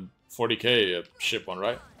the 40k ship one,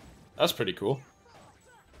 right? That's pretty cool.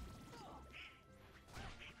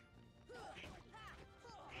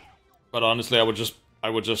 But honestly, I would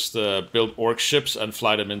just build orc ships and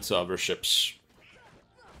fly them into other ships.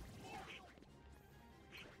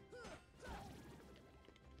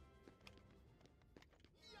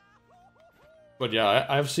 But yeah,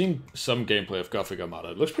 I've seen some gameplay of Gothic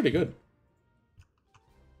Armada. It looks pretty good.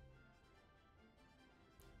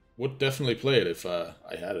 Would definitely play it if I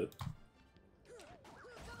had it.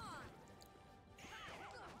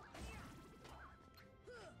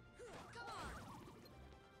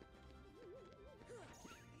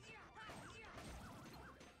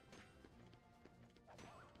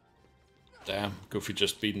 Damn, Goofy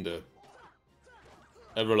just beating the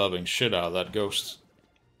ever-loving shit out of that ghost.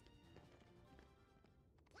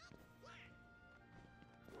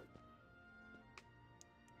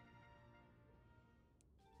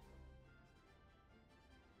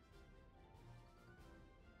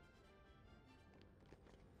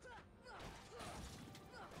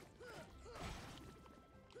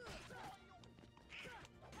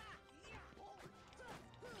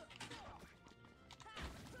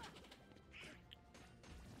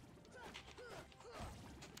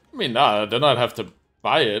 I mean, nah, then I'd have to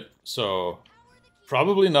buy it, so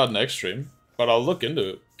probably not next stream, but I'll look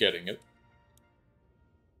into getting it.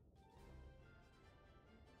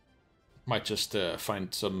 Might just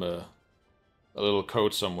find some a little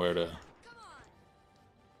code somewhere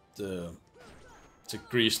to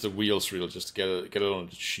grease the wheels real, just to get it on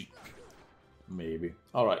the cheap. Maybe.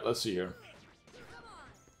 All right, let's see here.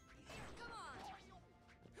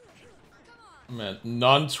 Man,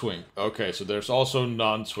 non-twink. Okay, so there's also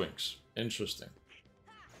non-twinks. Interesting.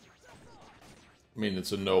 I mean,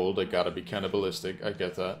 it's a knoll, they gotta be cannibalistic, I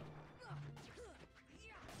get that.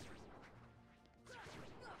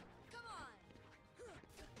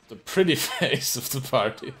 The pretty face of the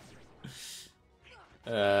party.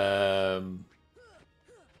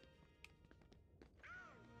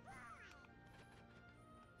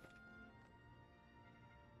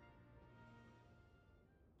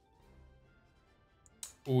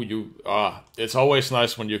 Ooh, it's always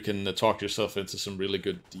nice when you can talk yourself into some really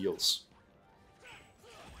good deals.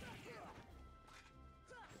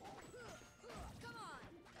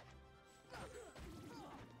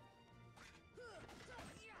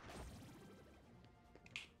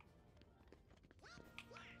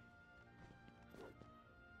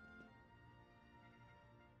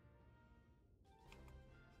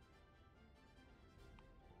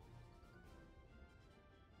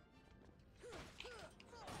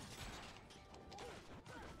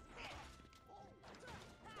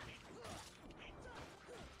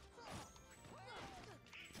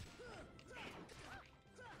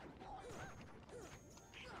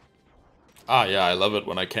 Ah, yeah, I love it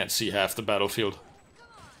when I can't see half the battlefield.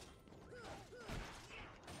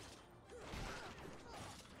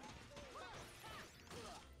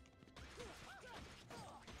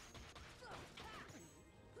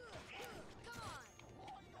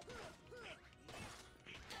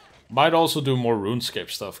 Might also do more RuneScape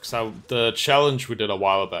stuff, because the challenge we did a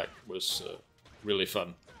while back was really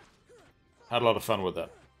fun. Had a lot of fun with that.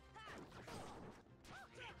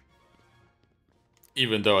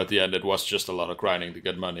 Even though at the end it was just a lot of grinding to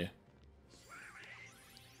get money.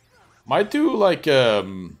 Might do like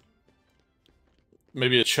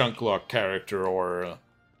maybe a chunk lock character or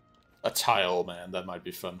a tile man, that might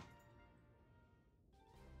be fun.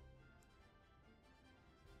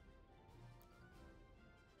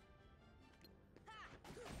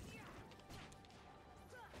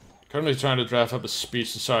 Currently trying to draft up a speech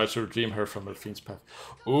society to redeem her from her fiend's path.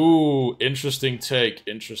 Ooh, interesting take,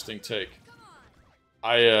 interesting take.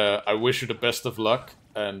 I wish you the best of luck,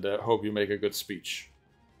 and hope you make a good speech.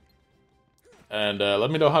 And let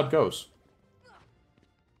me know how it goes.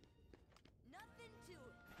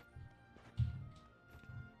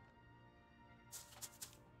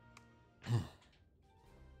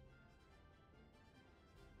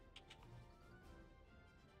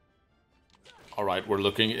 Alright, we're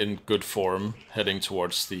looking in good form, heading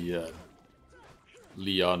towards the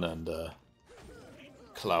Leon and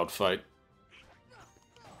Cloud fight.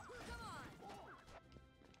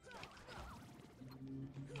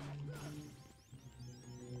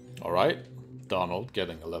 Alright, Donald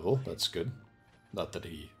getting a level, that's good. Not that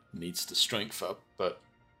he needs the strength up, but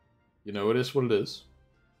you know, it is what it is.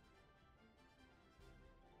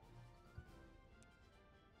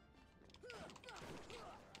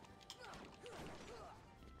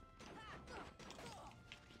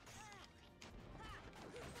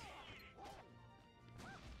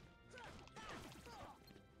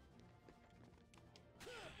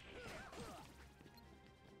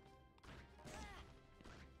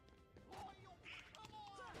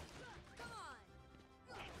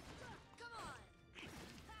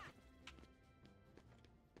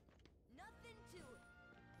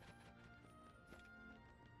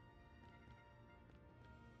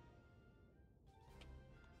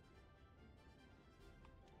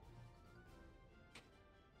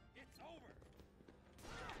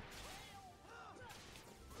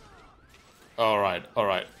 Alright,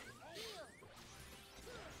 alright.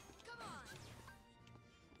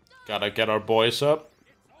 Gotta get our boys up.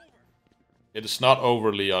 It is not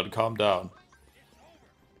over, Leon. Calm down.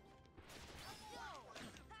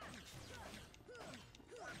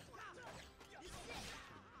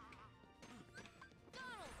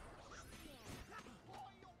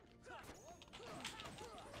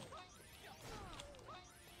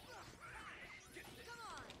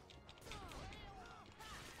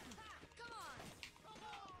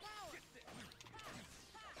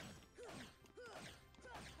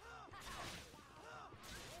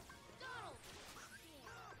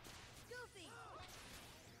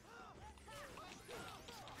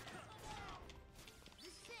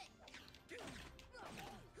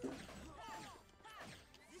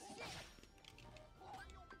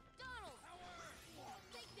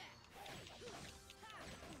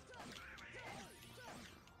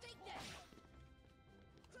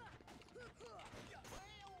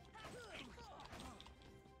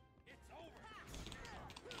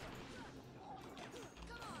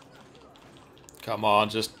 Come on,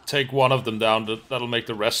 just take one of them down. That'll make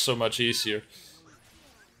the rest so much easier.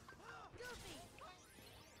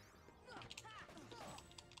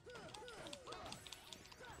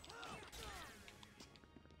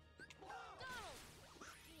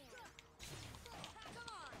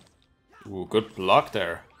 Ooh, good block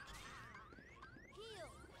there.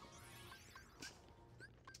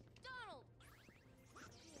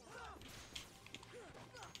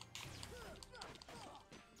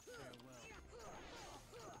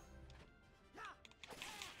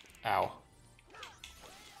 Ow.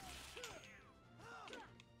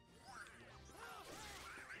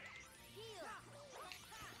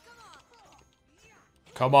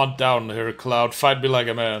 Come on down here, Cloud. Fight me like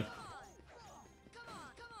a man.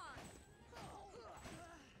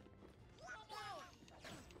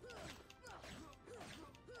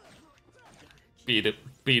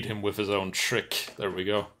 Beat him with his own trick. There we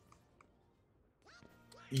go.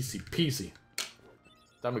 Easy peasy.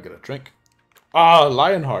 Time to get a drink. Ah,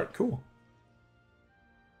 Lionheart. Cool.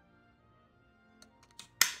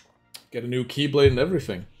 Get a new Keyblade and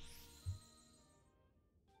everything.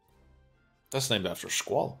 That's named after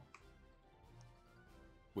Squall.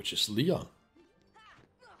 Which is Leon.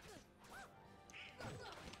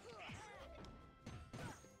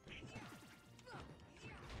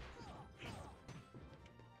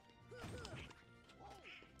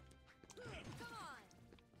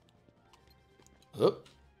 Oh.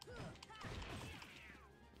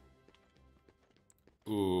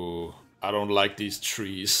 Ooh, I don't like these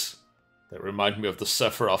trees. They remind me of the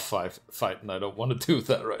Sephiroth fight, and I don't want to do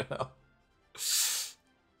that right now.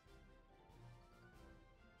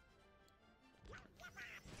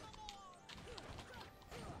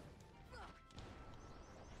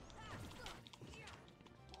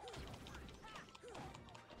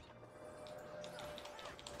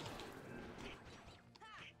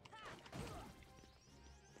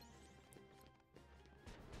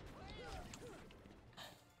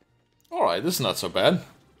 Alright, this is not so bad.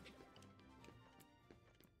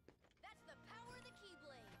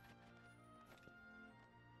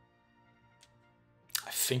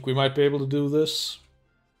 I think we might be able to do this.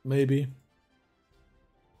 Maybe.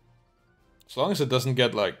 As long as it doesn't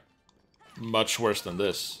get, like, much worse than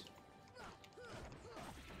this.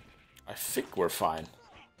 I think we're fine.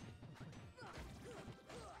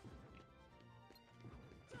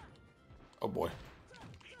 Oh boy.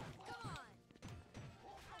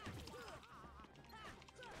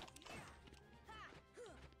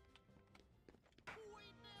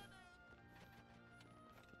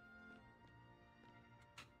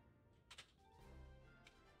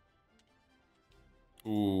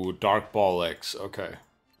 Ooh, Dark Ball X, okay.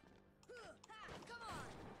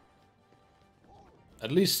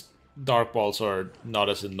 At least Dark Balls are not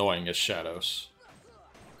as annoying as Shadows.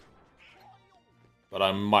 But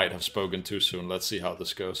I might have spoken too soon, let's see how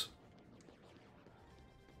this goes.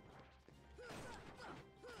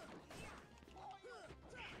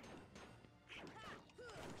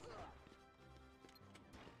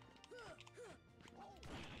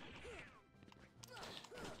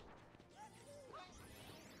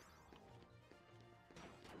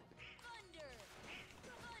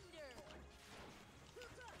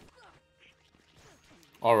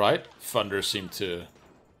 Alright, Thunder seemed to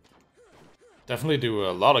definitely do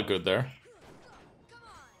a lot of good there.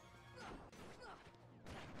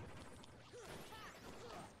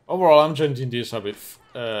 Overall, I'm changing these a bit.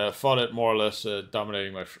 Thought it more or less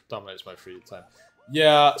dominates my free time.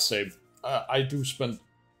 Yeah, same. I do spend.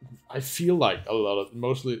 I feel like a lot of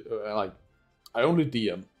mostly like I only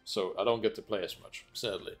DM, so I don't get to play as much,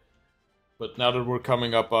 sadly. But now that we're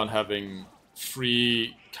coming up on having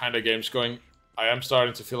free kind of games going, I am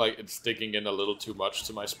starting to feel like it's digging in a little too much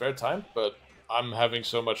to my spare time, but I'm having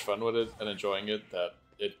so much fun with it and enjoying it that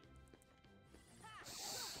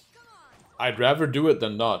I'd rather do it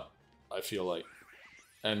than not, I feel like.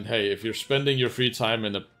 And hey, if you're spending your free time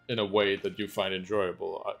in a way that you find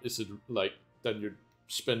enjoyable, is it like then you're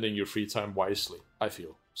spending your free time wisely, I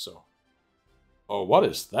feel. So. Oh, what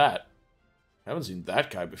is that? I haven't seen that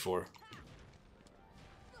guy before.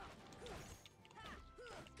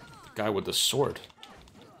 Guy with the sword.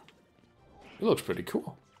 He looks pretty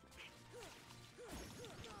cool.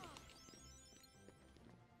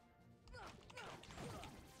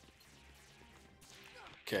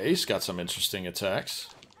 Okay, he's got some interesting attacks.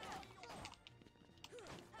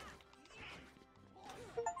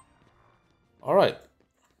 Alright.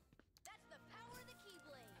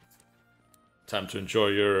 Time to enjoy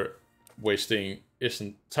your wasting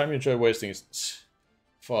isn't... Time you enjoy wasting is...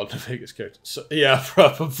 Fallout New Vegas character. So, yeah,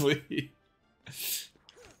 probably. It's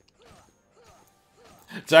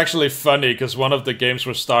actually funny, because one of the games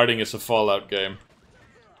we're starting is a Fallout game.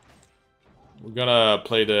 We're gonna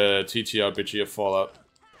play the TTRPG of Fallout.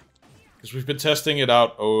 Because we've been testing it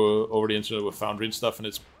out over the internet with Foundry and stuff, and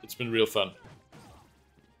it's been real fun.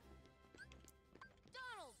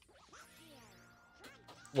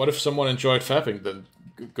 What if someone enjoyed fapping? Then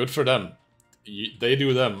good for them. They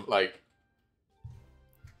do them. Like,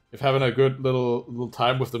 if having a good little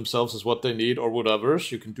time with themselves is what they need, or with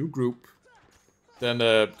others, you can do group. Then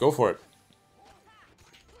go for it.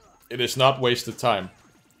 It is not wasted time.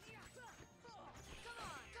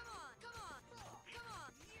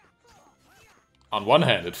 On one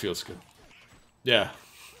hand, it feels good. Yeah.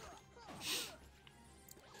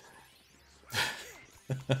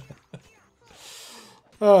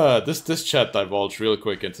 This chat divulged real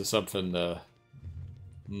quick into something. I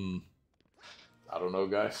don't know,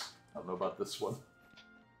 guys. I don't know about this one.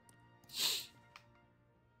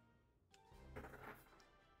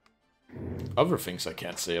 Other things I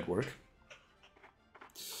can't say at work.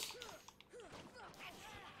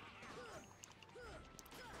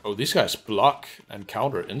 Oh, these guys block and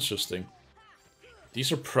counter. Interesting.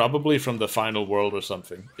 These are probably from the final world or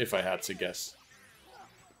something, if I had to guess.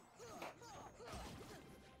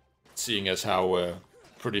 Seeing as how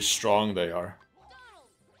pretty strong they are.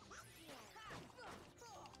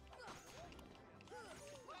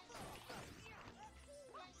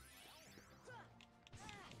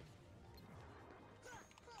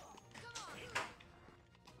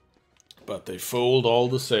 But they fold all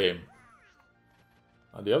the same.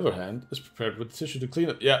 On the other hand, is prepared with tissue to clean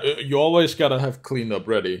up. Yeah, you always gotta have cleanup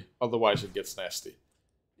ready, otherwise it gets nasty.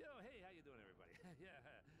 Yo, hey, how you doing, everybody? Yeah,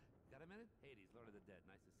 got a minute? Hades, Lord of the Dead,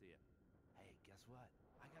 nice to see you. Hey, guess what?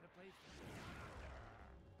 I got a place for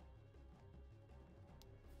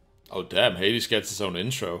you. Oh damn, Hades gets his own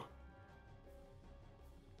intro.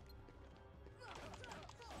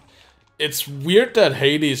 It's weird that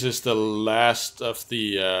Hades is the last of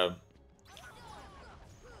the...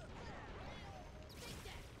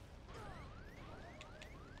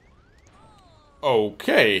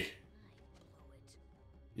 Okay.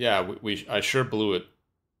 Yeah, I sure blew it.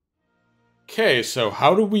 Okay, so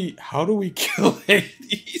how do we kill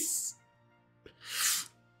Hades?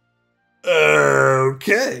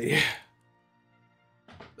 Okay.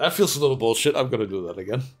 That feels a little bullshit. I'm gonna do that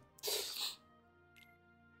again.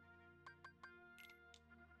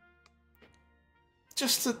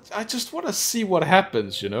 I just want to see what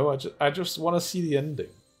happens, you know? I just want to see the ending.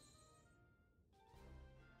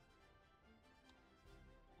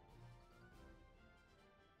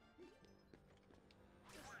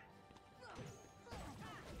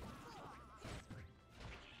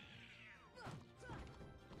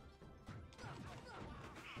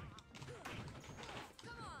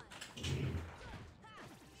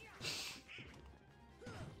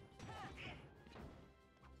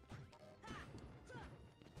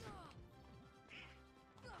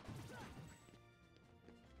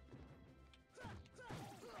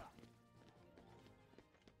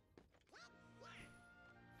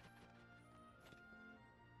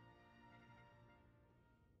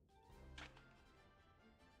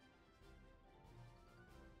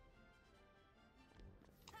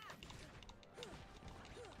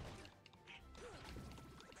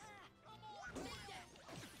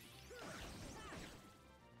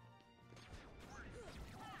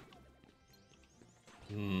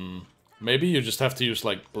 Maybe you just have to use,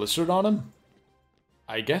 like, Blizzard on him?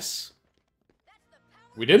 I guess?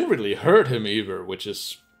 We didn't really hurt him either, which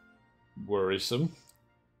is worrisome.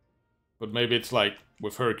 But maybe it's like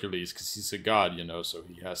with Hercules, because he's a god, you know, so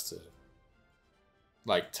he has to,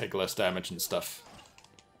 like, take less damage and stuff.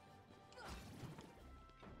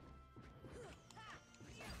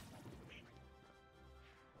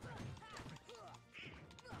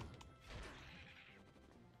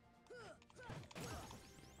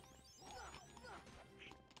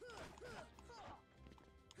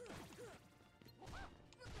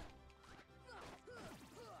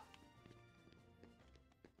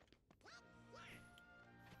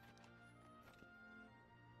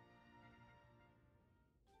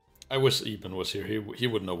 I wish Eben was here. He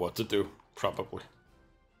would know what to do, probably.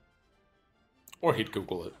 Or he'd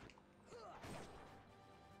Google it.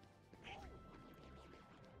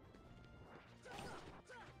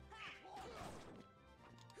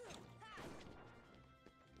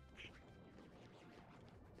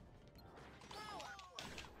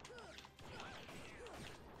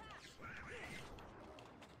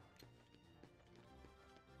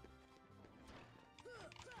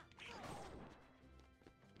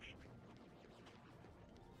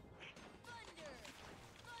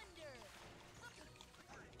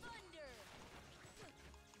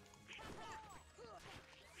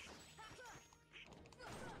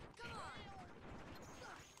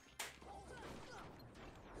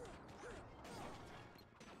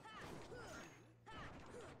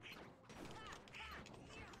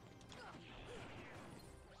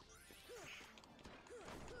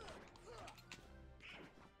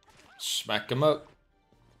 Smack him up.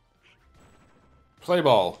 Play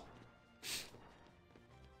ball.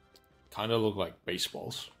 Kind of look like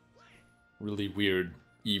baseballs. Really weird,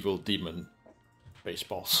 evil demon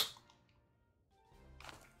baseballs.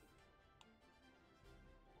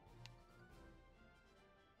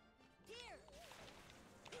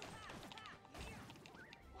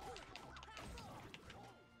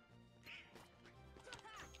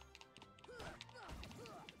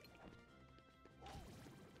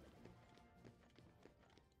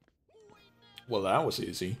 Well, that was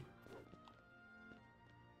easy.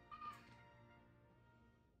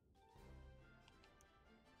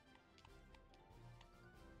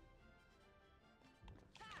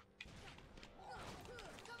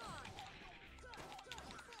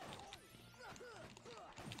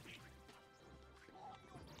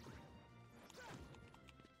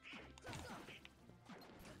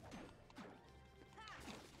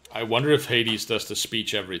 I wonder if Hades does the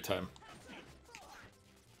speech every time.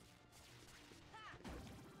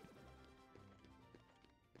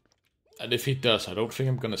 And if he does, I don't think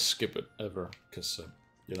I'm gonna skip it ever, because,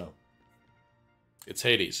 you know, it's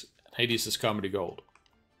Hades. Hades is comedy gold.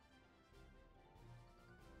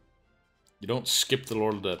 You don't skip the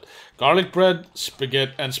Lord of the Dead. Garlic bread,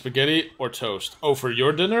 spaghetti, or toast. Oh, for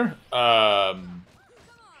your dinner? Well,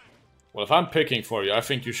 if I'm picking for you, I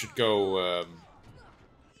think you should go,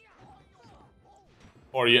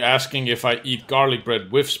 or are you asking if I eat garlic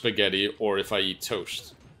bread with spaghetti, or if I eat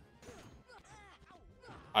toast?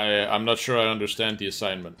 I'm not sure I understand the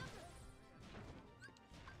assignment.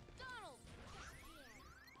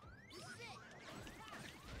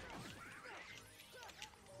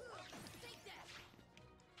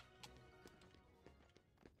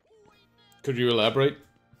 Could you elaborate?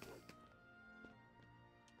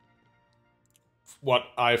 What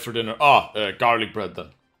I for dinner? Garlic bread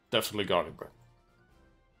then. Definitely garlic bread.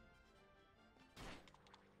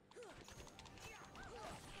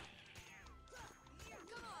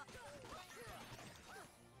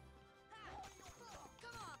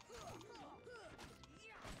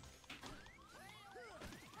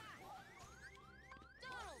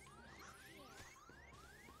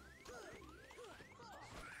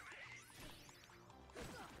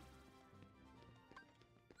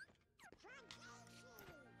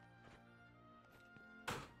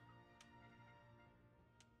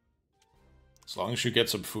 As long as you get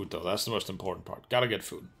some food, though. That's the most important part. Gotta get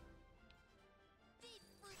food.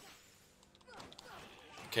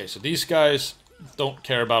 Okay, so these guys don't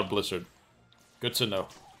care about Blizzard. Good to know.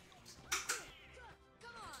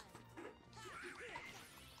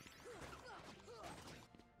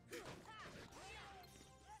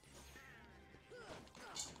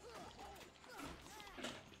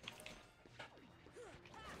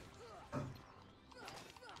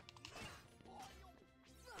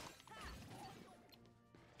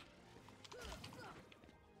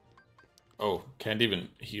 Oh, can't even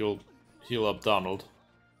heal up Donald.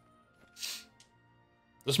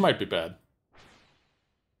 This might be bad.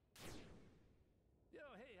 Yo,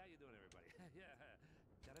 hey, how you doing, everybody? Yeah,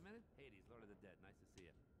 got a minute? Hades, Lord of the Dead, nice to see you.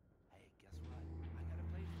 Hey, guess what? I got a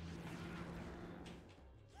place for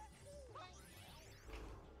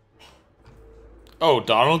you. Oh,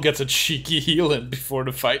 Donald gets a cheeky heal in before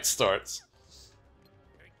the fight starts.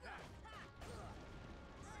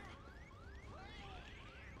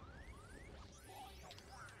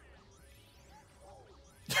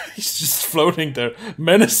 He's just floating there,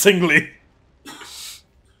 menacingly.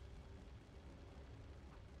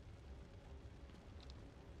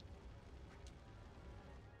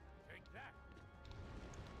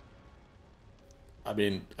 I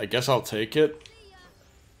mean, I guess I'll take it.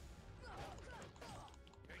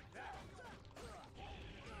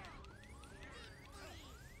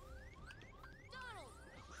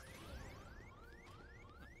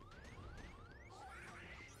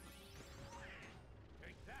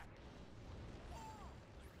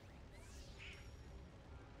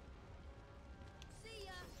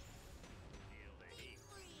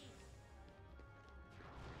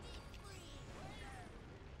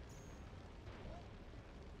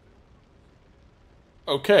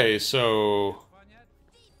 Okay, so...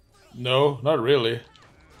 No, not really.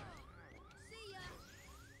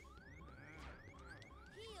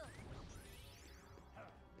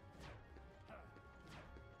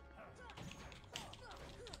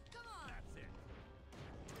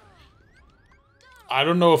 I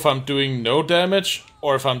don't know if I'm doing no damage,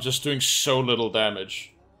 or if I'm just doing so little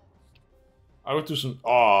damage. I would do some...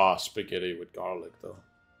 Aw, spaghetti with garlic, though.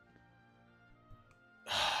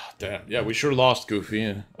 Damn, yeah, we sure lost Goofy,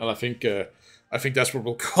 and I think that's what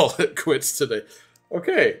we'll call it quits today.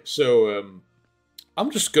 Okay, so, I'm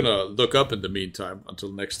just gonna look up in the meantime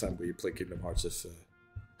until next time we play Kingdom Hearts if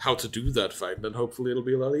how to do that fight, and then hopefully it'll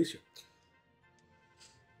be a lot easier.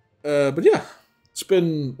 But yeah, it's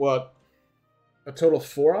been what, a total of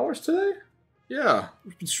 4 hours today? Yeah,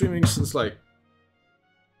 we've been streaming since like,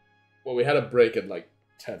 well, we had a break at like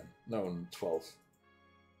 10, no, 12,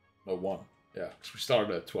 no 1. Yeah, because we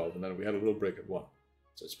started at 12 and then we had a little break at 1.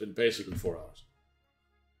 So it's been basically 4 hours.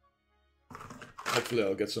 Hopefully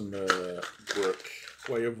I'll get some work.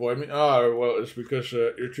 Why you avoid me? Oh, well, it's because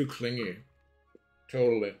you're too clingy.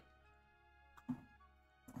 Totally.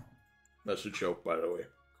 That's a joke, by the way.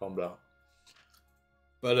 Calm down.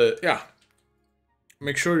 But yeah.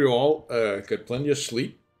 Make sure you all get plenty of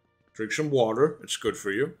sleep. Drink some water. It's good for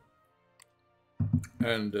you.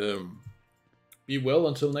 And be well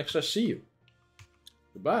until next I see you.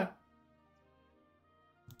 Goodbye.